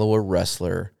follow a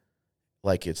wrestler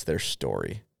like it's their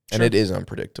story. And Sure. it is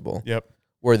unpredictable. Yep.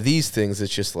 Where these things,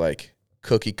 it's just like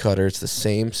cookie cutter. It's the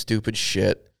same stupid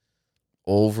shit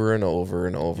over and over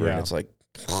and over. Yeah. And it's like,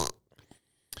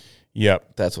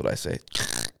 Yep. that's what I say.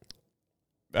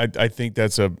 I think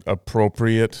that's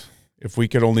appropriate. If we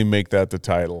could only make that the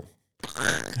title.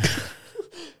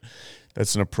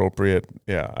 That's an appropriate,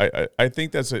 yeah. I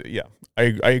think that's I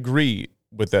agree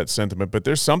with that sentiment, but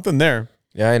there's something there.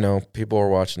 Yeah, I know. People are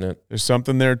watching it. There's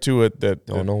something there to it that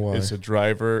Don't know why. It's a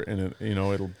driver, and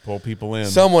it'll pull people in.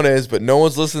 Someone is, but no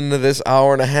one's listening to this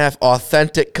hour and a half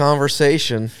authentic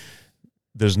conversation.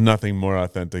 There's nothing more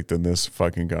authentic than this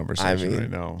fucking conversation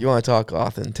right now. You want to talk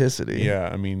authenticity? Yeah,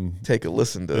 I mean, Take a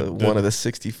listen to one of the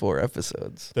 64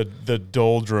 episodes. the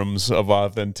doldrums of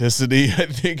authenticity, I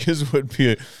think, is what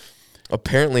be.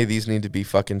 Apparently, these need to be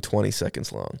fucking 20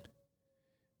 seconds long.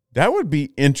 That would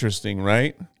be interesting,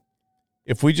 right?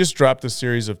 If we just dropped a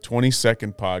series of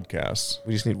 20-second podcasts.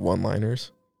 We just need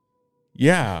one-liners.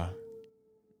 Yeah.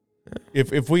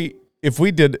 If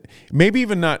we did, maybe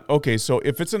even not, okay, so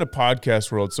if it's in a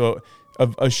podcast world, so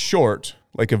a short,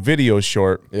 like a video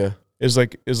short, Yeah. is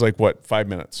like what, 5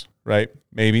 minutes, right?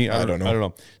 Maybe. I don't know. I don't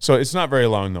know. So it's not very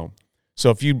long though. So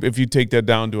if you take that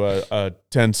down to a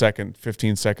 10-second,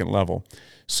 15-second level.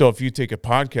 So if you take a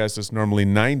podcast that's normally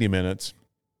 90 minutes,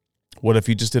 what if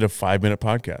you just did a 5-minute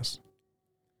podcast?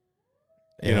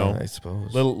 You know, I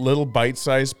suppose. Little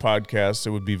bite-sized podcasts. It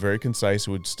would be very concise.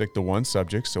 It would stick to one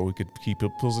subject, so we could keep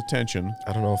people's attention.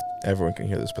 I don't know if everyone can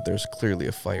hear this, but there's clearly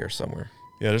a fire somewhere.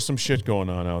 Yeah, there's some shit going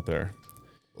on out there.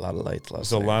 A lot of lights,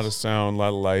 There's a lot of sound, a lot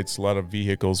of lights, a lot of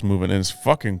vehicles moving, and it's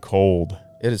fucking cold.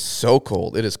 It is so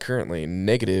cold. It is currently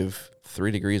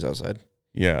 -3 degrees outside.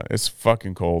 Yeah, it's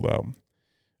fucking cold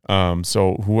out.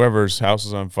 So whoever's house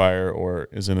is on fire or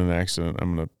is in an accident,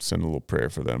 I'm gonna send a little prayer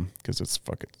for them because it's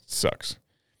fucking sucks.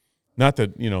 Not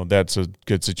that that's a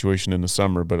good situation in the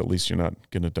summer, but at least you're not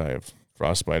gonna die of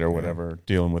frostbite or whatever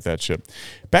dealing with that shit.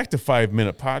 Back to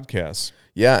 5-minute podcasts.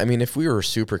 Yeah, I mean, if we were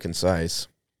super concise.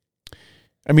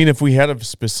 I mean, if we had a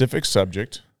specific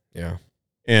subject. Yeah.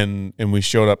 And we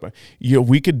showed up,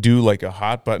 we could do like a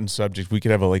hot button subject. We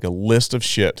could have a list of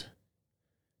shit,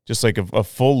 just like a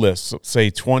full list, say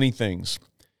 20 things.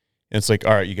 And it's like,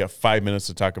 all right, you got 5 minutes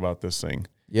to talk about this thing.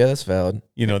 Yeah, that's valid.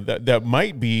 That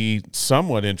might be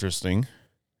somewhat interesting.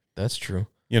 That's true.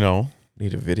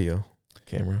 Need a video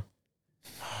camera.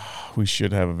 We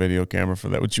should have a video camera for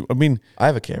that. I mean, I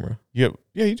have a camera. yeah,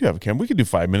 you do have a camera. We could do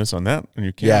 5 minutes on that on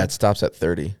your camera. Yeah, it stops at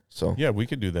 30. So Yeah, we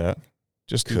could do that.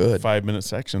 Just do Could. 5-minute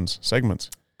segments.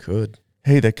 could.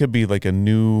 Hey, that could be like a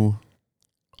new.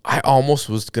 I almost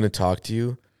was going to talk to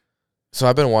you. So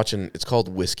I've been watching, it's called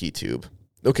Whiskey Tube.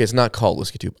 Okay, it's not called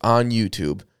Whiskey Tube. On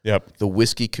YouTube, Yep. the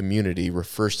whiskey community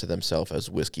refers to themselves as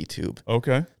Whiskey Tube.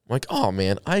 Okay. I'm like, oh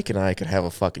man, Ike and I could have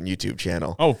a fucking YouTube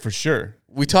channel. Oh, for sure.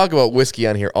 We talk about whiskey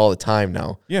on here all the time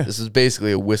now. Yeah. This is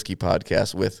basically a whiskey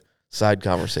podcast with side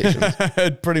conversations.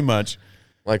 Pretty much.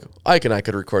 Like, Ike and I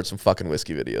could record some fucking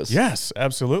whiskey videos. Yes,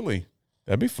 absolutely.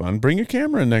 That'd be fun. Bring your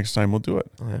camera in next time. We'll do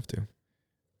it. I'll have to.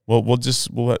 Well, we'll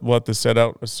have to set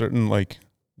out a certain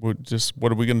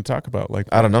what are we going to talk about? Like,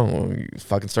 I don't know. We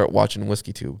fucking start watching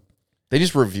Whiskey Tube. They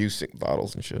just review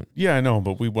bottles and shit. Yeah, I know,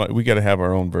 but we got to have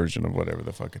our own version of whatever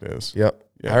the fuck it is. Yep.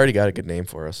 Yeah. I already got a good name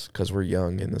for us because we're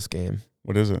young in this game.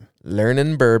 What is it?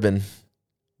 Learning Bourbon.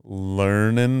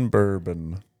 Learning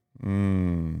bourbon.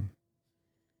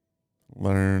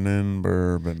 Learning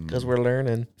bourbon. Because we're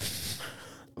learning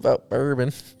about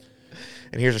bourbon.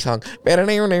 And here's a song. We're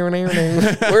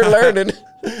learning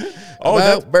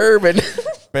about bourbon.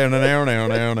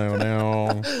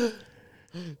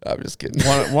 I'm just kidding.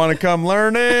 Want to come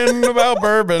learning about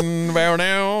bourbon?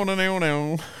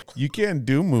 You can't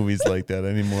do movies like that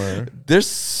anymore. There's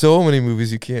so many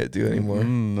movies you can't do anymore.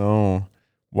 No.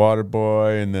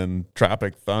 Waterboy and then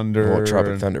Tropic Thunder. Oh,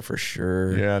 Tropic Thunder for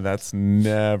sure. Yeah, that's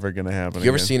never going to happen You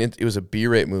ever again. seen it? It was a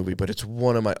B-rate movie, but it's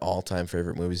one of my all-time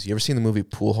favorite movies. You ever seen the movie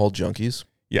Pool Hall Junkies?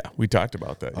 Yeah, we talked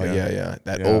about that. Oh, yeah.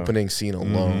 That Yeah. opening scene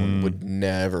alone would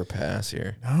never pass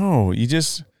here. No, you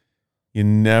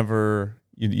never,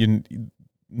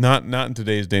 not in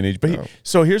today's day and age. But No.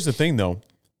 so here's the thing, though.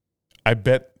 I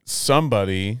bet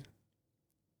somebody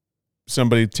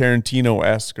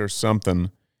Tarantino-esque or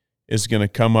something is going to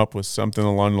come up with something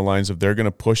along the lines of they're going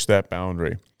to push that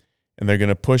boundary, and they're going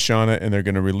to push on it, and they're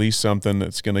going to release something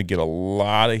that's going to get a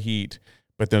lot of heat,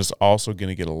 but then it's also going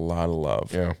to get a lot of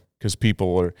love. Yeah. Because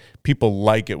people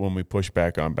like it when we push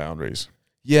back on boundaries.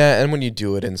 Yeah, and when you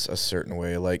do it in a certain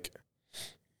way, like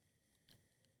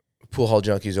Pool Hall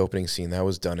Junkies opening scene, that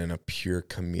was done in a pure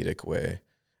comedic way.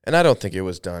 And I don't think it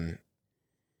was done,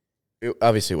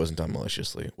 obviously it wasn't done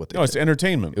maliciously. It's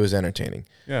entertainment. It was entertaining.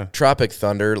 Yeah. Tropic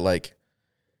Thunder, like,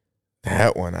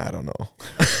 that one, I don't know.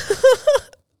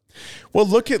 Well,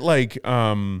 look at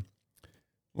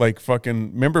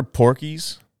remember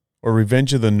Porky's or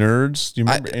Revenge of the Nerds? Do you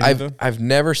remember any of them? I've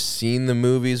never seen the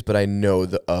movies, but I know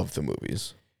of the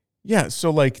movies. Yeah,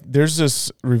 so there's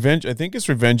this Revenge, I think it's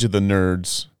Revenge of the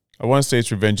Nerds. I want to say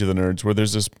it's Revenge of the Nerds, where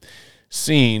there's this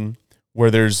scene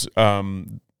where there's all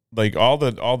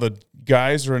the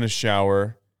guys are in a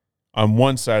shower on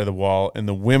one side of the wall and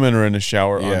the women are in a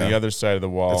shower on the other side of the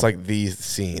wall. It's like the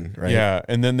scene, right? Yeah,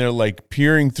 and then they're like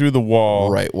peering through the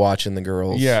wall. Right, watching the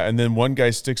girls. Yeah, and then one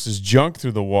guy sticks his junk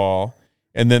through the wall,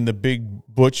 and then the big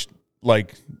butch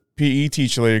PE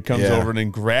teacher later comes over and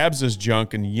then grabs his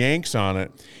junk and yanks on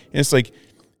it. And it's like,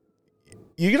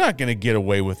 you're not going to get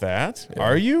away with that,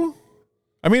 are you?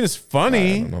 I mean, it's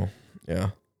funny. I don't know. Yeah.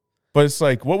 But it's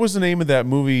like, what was the name of that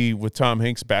movie with Tom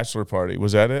Hanks, Bachelor Party?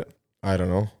 Was that it? I don't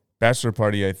know. Bachelor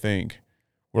Party, I think.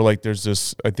 Where there's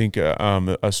this, I think,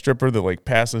 a stripper that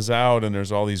passes out, and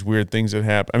there's all these weird things that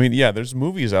happen. I mean, yeah, there's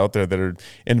movies out there that are,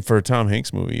 and for a Tom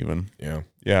Hanks movie even. Yeah.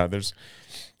 Yeah, there's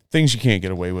things you can't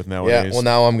get away with nowadays. Yeah, well,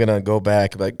 now I'm going to go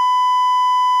back like.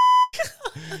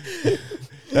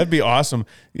 That'd be awesome.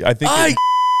 I think.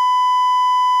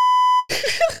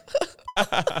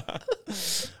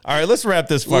 All right, let's wrap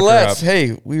this fucker up.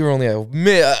 Hey, we were only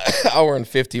an hour and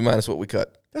 50 minus what we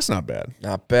cut. That's not bad.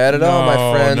 Not bad at all,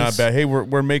 my friends. Not bad. Hey,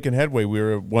 we're making headway. We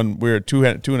were at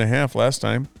 2.5 last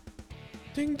time.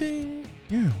 Ding ding.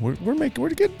 Yeah, we're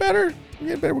getting better.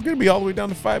 We're gonna be all the way down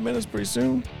to 5 minutes pretty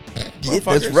soon. Yeah,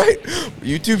 that's right.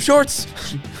 YouTube Shorts.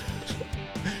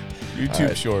 YouTube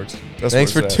right. Shorts. That's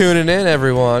Thanks for tuning in,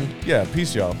 everyone. Yeah,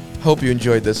 peace, y'all. Hope you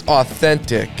enjoyed this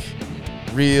authentic,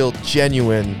 real,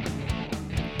 genuine,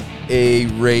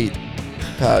 A-rate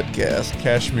podcast.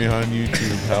 Catch me on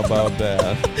YouTube. How about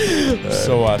that?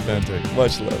 So authentic.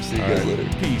 Much love. See you guys All right.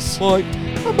 later. Peace. Bye.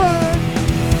 Bye-bye.